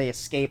thing where they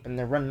escape and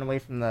they're running away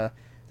from the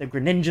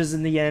Greninjas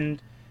in the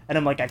end. And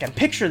I'm like, I can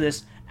picture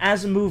this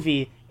as a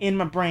movie in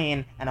my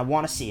brain, and I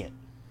want to see it.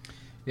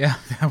 Yeah.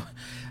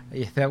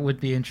 Yeah, that would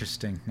be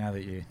interesting now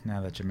that you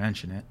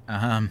mention it.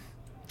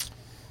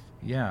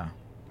 Yeah.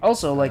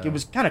 Also, like, it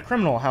was kind of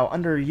criminal how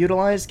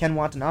underutilized Ken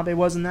Watanabe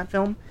was in that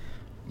film.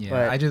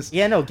 Yeah,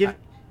 but,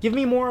 give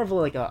me more of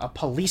like a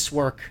police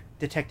work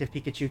Detective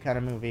Pikachu kind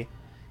of movie.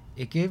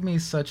 It gave me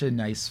such a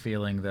nice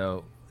feeling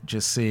though,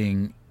 just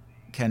seeing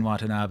Ken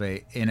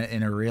Watanabe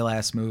in a real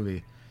ass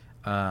movie,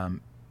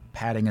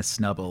 patting a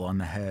Snubble on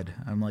the head.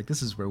 I'm like,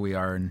 this is where we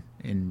are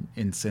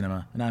in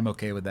cinema, and I'm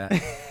okay with that.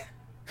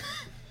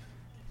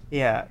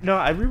 Yeah, no,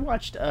 I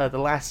rewatched The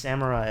Last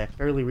Samurai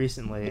fairly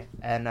recently,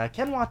 and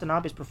Ken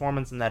Watanabe's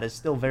performance in that is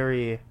still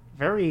very,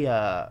 very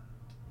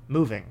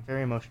moving,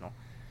 very emotional.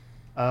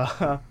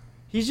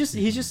 He's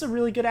just a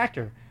really good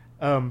actor.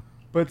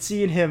 But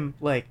seeing him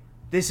like,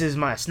 this is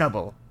my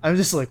Snubble, I'm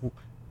just like,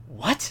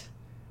 what?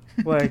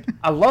 Like,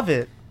 I love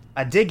it,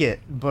 I dig it,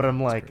 but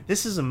I'm like,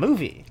 this is a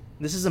movie.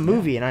 This is a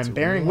movie, and I'm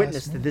bearing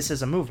witness to this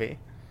as a movie.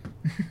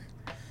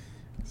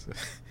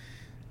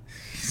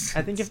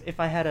 I think if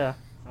I had a...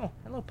 Oh,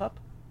 hello, pup.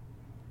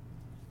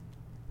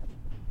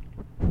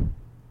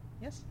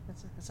 Yes,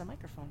 that's a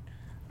microphone.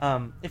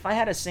 If I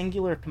had a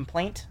singular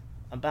complaint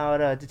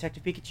about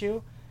Detective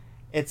Pikachu,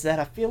 it's that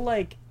I feel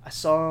like I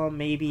saw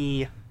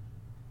maybe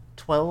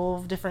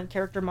 12 different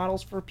character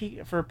models for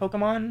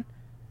Pokemon,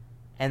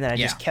 and then I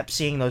just kept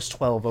seeing those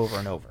 12 over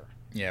and over.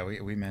 Yeah,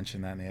 we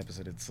mentioned that in the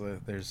episode. It's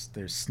there's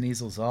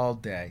Sneasels all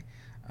day.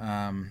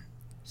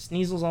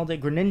 Sneasels all day,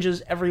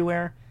 Greninjas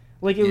everywhere.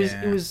 Like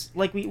it was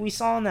like we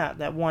saw in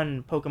that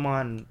one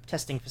Pokemon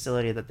testing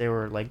facility that they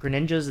were like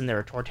Greninjas and there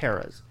were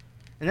Torterras.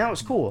 And that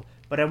was cool,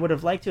 but I would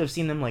have liked to have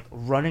seen them like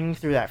running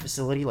through that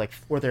facility like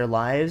for their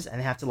lives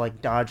and have to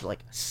like dodge like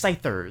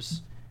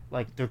Scythers,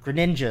 like the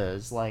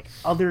Greninjas, like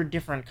other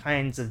different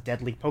kinds of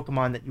deadly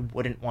Pokemon that you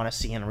wouldn't want to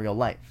see in real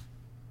life.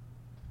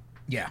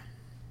 Yeah.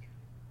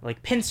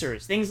 Like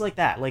pincers, things like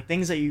that, like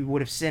things that you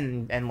would have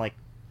seen and like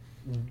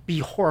be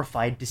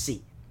horrified to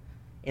see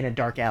in a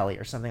dark alley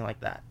or something like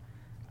that.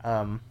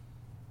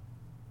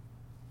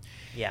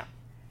 Yeah,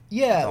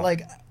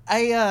 like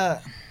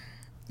that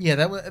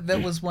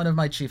was one of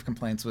my chief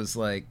complaints was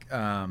like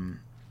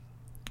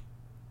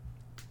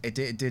it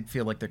did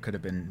feel like there could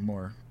have been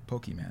more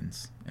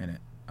Pokemons in it,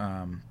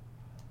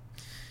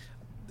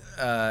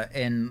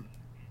 and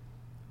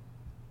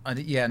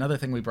another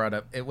thing we brought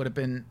up, it would have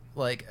been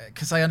like,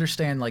 because I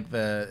understand like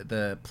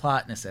the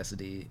plot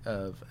necessity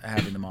of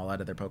having them all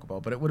out of their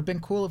Pokeball, but it would have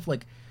been cool if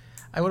like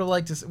I would have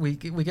liked to we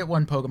get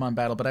one Pokemon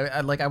battle, but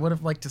I would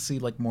have liked to see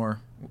like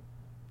more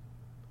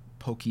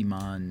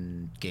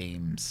Pokemon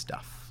game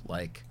stuff.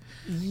 Like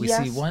we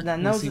see one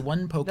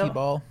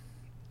Pokeball.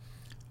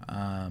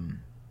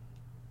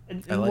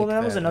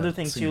 That was another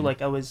thing too.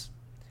 Like I was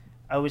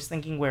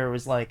thinking where it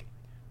was like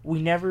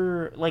we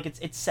never like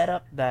it's set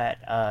up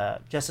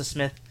that Justice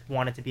Smith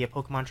wanted to be a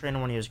Pokemon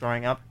trainer when he was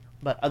growing up,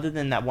 but other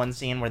than that one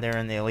scene where they're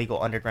in the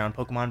illegal underground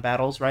Pokemon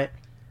battles, right?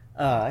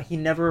 He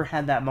never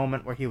had that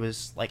moment where he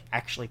was like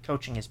actually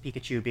coaching his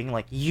Pikachu, being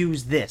like,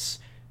 use this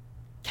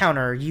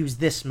counter, use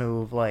this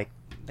move, like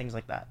things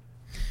like that.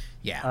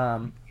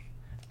 Yeah.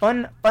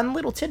 Fun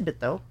little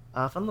tidbit though.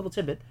 Fun little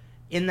tidbit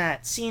in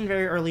that scene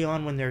very early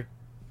on when they're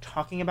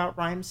talking about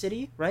Rhyme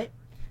City, right?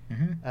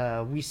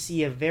 Mm-hmm. We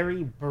see a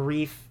very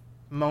brief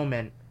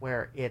moment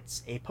where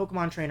it's a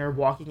Pokemon trainer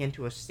walking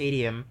into a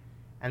stadium,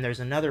 and there's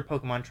another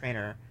Pokemon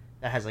trainer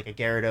that has like a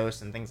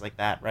Gyarados and things like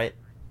that, right?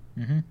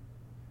 Mm-hmm.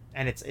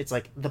 And it's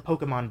like the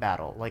Pokemon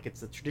battle. Like, it's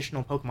the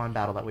traditional Pokemon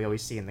battle that we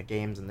always see in the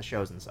games and the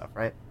shows and stuff,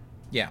 right?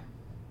 Yeah.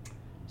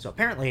 So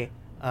apparently,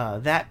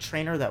 that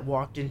trainer that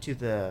walked into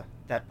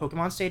that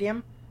Pokemon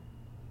stadium,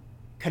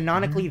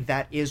 canonically,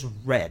 that is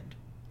Red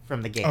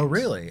from the games. Oh,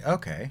 really?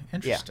 Okay.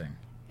 Interesting.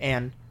 Yeah.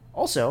 And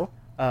also,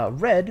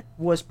 Red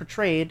was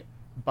portrayed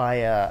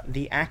by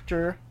the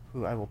actor,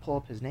 who I will pull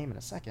up his name in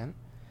a second,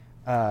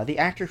 the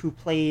actor who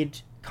played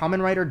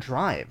Kamen Rider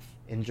Drive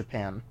in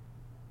Japan.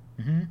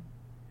 Mm-hmm.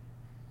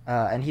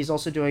 And he's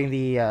also doing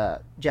the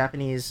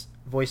Japanese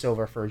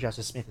voiceover for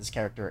Justice Smith's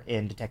character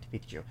in Detective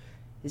Pikachu.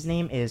 His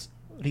name is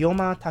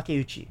Ryoma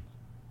Takeuchi.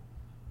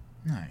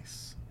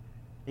 Nice.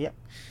 Yep.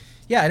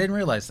 Yeah, I didn't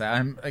realize that.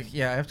 I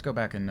have to go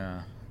back and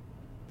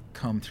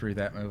comb through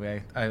that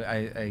movie.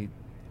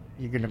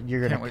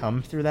 You're gonna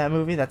come through that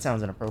movie? That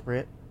sounds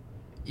inappropriate.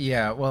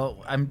 Yeah,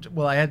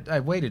 I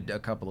waited a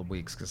couple of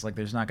weeks because like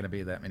there's not going to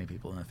be that many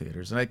people in the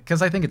theaters, and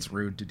because I think it's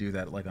rude to do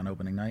that like on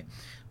opening night,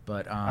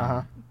 but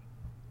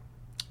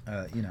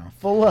you know,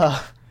 full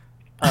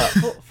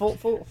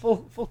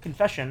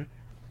confession.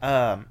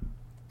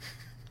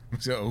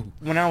 So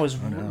when I was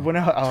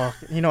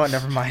you know what?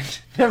 Never mind.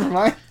 Never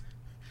mind.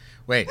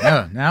 Wait,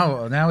 no.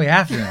 Now we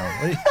have to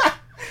know.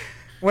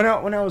 When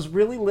I was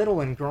really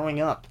little and growing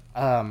up,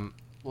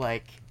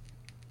 like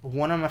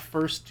one of my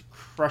first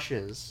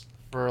crushes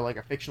for like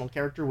a fictional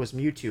character was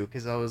Mewtwo,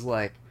 because I was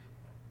like,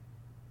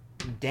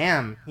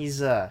 damn,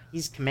 he's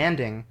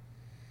commanding.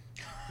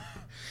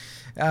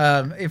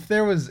 If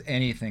there was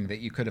anything that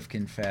you could have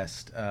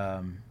confessed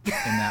in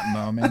that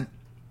moment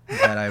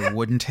that I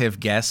wouldn't have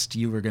guessed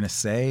you were going to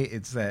say,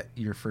 it's that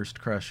your first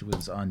crush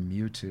was on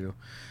Mewtwo.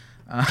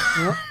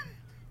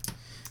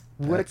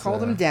 Would have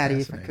called him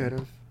Daddy if I could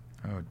have.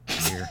 Oh,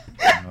 dear.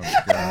 Oh,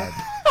 God.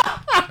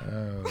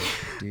 Oh,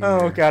 dear.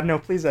 Oh, God, no,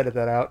 please edit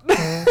that out.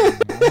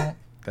 Well,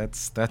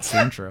 that's the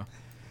intro.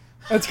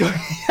 That's going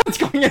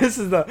as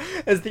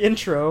the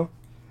intro.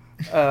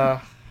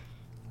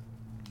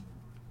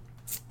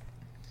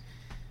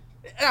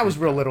 I was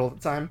real little at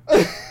the time.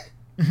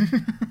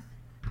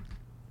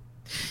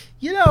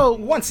 You know,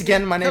 Once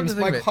again, my name is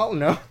Michael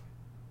Hollow.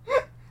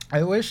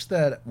 I wish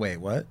that... Wait,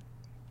 what?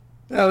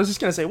 I was just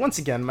going to say, once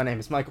again, my name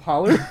is Michael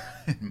Holler.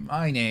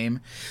 My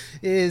name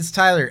is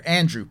Tyler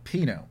Andrew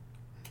Pino.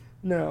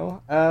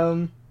 No.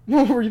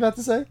 What were you about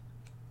to say?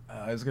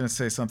 I was going to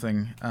say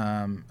something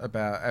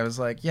about... I was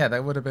like, yeah,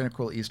 that would have been a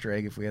cool Easter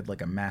egg if we had,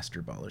 like, a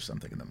Master Ball or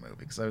something in the movie.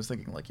 Because I was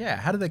thinking, like, yeah,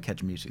 how did they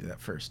catch Mewtwo that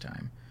first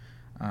time?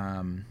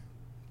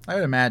 I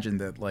would imagine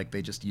that, like,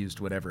 they just used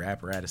whatever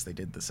apparatus they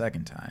did the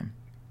second time.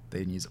 They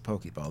didn't use a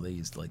Pokeball. They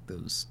used, like,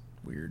 those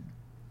weird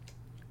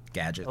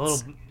gadgets. The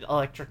little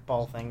electric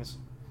ball things.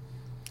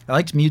 I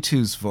liked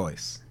Mewtwo's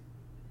voice.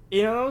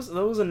 You know,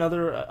 that was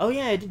another... oh,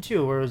 yeah, I did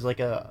too, where it was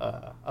like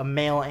a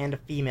male and a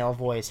female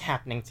voice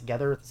happening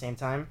together at the same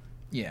time.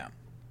 Yeah.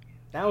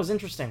 That was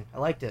interesting. I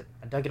liked it.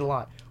 I dug it a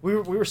lot. We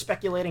were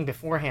speculating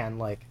beforehand,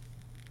 like,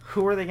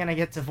 who are they going to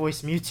get to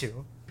voice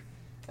Mewtwo?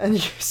 And you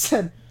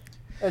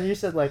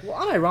said, like,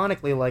 well,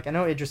 unironically, like, I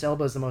know Idris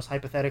Elba is the most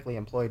hypothetically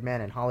employed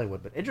man in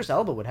Hollywood, but Idris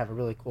Elba would have a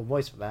really cool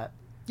voice for that.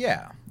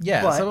 Yeah.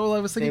 But so I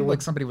was thinking,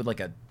 like, somebody with, like,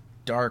 a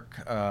dark,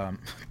 I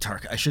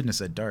shouldn't have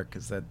said dark,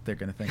 because they're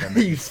going to think I'm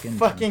you skin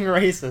fucking tone.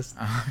 racist.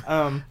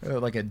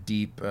 Like a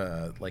deep,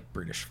 like,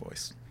 British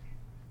voice.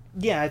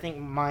 Yeah, I think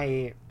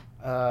my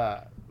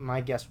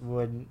guess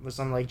was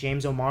something like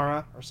James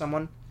O'Mara or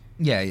someone.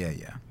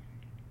 Yeah.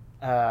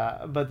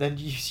 But then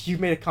you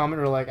made a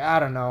comment where like, I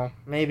don't know,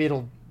 maybe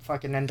it'll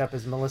fucking end up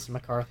as Melissa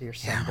McCarthy or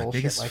some bullshit like that. My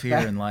biggest fear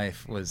in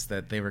life was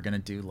that they were gonna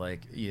do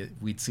like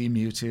we'd see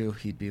Mewtwo,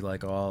 he'd be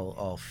like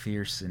all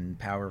fierce and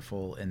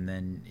powerful, and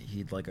then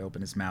he'd like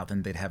open his mouth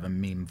and they'd have a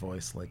meme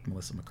voice like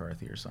Melissa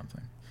McCarthy or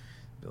something.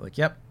 Be like,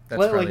 yep,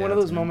 that's like one of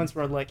those moments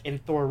where like in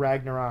Thor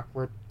Ragnarok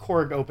where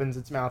Korg opens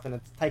its mouth and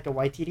it's Taika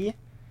Waititi, and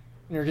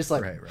you're just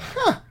like, right.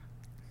 huh.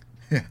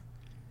 Yeah.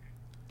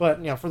 But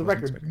you know, for the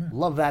record,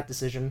 love that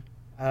decision.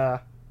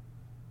 But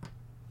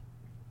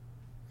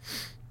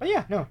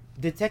yeah, no,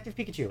 Detective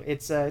Pikachu.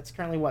 It's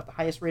currently what, the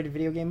highest rated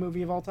video game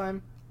movie of all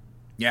time?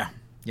 Yeah.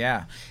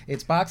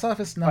 Its box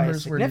office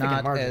numbers were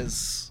not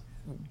as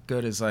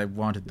good as I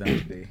wanted them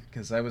to be,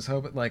 because I was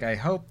hoping, like,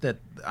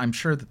 I'm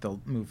sure that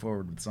they'll move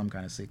forward with some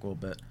kind of sequel,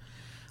 but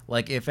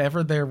like if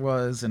ever there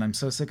was, and I'm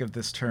so sick of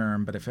this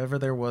term, but if ever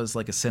there was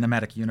like a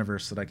cinematic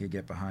universe that I could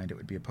get behind, it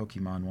would be a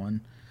Pokemon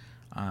one.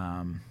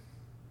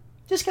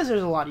 Just because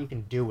there's a lot you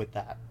can do with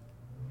that.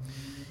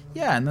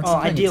 Yeah, and that's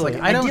the thing. Ideally,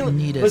 like, I don't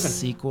need a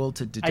sequel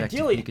to Detective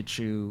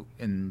Pikachu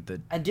in the...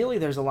 Ideally,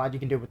 there's a lot you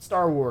can do with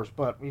Star Wars,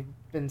 but we've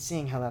been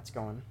seeing how that's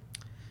going.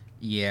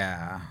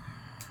 Yeah.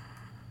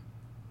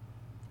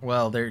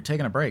 Well, they're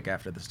taking a break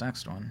after this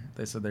next one.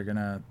 They said they're going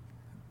to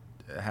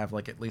have,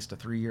 like, at least a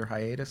 3-year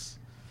hiatus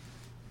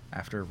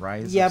after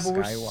Rise of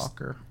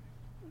Skywalker.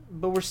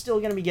 But we're still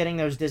going to be getting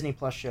those Disney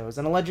Plus shows,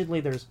 and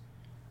allegedly there's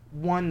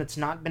one that's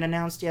not been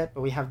announced yet, but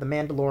we have The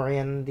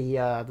Mandalorian,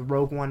 the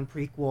Rogue One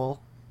prequel,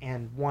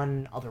 and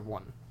one other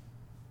one.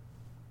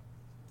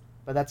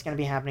 But that's going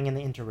to be happening in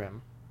the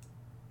interim.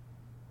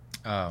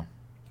 Oh.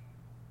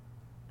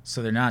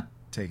 So they're not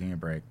taking a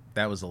break.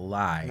 That was a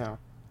lie. No.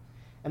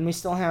 And we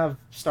still have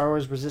Star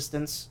Wars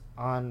Resistance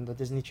on the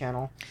Disney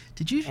Channel.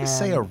 Did you just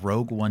say a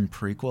Rogue One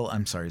prequel?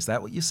 I'm sorry, is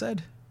that what you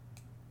said?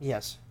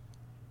 Yes.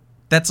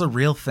 That's a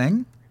real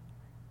thing?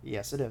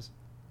 Yes, it is.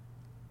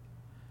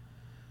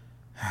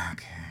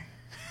 Okay.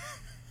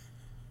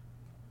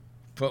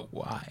 But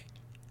why?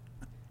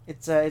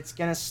 It's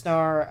gonna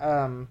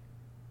star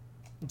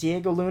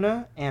Diego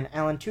Luna and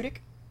Alan Tudyk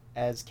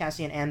as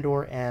Cassian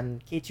Andor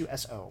and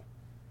K2SO,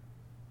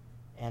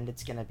 and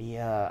it's gonna be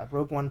a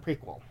Rogue One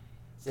prequel.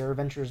 It's their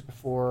adventures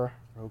before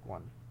Rogue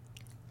One.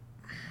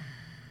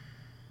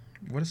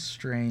 What a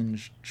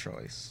strange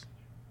choice.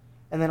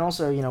 And then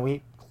also, you know,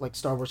 we like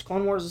Star Wars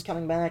Clone Wars is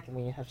coming back, and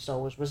we have Star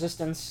Wars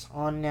Resistance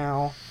on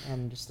now,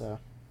 and just a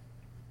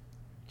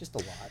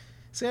lot.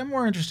 See, I'm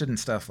more interested in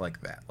stuff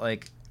like that.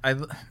 Like I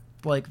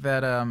like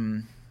that.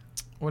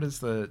 What is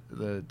the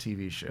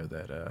TV show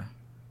that they're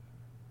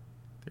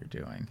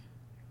doing?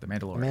 The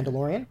Mandalorian. The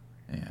Mandalorian?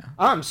 Yeah.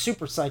 I'm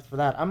super psyched for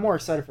that. I'm more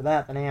excited for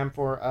that than I am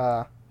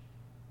for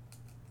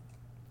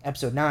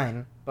Episode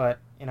 9. But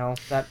you know,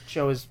 that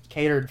show is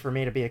catered for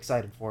me to be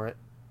excited for it.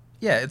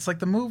 Yeah, it's like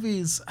the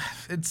movies.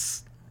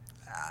 It's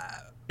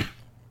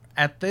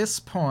at this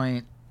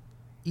point.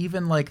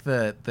 Even like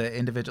the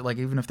individual, like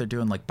even if they're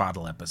doing like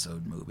bottle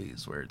episode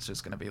movies where it's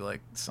just gonna be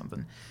like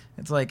something,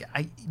 it's like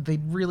they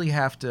really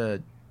have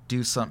to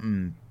do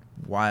something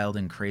wild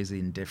and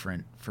crazy and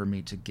different for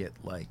me to get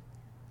like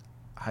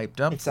hyped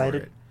up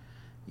excited for it.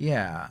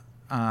 Yeah,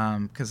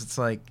 because it's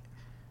like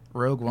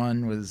Rogue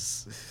One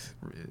was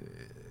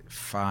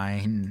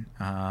fine,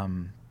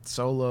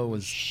 Solo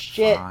was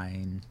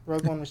fine.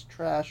 Rogue One was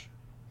trash.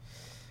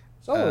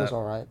 Solo was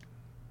all right.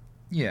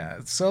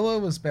 Yeah, Solo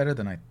was better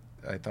than I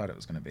thought it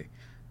was going to be.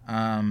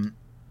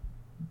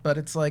 But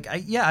it's like,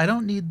 I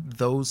don't need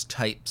those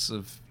types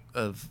of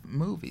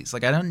movies.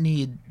 Like, I don't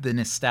need the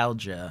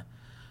nostalgia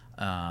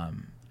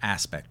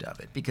aspect of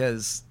it,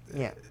 because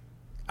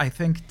I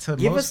think to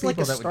Give most us like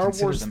people a that would Star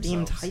consider Wars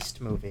themed themselves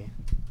heist movie.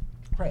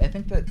 right. I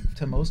think that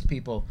to most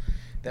people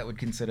that would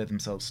consider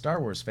themselves Star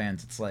Wars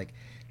fans, it's like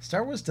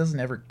Star Wars doesn't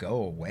ever go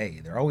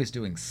away. They're always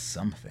doing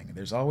something.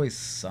 There's always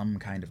some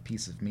kind of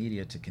piece of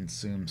media to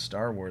consume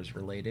Star Wars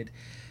related.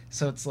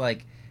 So it's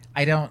like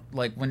I don't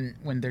like when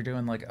they're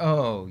doing like,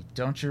 oh,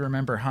 don't you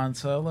remember Han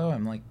Solo?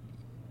 I'm like,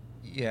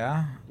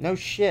 yeah. No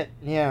shit.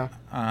 Yeah.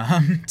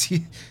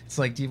 It's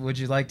like, would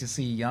you like to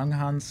see young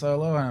Han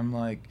Solo? And I'm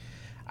like,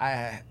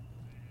 I,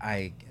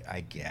 I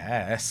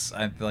guess.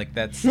 I like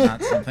that's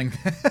not something.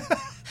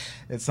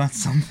 It's not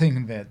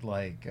something that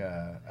like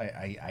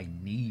I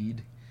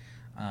need.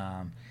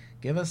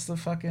 Give us the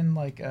fucking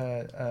like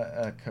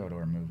a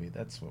KOTOR movie.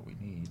 That's what we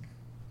need.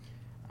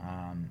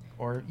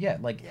 Or yeah,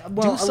 like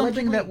Well, do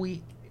something that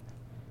we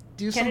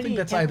do something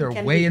that's either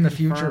way in the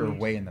future or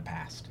way in the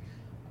past.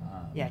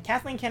 Yeah,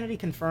 Kathleen Kennedy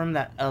confirmed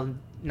that a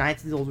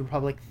Knights of the Old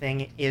Republic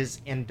thing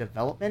is in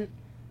development.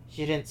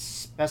 She didn't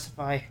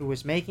specify who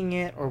was making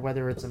it or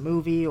whether it's a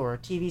movie or a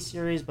TV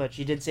series, but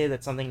she did say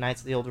that something Knights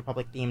of the Old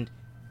Republic themed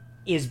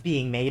is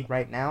being made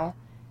right now.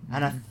 Mm-hmm.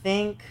 And I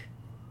think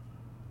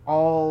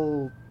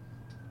all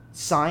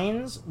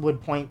signs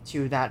would point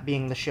to that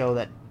being the show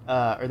that,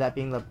 or that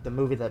being the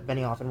movie that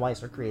Benioff and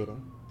Weiss are creating.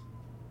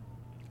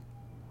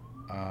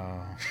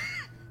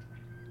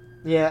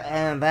 Yeah,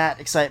 and that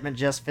excitement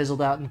just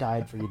fizzled out and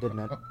died for you, didn't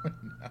it?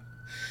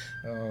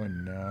 Oh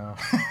no.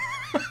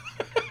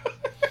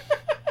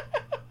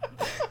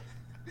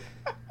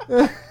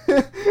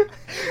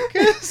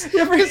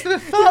 Because the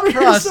thought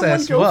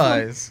process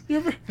was...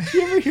 You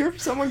ever hear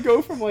someone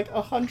go from like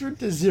 100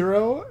 to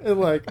 0 in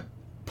like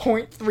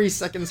 0.3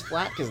 seconds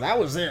flat? Because that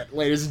was it,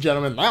 ladies and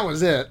gentlemen. That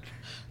was it.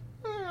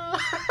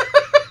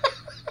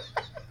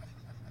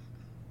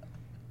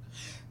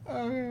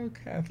 Oh,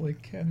 Kathleen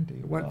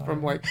Kennedy. Went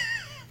from like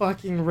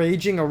fucking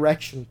raging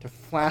erection to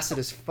flaccid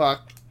as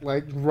fuck,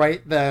 like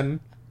right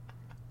then.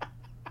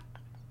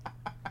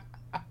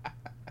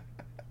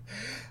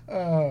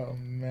 Oh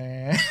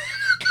man.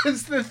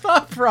 Because the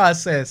thought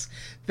process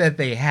that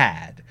they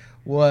had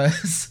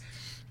was,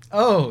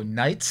 oh,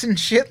 knights and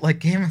shit like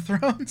Game of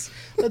Thrones?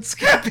 Let's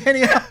get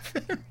Benioff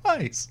and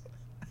Weiss.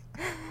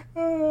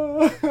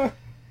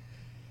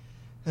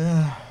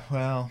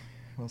 Well,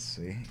 we'll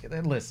see.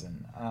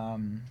 Listen,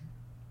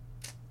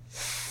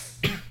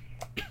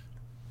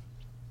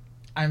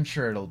 I'm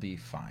sure it'll be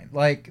fine.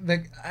 Like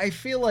I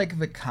feel like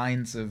the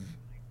kinds of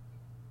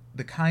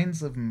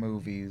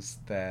movies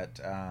that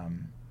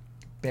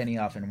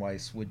Benioff and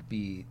Weiss would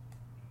be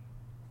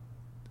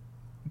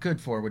good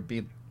for would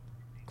be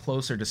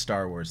closer to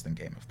Star Wars than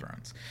Game of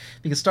Thrones,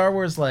 because Star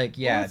Wars, like,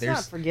 yeah,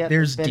 there's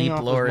deep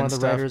lore and stuff. Benioff was one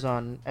of the writers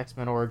on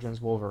X-Men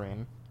Origins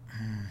Wolverine.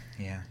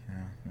 Yeah,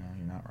 no,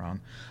 you're not wrong.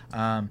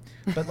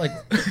 But like,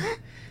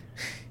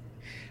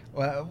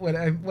 well, what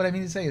I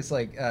mean to say is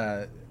like,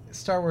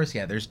 Star Wars,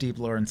 yeah, there's deep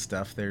lore and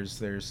stuff.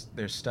 There's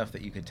stuff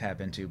that you could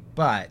tap into,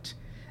 but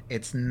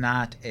it's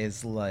not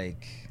as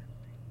like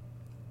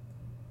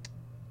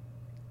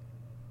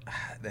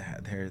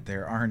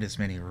there aren't as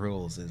many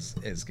rules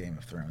as Game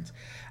of Thrones.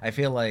 I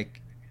feel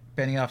like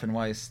Benioff and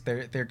Weiss,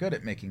 they're good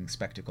at making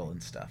spectacle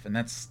and stuff, and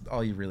that's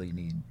all you really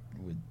need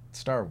with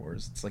Star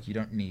Wars. It's like you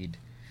don't need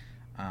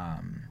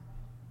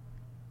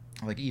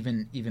like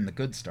even the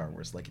good Star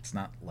Wars, like it's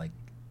not like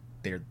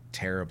they're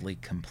terribly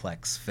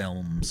complex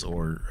films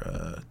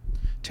or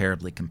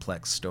terribly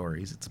complex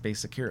stories. It's a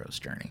basic hero's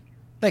journey.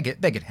 They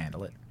could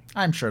handle it.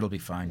 I'm sure it'll be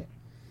fine.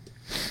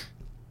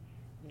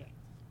 Yeah.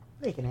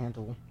 They can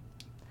handle.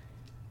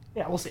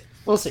 Yeah, we'll see.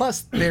 We'll see.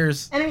 Plus,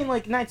 there's. And I mean,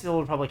 like, Knights of the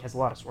Old Republic has a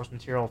lot of source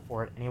material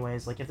for it,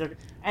 anyways. Like, if they're,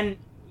 and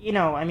you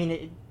know, I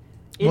mean,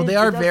 they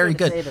are very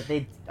good. Say that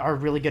they are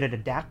really good at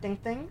adapting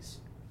things.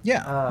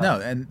 Yeah,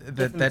 no, and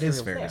that is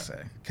fair to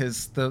say,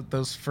 because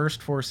those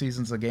first 4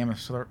 seasons of Game of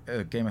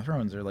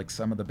Thrones are like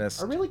some of the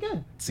best. Are really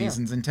good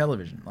seasons in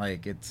television.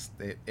 Like it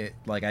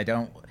like I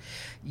don't.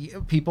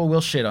 People will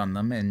shit on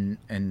them,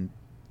 and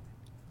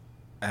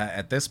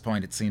at this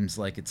point, it seems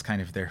like it's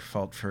kind of their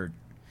fault for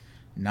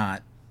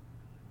not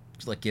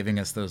like giving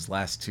us those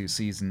last 2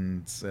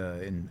 seasons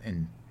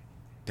in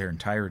their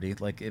entirety.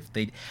 Like if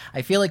they,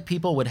 I feel like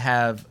people would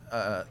have.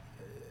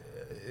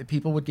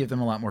 People would give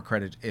them a lot more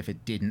credit if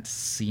it didn't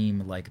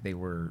seem like they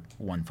were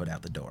 1 foot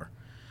out the door.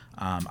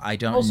 I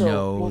don't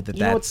know that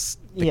that's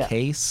the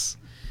case,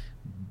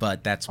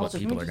 but that's what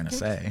people are going to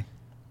say.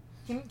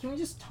 Can we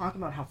just talk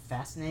about how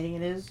fascinating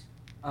it is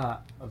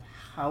of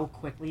how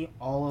quickly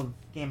all of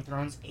Game of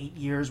Thrones' 8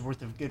 years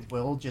worth of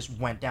goodwill just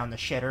went down the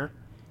shitter?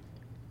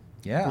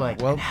 Yeah,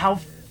 like, and how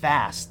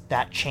fast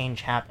that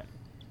change happened.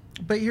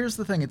 But here's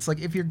the thing. It's like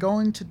if you're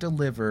going to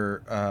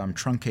deliver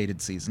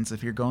truncated seasons,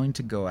 if you're going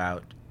to go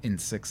out in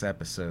 6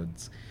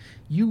 episodes,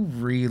 you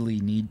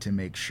really need to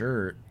make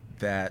sure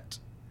that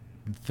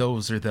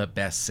those are the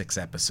best 6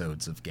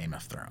 episodes of Game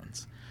of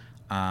Thrones.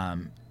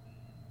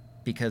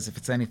 Because if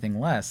it's anything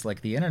less, like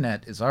the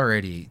internet is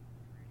already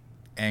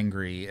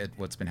angry at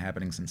what's been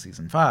happening since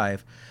season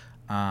 5.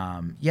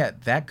 Yeah,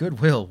 that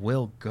goodwill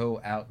will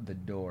go out the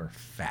door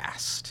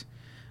fast.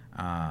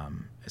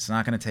 It's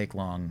not going to take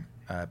long.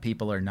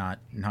 People are not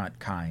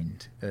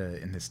kind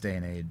in this day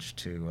and age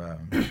to,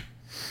 I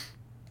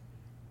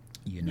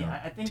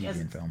think TV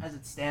and film. as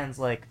it stands,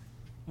 like,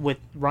 with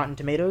Rotten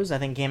Tomatoes, I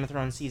think Game of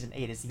Thrones Season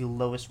 8 is the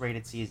lowest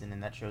rated season in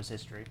that show's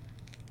history.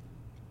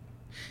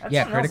 That's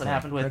something else that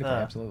happened with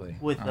absolutely.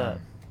 with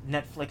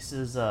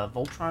Netflix's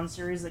Voltron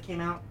series that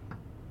came out,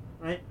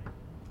 right?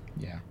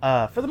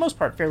 Yeah. For the most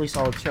part, fairly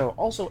solid show.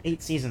 Also,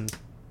 8 seasons.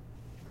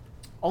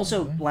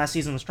 Also, Okay. last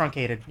season was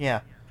truncated,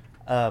 yeah.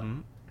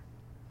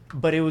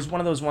 But it was one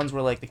of those ones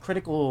where, like, the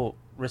critical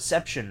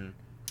reception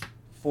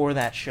for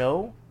that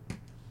show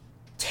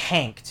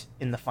tanked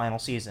in the final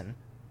season.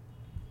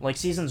 Like,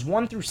 seasons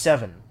 1 through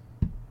 7,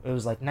 it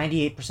was like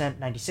 98%,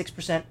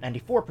 96%,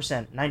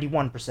 94%,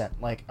 91%.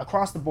 Like,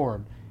 across the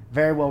board,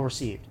 very well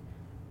received.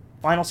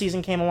 Final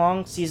season came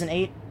along, season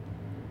 8,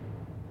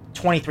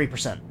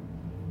 23%.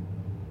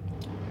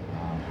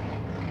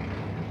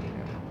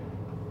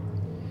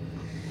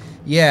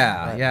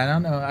 Yeah, I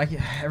don't know.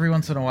 Every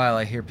once in a while,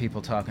 I hear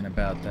people talking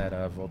about that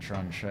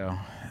Voltron show,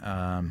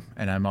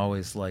 and I'm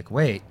always like,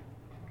 "Wait,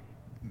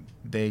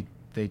 they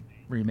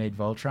remade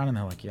Voltron?" And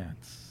they're like, "Yeah,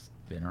 it's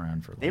been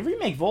around for." They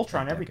remake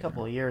Voltron every decade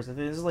couple now. of years. I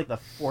think this is like the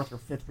 4th or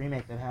 5th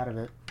remake they've had of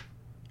it.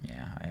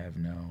 Yeah, I have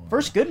no.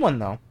 First good one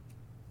though.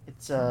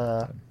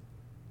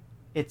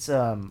 It's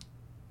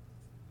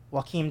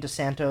Joaquin Dos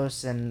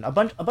Santos and a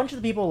bunch of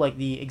the people, like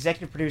the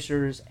executive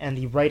producers and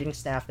the writing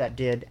staff that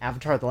did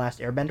Avatar: The Last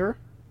Airbender,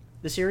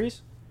 the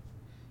series.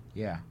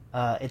 Yeah.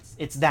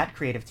 It's that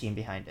creative team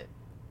behind it.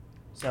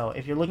 So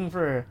if you're looking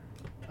for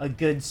a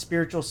good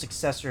spiritual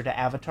successor to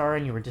Avatar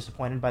and you were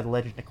disappointed by The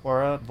Legend of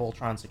Korra,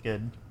 Voltron's a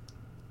good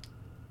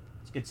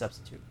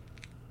substitute.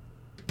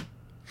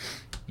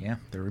 Yeah,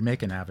 they're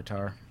remaking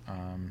Avatar,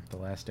 The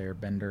Last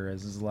Airbender,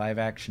 as a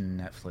live-action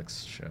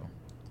Netflix show.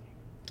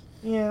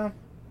 Yeah,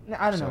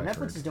 I don't So know. I've Netflix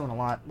heard. is doing a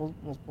lot.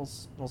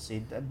 We'll see.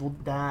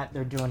 That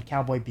they're doing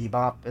Cowboy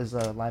Bebop as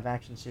a live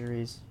action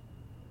series.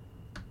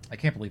 I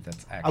can't believe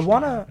that's actually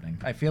wanna- happening.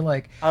 I feel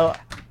like Uh,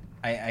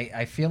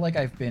 I feel like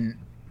I've been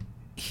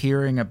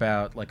hearing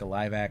about like a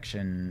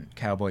live-action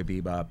Cowboy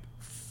Bebop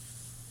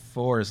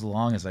for as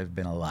long as I've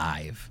been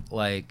alive.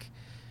 Like,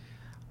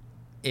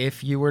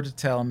 if you were to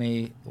tell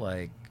me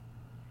like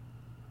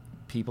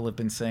people have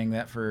been saying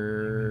that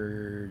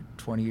for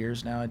 20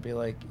 years now, I'd be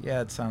like,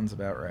 yeah, it sounds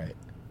about right.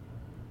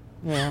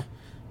 yeah.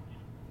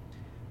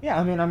 Yeah,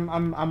 I mean,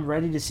 I'm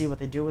ready to see what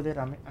they do with it.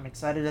 I'm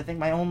excited. I think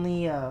my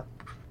only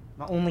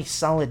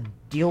solid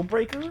deal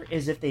breaker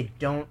is if they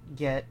don't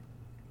get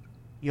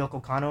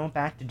Yoko Kanno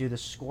back to do the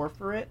score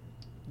for it,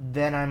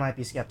 then I might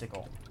be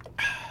skeptical.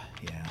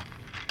 Yeah.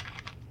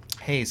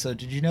 Hey, so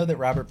did you know that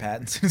Robert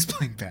Pattinson is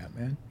playing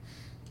Batman?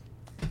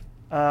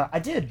 I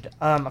did.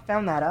 I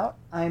found that out.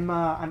 I'm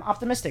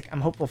optimistic.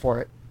 I'm hopeful for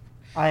it.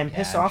 I am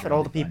pissed I'm off sure at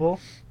all it'll the be people.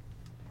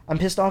 I'm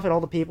pissed off at all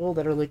the people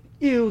that are like,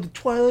 "Ew, the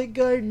Twilight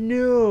guy,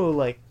 no!"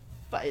 Like,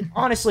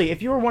 honestly,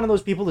 if you were one of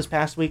those people this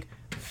past week,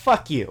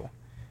 fuck you.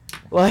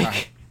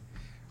 Like,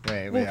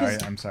 Wait, Well,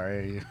 'cause- I'm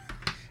sorry.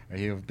 Are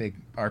you a big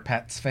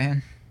Arpats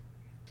fan?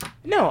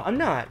 no, I'm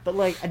not. But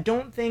like, I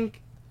don't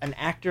think an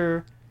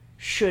actor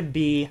should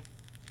be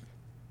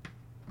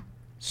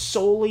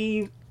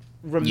solely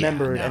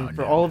remembered Yeah, no, and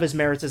for no, all no. of his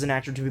merits as an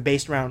actor to be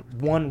based around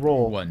one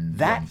role One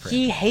that he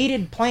franchise.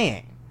 hated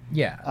playing.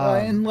 Yeah, Um,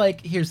 and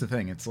like, here's the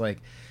thing: it's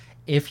like,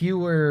 if you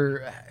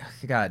were,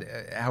 God,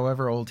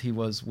 however old he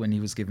was when he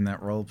was given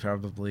that role,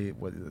 probably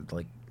what,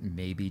 like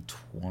maybe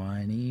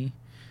 20,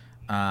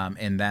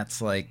 and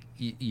that's like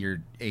your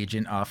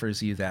agent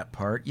offers you that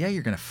part. Yeah,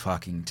 you're gonna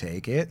fucking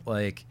take it.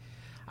 Like,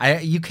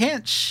 you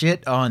can't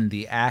shit on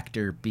the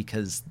actor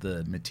because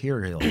the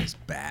material is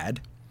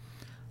bad.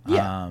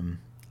 Yeah.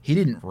 He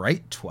didn't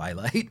write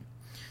Twilight,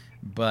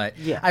 but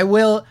Yeah. I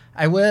will.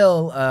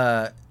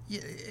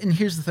 And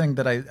here's the thing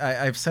that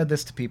I've said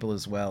this to people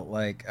as well.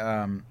 Like,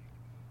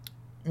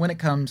 when it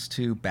comes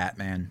to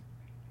Batman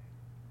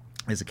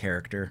as a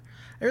character,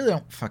 I really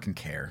don't fucking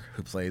care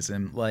who plays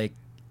him. Like,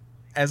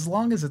 as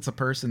long as it's a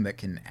person that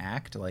can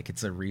act, like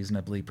it's a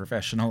reasonably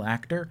professional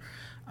actor,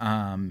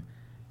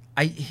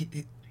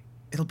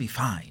 it'll be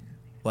fine.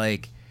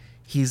 Like,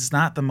 he's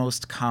not the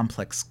most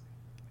complex.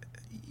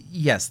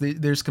 Yes,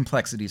 there's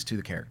complexities to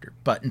the character,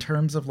 but in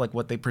terms of like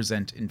what they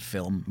present in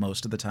film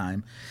most of the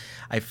time,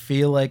 I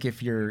feel like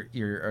if you're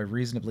a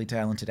reasonably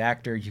talented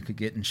actor, you could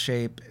get in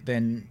shape,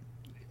 then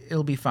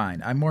it'll be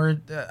fine. I'm more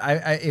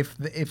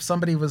if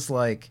somebody was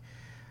like,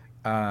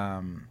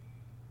 I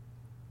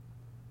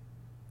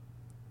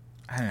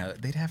don't know,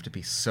 they'd have to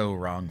be so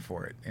wrong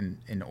for it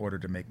in order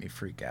to make me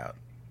freak out.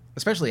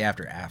 Especially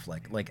after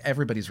Affleck. Like,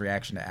 everybody's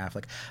reaction to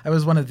Affleck. I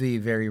was one of the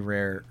very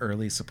rare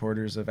early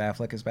supporters of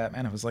Affleck as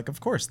Batman. I was like, of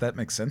course, that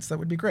makes sense. That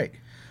would be great.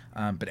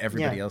 But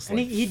everybody Yeah. else And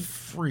like, he-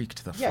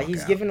 freaked the Yeah, fuck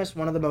he's out. given us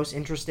one of the most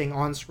interesting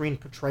on-screen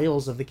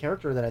portrayals of the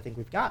character that I think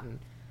we've gotten.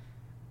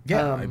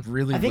 Yeah, I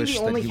really I think wish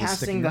the that only he was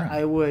casting sticking that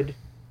around.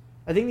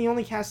 I think the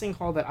only casting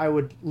call that I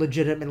would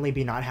legitimately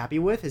be not happy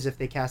with is if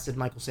they casted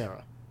Michael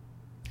Cera.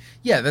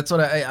 Yeah, that's what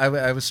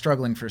I was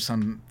struggling for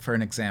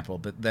an example,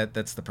 but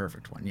that's the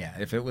perfect one. Yeah,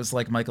 if it was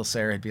like Michael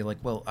Cera, I'd be like,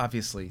 well,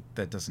 obviously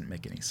that doesn't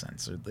make any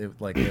sense. Or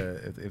like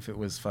if it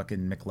was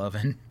fucking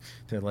McLovin,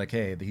 they're like,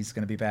 hey, he's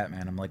gonna be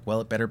Batman. I'm like, well,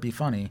 it better be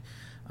funny.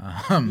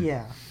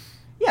 Yeah,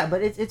 yeah,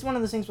 but it's one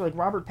of those things where like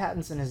Robert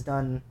Pattinson has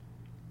done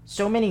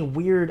so many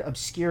weird,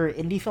 obscure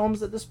indie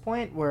films at this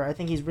point, where I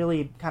think he's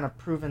really kind of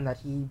proven that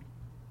he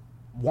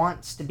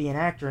wants to be an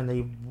actor and that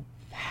he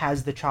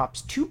has the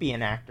chops to be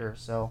an actor.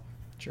 So.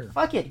 Sure.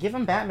 Fuck it, give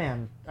him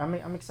Batman. I'm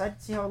excited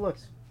to see how it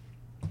looks.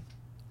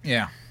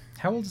 Yeah.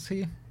 How old is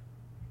he?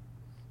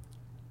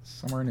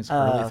 Somewhere in his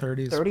early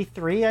 30s?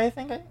 33, I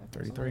think.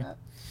 33? Like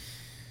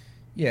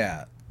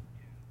yeah.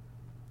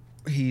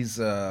 He's,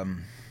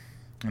 and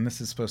this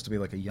is supposed to be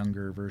like a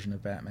younger version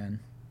of Batman.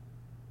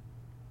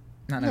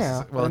 Not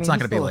necessarily. Well, it's not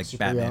going to be like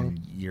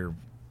Batman year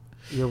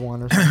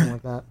 1 or something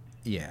like that.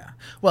 Yeah.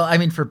 Well, I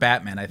mean, for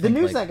Batman, I think The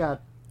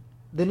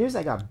news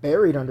that got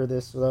buried under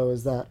this, though,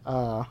 is that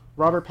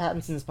Robert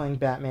Pattinson is playing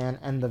Batman,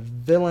 and the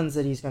villains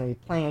that he's going to be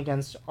playing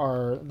against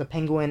are the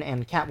Penguin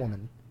and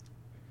Catwoman.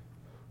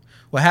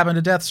 What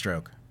happened to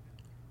Deathstroke?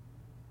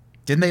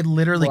 Didn't they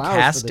literally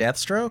cast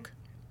Deathstroke?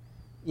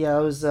 Yeah,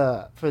 it was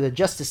for the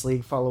Justice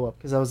League follow-up,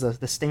 because that was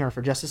the stinger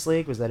for Justice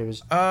League, was that it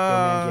was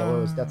Man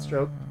Yellow as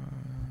Deathstroke.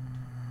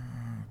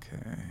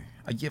 Okay.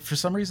 Yeah, for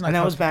some reason, and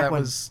that was back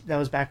when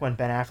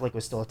Ben Affleck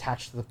was still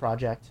attached to the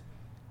project.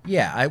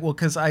 Yeah,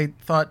 because I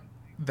thought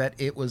that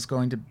it was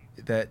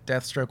that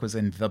Deathstroke was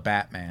in The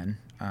Batman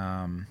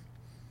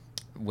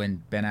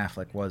when Ben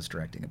Affleck was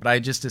directing it. But I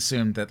just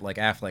assumed that like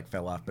Affleck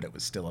fell off, but it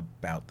was still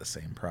about the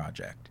same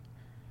project.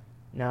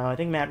 No, I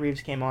think Matt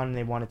Reeves came on and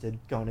they wanted to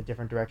go in a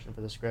different direction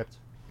for the script.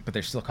 But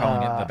they're still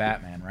calling it The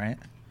Batman, right?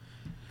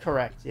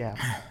 Correct, yeah.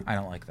 I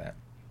don't like that.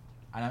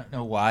 I don't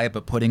know why,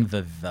 but putting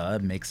the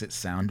makes it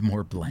sound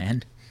more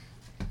bland.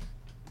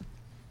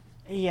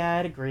 Yeah,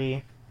 I'd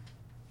agree.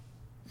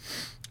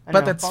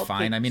 But that's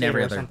fine. I mean,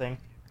 every other... Something.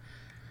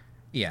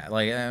 Yeah,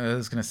 like I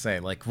was gonna say,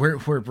 like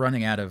we're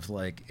running out of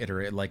like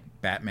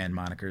Batman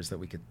monikers that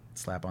we could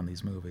slap on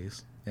these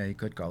movies. Yeah, you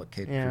could call it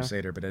Caped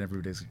Crusader, but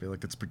everybody's gonna be like,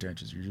 that's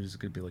pretentious. You're just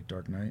gonna be like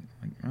Dark Knight.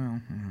 Like, oh,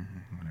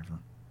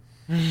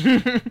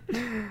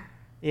 whatever.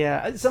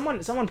 Yeah,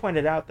 someone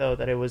pointed out though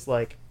that it was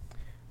like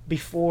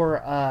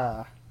before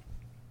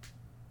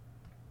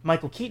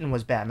Michael Keaton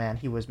was Batman,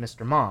 he was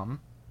Mr. Mom.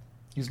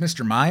 He was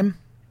Mr. Mime?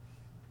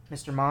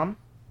 Mr. Mom?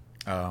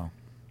 Oh.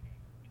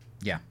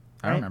 Yeah,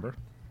 I remember.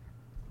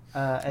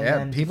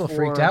 And people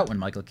freaked out when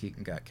Michael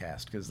Keaton got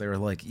cast because they were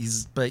like,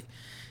 he's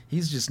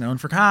just known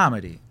for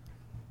comedy.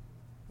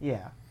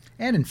 Yeah.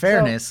 And in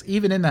fairness,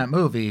 even in that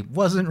movie,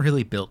 wasn't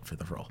really built for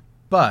the role.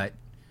 But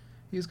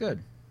he was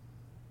good.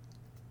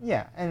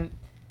 Yeah, and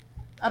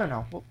I don't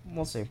know.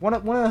 We'll see. One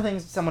of the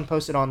things someone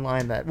posted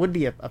online that would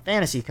be a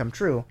fantasy come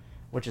true,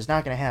 which is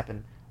not going to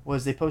happen,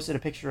 was they posted a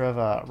picture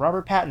of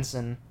Robert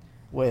Pattinson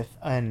with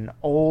an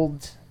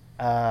old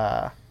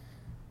Michael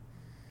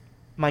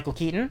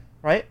Keaton,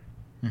 right?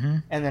 Mm-hmm.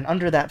 And then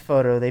under that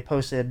photo, they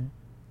posted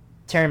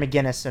Terry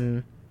McGinnis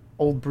and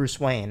old Bruce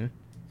Wayne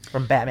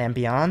from Batman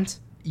Beyond.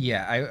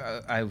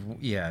 Yeah,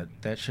 yeah,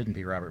 that shouldn't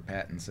be Robert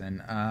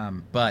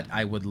Pattinson. But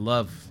I would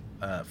love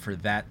for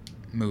that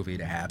movie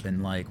to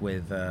happen, like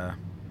with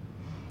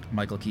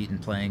Michael Keaton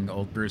playing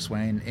old Bruce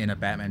Wayne in a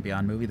Batman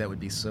Beyond movie. That would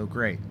be so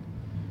great.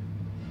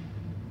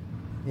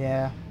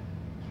 Yeah.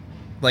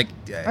 Like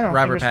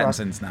Robert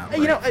Pattinson's not.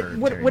 You know,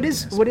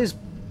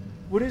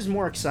 what is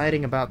more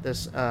exciting about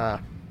this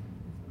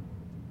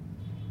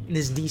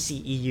this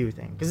DCEU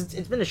thing, because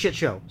it's been a shit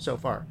show so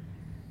far.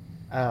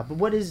 But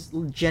what is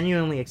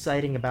genuinely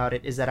exciting about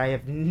it is that I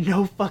have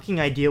no fucking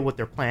idea what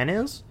their plan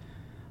is.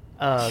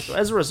 So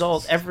as a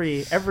result,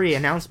 every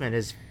announcement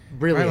is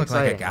really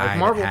exciting. Like a guy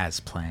Marvel that has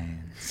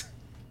plans.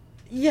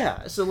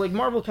 Yeah, so like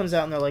Marvel comes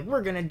out and they're like,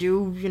 we're gonna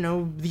do,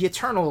 the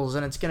Eternals,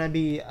 and it's gonna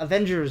be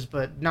Avengers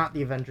but not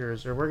the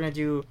Avengers, or we're gonna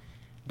do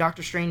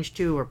Doctor Strange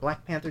 2 or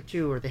Black Panther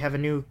 2, or they have a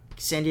new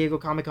San Diego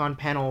Comic-Con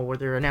panel where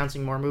they're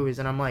announcing more movies,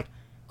 and I'm like,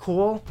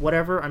 cool,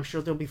 whatever, I'm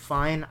sure they'll be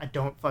fine, I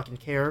don't fucking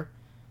care.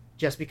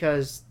 Just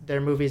because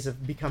their movies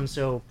have become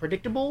so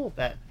predictable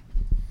that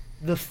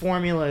the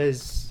formula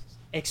is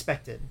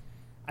expected.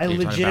 I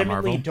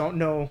legitimately don't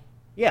know.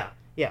 Yeah,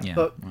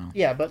 but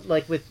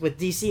like with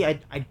DC,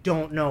 I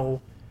don't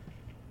know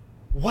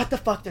what the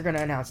fuck they're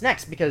gonna announce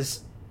next,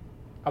 because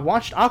I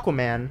watched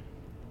Aquaman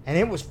and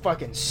it was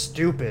fucking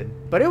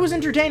stupid, but it was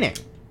entertaining.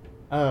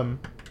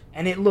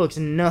 And it looks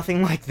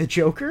nothing like the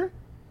Joker.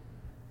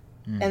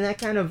 And that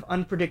kind of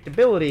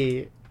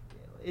unpredictability,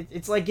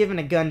 it's like giving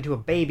a gun to a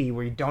baby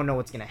where you don't know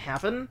what's going to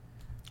happen.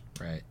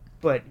 Right.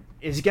 But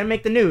is it going to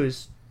make the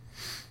news?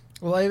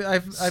 Well,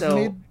 I've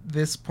made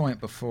this point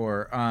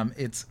before.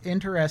 It's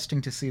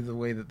interesting to see the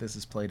way that this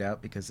is played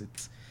out, because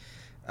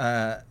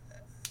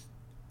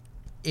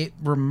it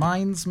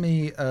reminds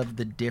me of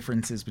the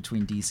differences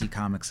between DC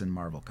Comics and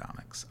Marvel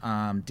Comics.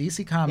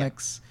 DC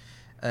Comics,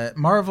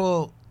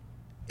 Marvel,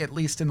 at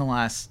least in the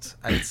last,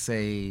 I'd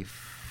say,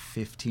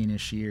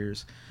 15-ish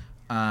years,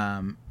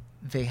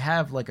 they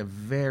have like a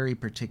very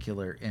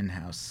particular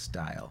in-house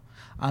style.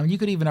 You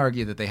could even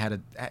argue that they had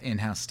an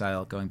in-house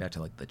style going back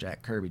to like the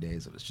Jack Kirby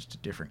days. It was just a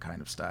different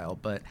kind of style.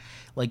 But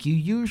like you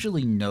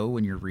usually know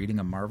when you're reading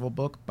a Marvel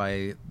book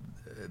by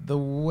the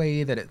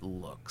way that it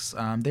looks.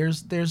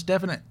 There's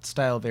definite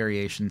style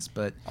variations,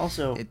 but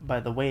also by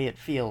the way it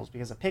feels,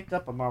 because I picked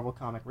up a Marvel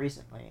comic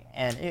recently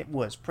and it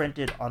was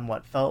printed on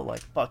what felt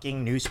like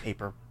fucking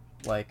newspaper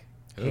like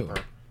paper.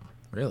 Ooh,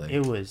 really?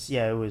 It was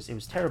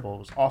terrible. It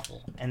was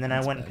awful. And then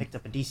I went and picked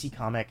up a DC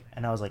comic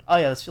and I was like, oh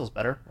yeah, this feels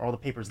better. All the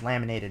paper's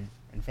laminated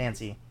and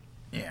fancy.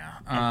 Yeah.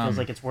 And it feels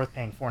like it's worth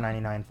paying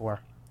 $4.99 for.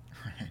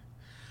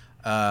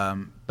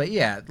 But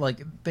yeah,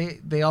 like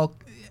they all,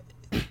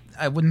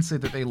 I wouldn't say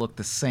that they look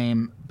the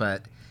same,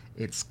 but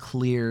it's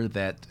clear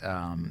that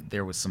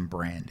there was some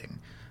branding.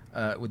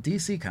 With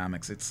DC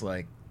Comics, it's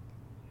like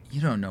you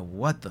don't know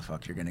what the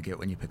fuck you're gonna get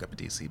when you pick up a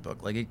DC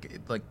book.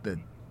 Like the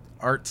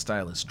art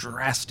style is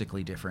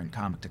drastically different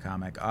comic to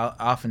comic.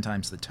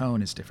 Oftentimes the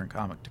tone is different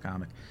comic to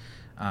comic.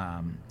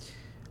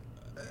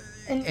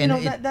 And you know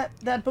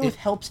that both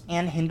helps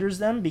and hinders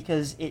them,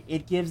 because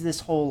it gives this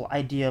whole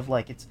idea of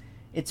like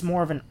it's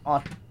more of an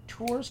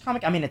auteur's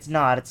comic. I mean, it's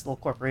not. It's still a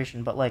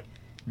corporation, but like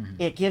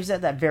it gives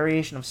it that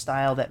variation of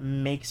style that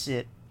makes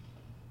it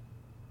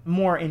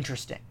more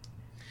interesting.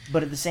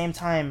 But at the same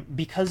time,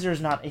 because there's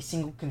not a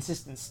single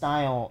consistent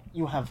style,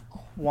 you have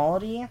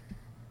quality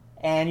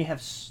and you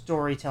have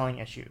storytelling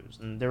issues.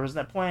 And there was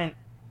that point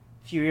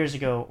a few years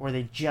ago where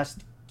they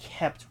just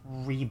kept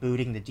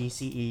rebooting the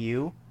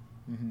DCEU.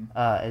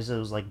 As it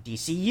was like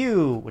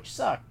DCU, which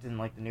sucked, and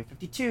like the New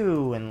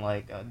 52, and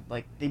like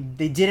they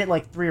did it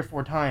like 3 or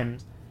 4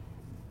 times,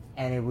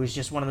 and it was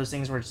just one of those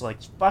things where it's like,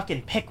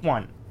 fucking pick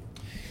one.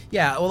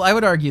 Yeah, well, I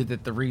would argue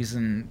that the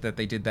reason that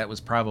they did that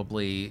was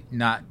probably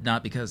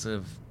not because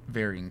of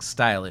varying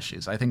style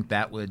issues. I think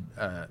that would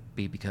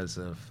be because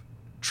of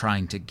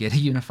trying to get a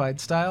unified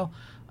style,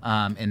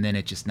 and then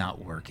it just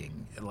not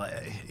working.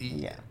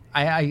 Yeah,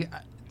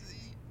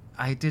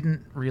 I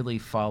didn't really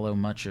follow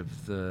much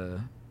of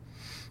the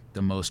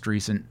most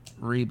recent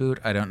reboot.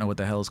 I don't know what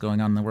the hell is going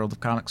on in the world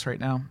of comics right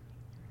now.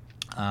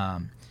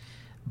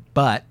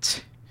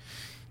 But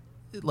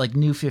like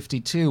New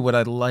 52, what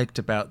I liked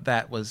about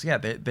that was, yeah,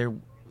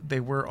 they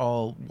were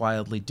all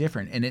wildly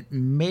different, and it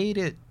made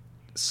it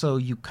so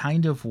you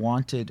kind of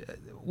wanted.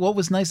 What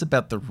was nice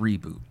about the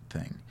reboot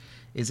thing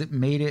is it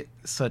made it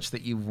such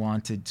that you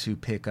wanted to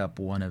pick up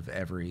one of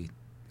every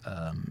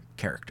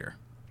character,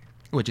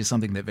 which is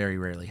something that very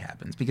rarely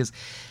happens, because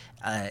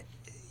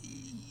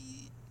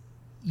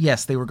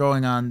yes, they were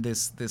going on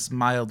this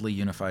mildly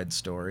unified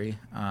story,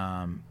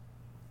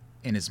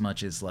 in as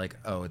much as like,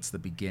 oh, it's the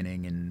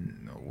beginning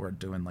and we're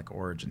doing like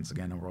origins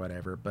again or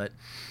whatever. But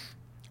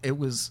it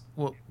was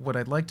what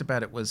I liked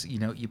about it was, you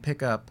know, you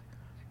pick up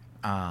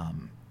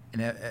an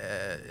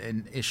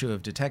issue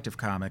of Detective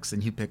Comics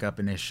and you pick up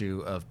an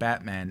issue of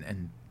Batman,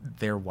 and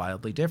they're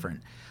wildly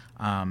different.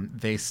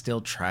 They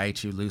still try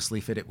to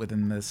loosely fit it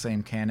within the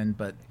same canon,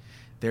 but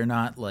they're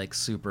not like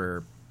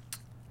super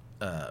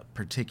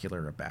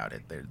particular about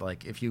it. They're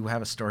like, if you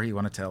have a story you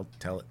want to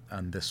tell it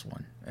on this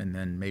one, and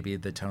then maybe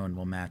the tone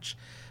will match,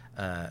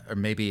 or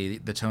maybe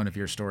the tone of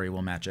your story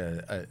will match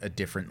a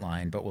different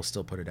line, but we'll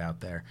still put it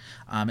out there.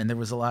 And there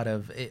was a lot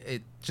of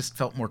it just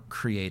felt more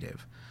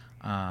creative.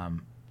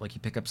 Like you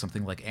pick up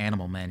something like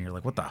Animal Man, you're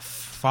like, what the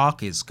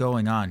fuck is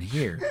going on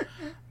here?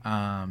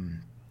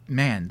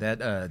 Man,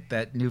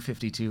 that New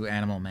 52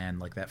 Animal Man,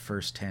 like that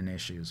first 10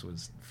 issues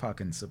was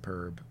fucking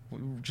superb,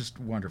 just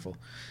wonderful.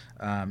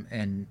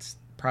 And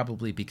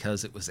probably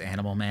because it was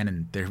Animal Man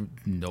and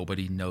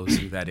nobody knows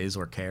who that is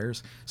or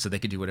cares, so they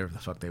could do whatever the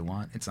fuck they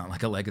want. It's not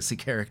like a legacy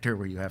character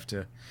where you have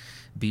to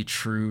be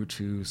true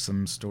to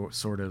some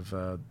sort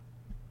of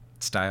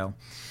style.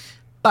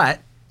 But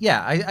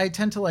yeah, I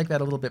tend to like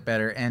that a little bit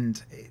better,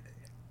 and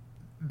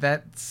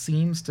that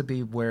seems to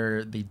be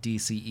where the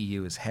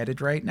DCEU is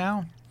headed right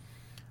now.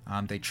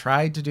 They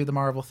tried to do the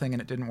Marvel thing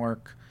and it didn't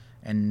work,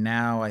 and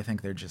now I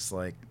think they're just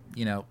like,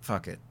 you know,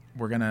 fuck it.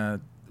 We're gonna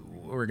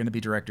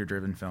be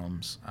director-driven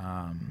films,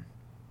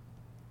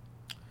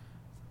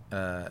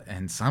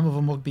 and some of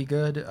them will be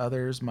good,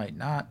 others might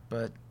not.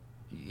 But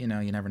you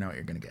know, you never know what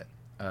you're gonna get.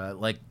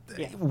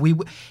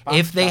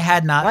 If they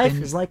had not, life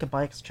is like a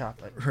box of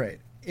chocolate, right?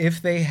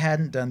 If they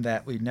hadn't done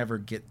that, we'd never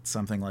get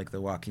something like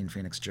the Joaquin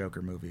Phoenix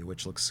Joker movie,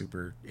 which looks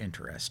super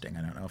interesting.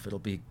 I don't know if it'll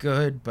be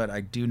good, but I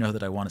do know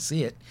that I want to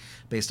see it.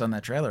 Based on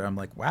that trailer, I'm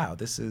like, wow,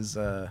 this is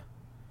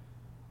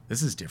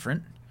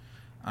different.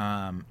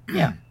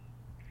 Yeah.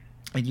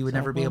 And you would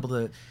never be able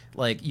to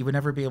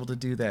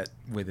do that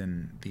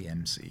within the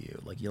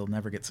MCU. Like, you'll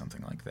never get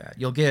something like that.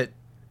 You'll get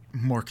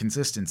more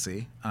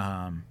consistency,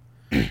 but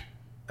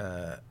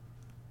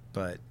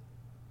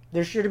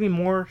there's sure to be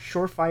more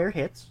surefire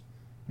hits.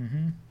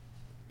 Mm-hmm.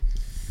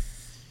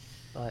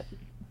 But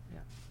yeah,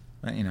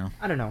 but, you know,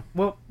 I don't know.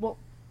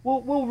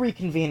 We'll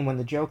reconvene when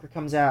the Joker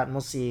comes out, and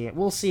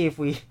we'll see if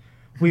we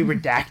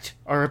redact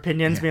our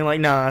opinions, being like,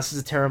 no, this is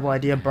a terrible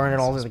idea, burn it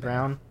all to the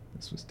ground.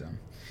 This was dumb.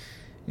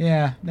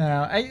 Yeah,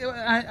 no,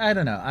 I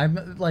don't know.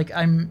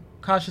 I'm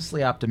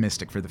cautiously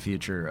optimistic for the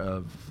future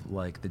of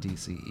like the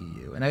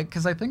DCEU, and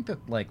because I think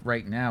that like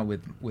right now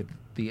with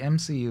the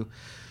MCU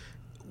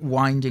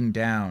winding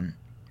down,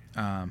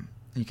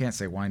 you can't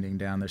say winding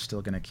down, they're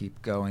still going to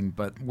keep going,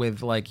 but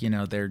with like, you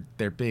know, their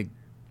big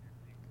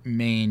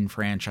main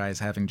franchise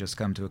having just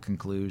come to a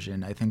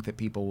conclusion, I think that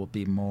people will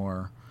be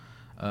more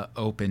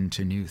open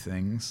to new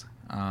things.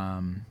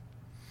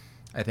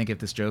 I think if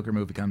this Joker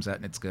movie comes out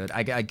and it's good,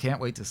 I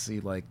can't wait to see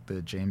like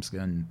the James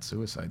Gunn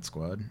Suicide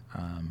Squad.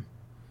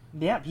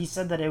 Yeah, he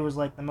said that it was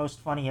like the most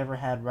fun he ever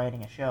had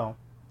writing a show.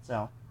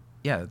 So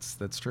yeah,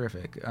 that's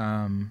terrific.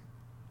 God,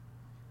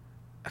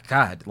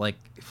 like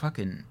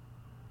fucking,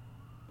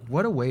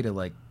 what a way to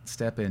like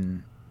step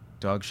in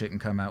dog shit and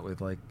come out with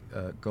like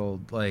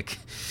gold. Like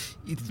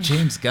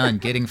James Gunn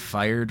getting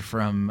fired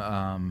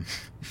from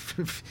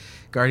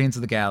Guardians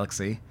of the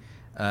Galaxy,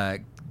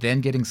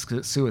 then getting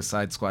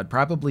Suicide Squad,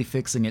 probably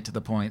fixing it to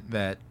the point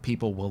that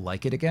people will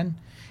like it again,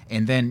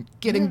 and then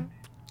getting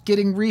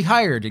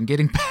rehired and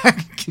getting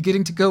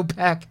to go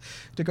back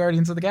to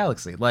Guardians of the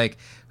Galaxy. Like,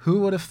 who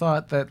would have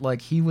thought that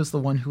like he was the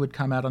one who would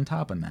come out on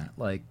top in that?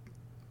 Like,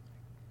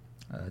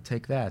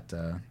 take that,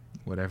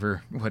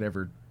 whatever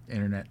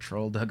internet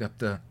troll dug up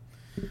the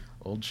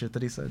old shit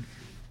that he said.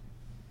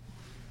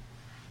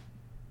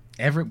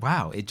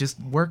 Wow, it just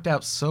worked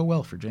out so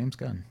well for James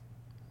Gunn.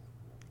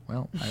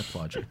 Well, I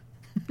applaud you.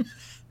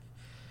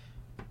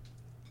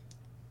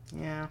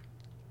 Yeah.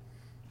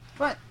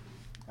 But,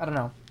 I don't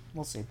know.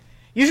 We'll see.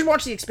 You should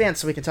watch The Expanse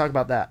so we can talk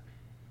about that.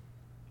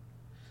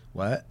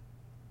 What?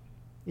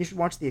 You should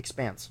watch The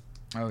Expanse.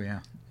 Oh, yeah.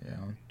 Yeah,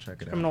 I'll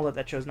check it out. Criminal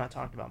that show's not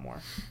talked about more.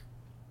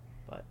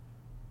 But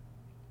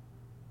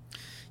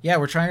yeah,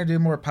 we're trying to do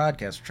more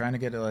podcasts. We're trying to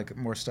get like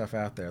more stuff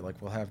out there. Like,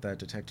 we'll have that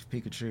Detective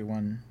Pikachu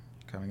one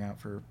coming out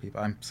for people.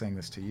 I'm saying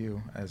this to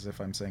you as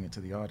if I'm saying it to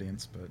the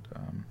audience, but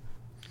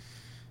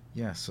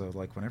yeah, so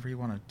like whenever you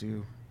want to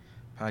do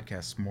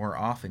podcasts more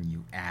often,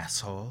 you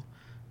asshole,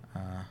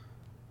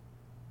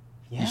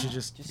 yeah, you should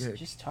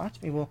just talk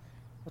to me. We'll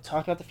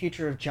talk about the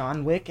future of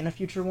John Wick in a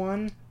future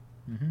one.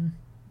 Mm-hmm.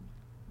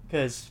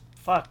 Because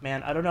fuck,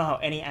 man, I don't know how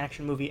any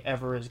action movie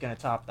ever is gonna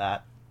top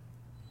that.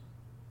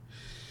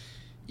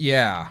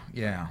 Yeah.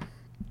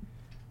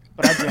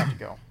 But I do have to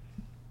go.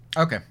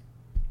 Okay.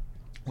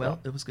 Well,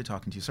 it was good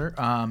talking to you, sir.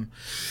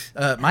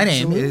 My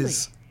name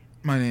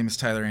is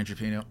Tyler Andrew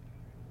Pino.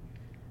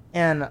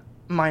 And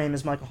my name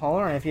is Michael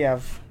Holler, and if you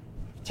have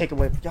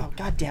takeaway... Oh,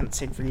 God damn it,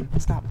 Siegfried.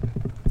 Stop.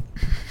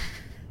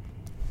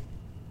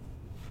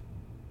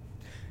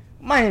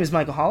 My name is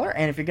Michael Holler,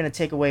 and if you're going to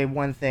take away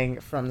one thing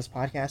from this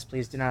podcast,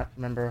 please do not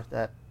remember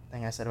that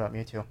thing I said about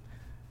Mewtwo.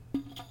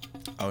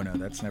 Oh, no,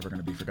 that's never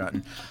going to be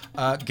forgotten.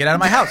 Get out of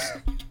my house!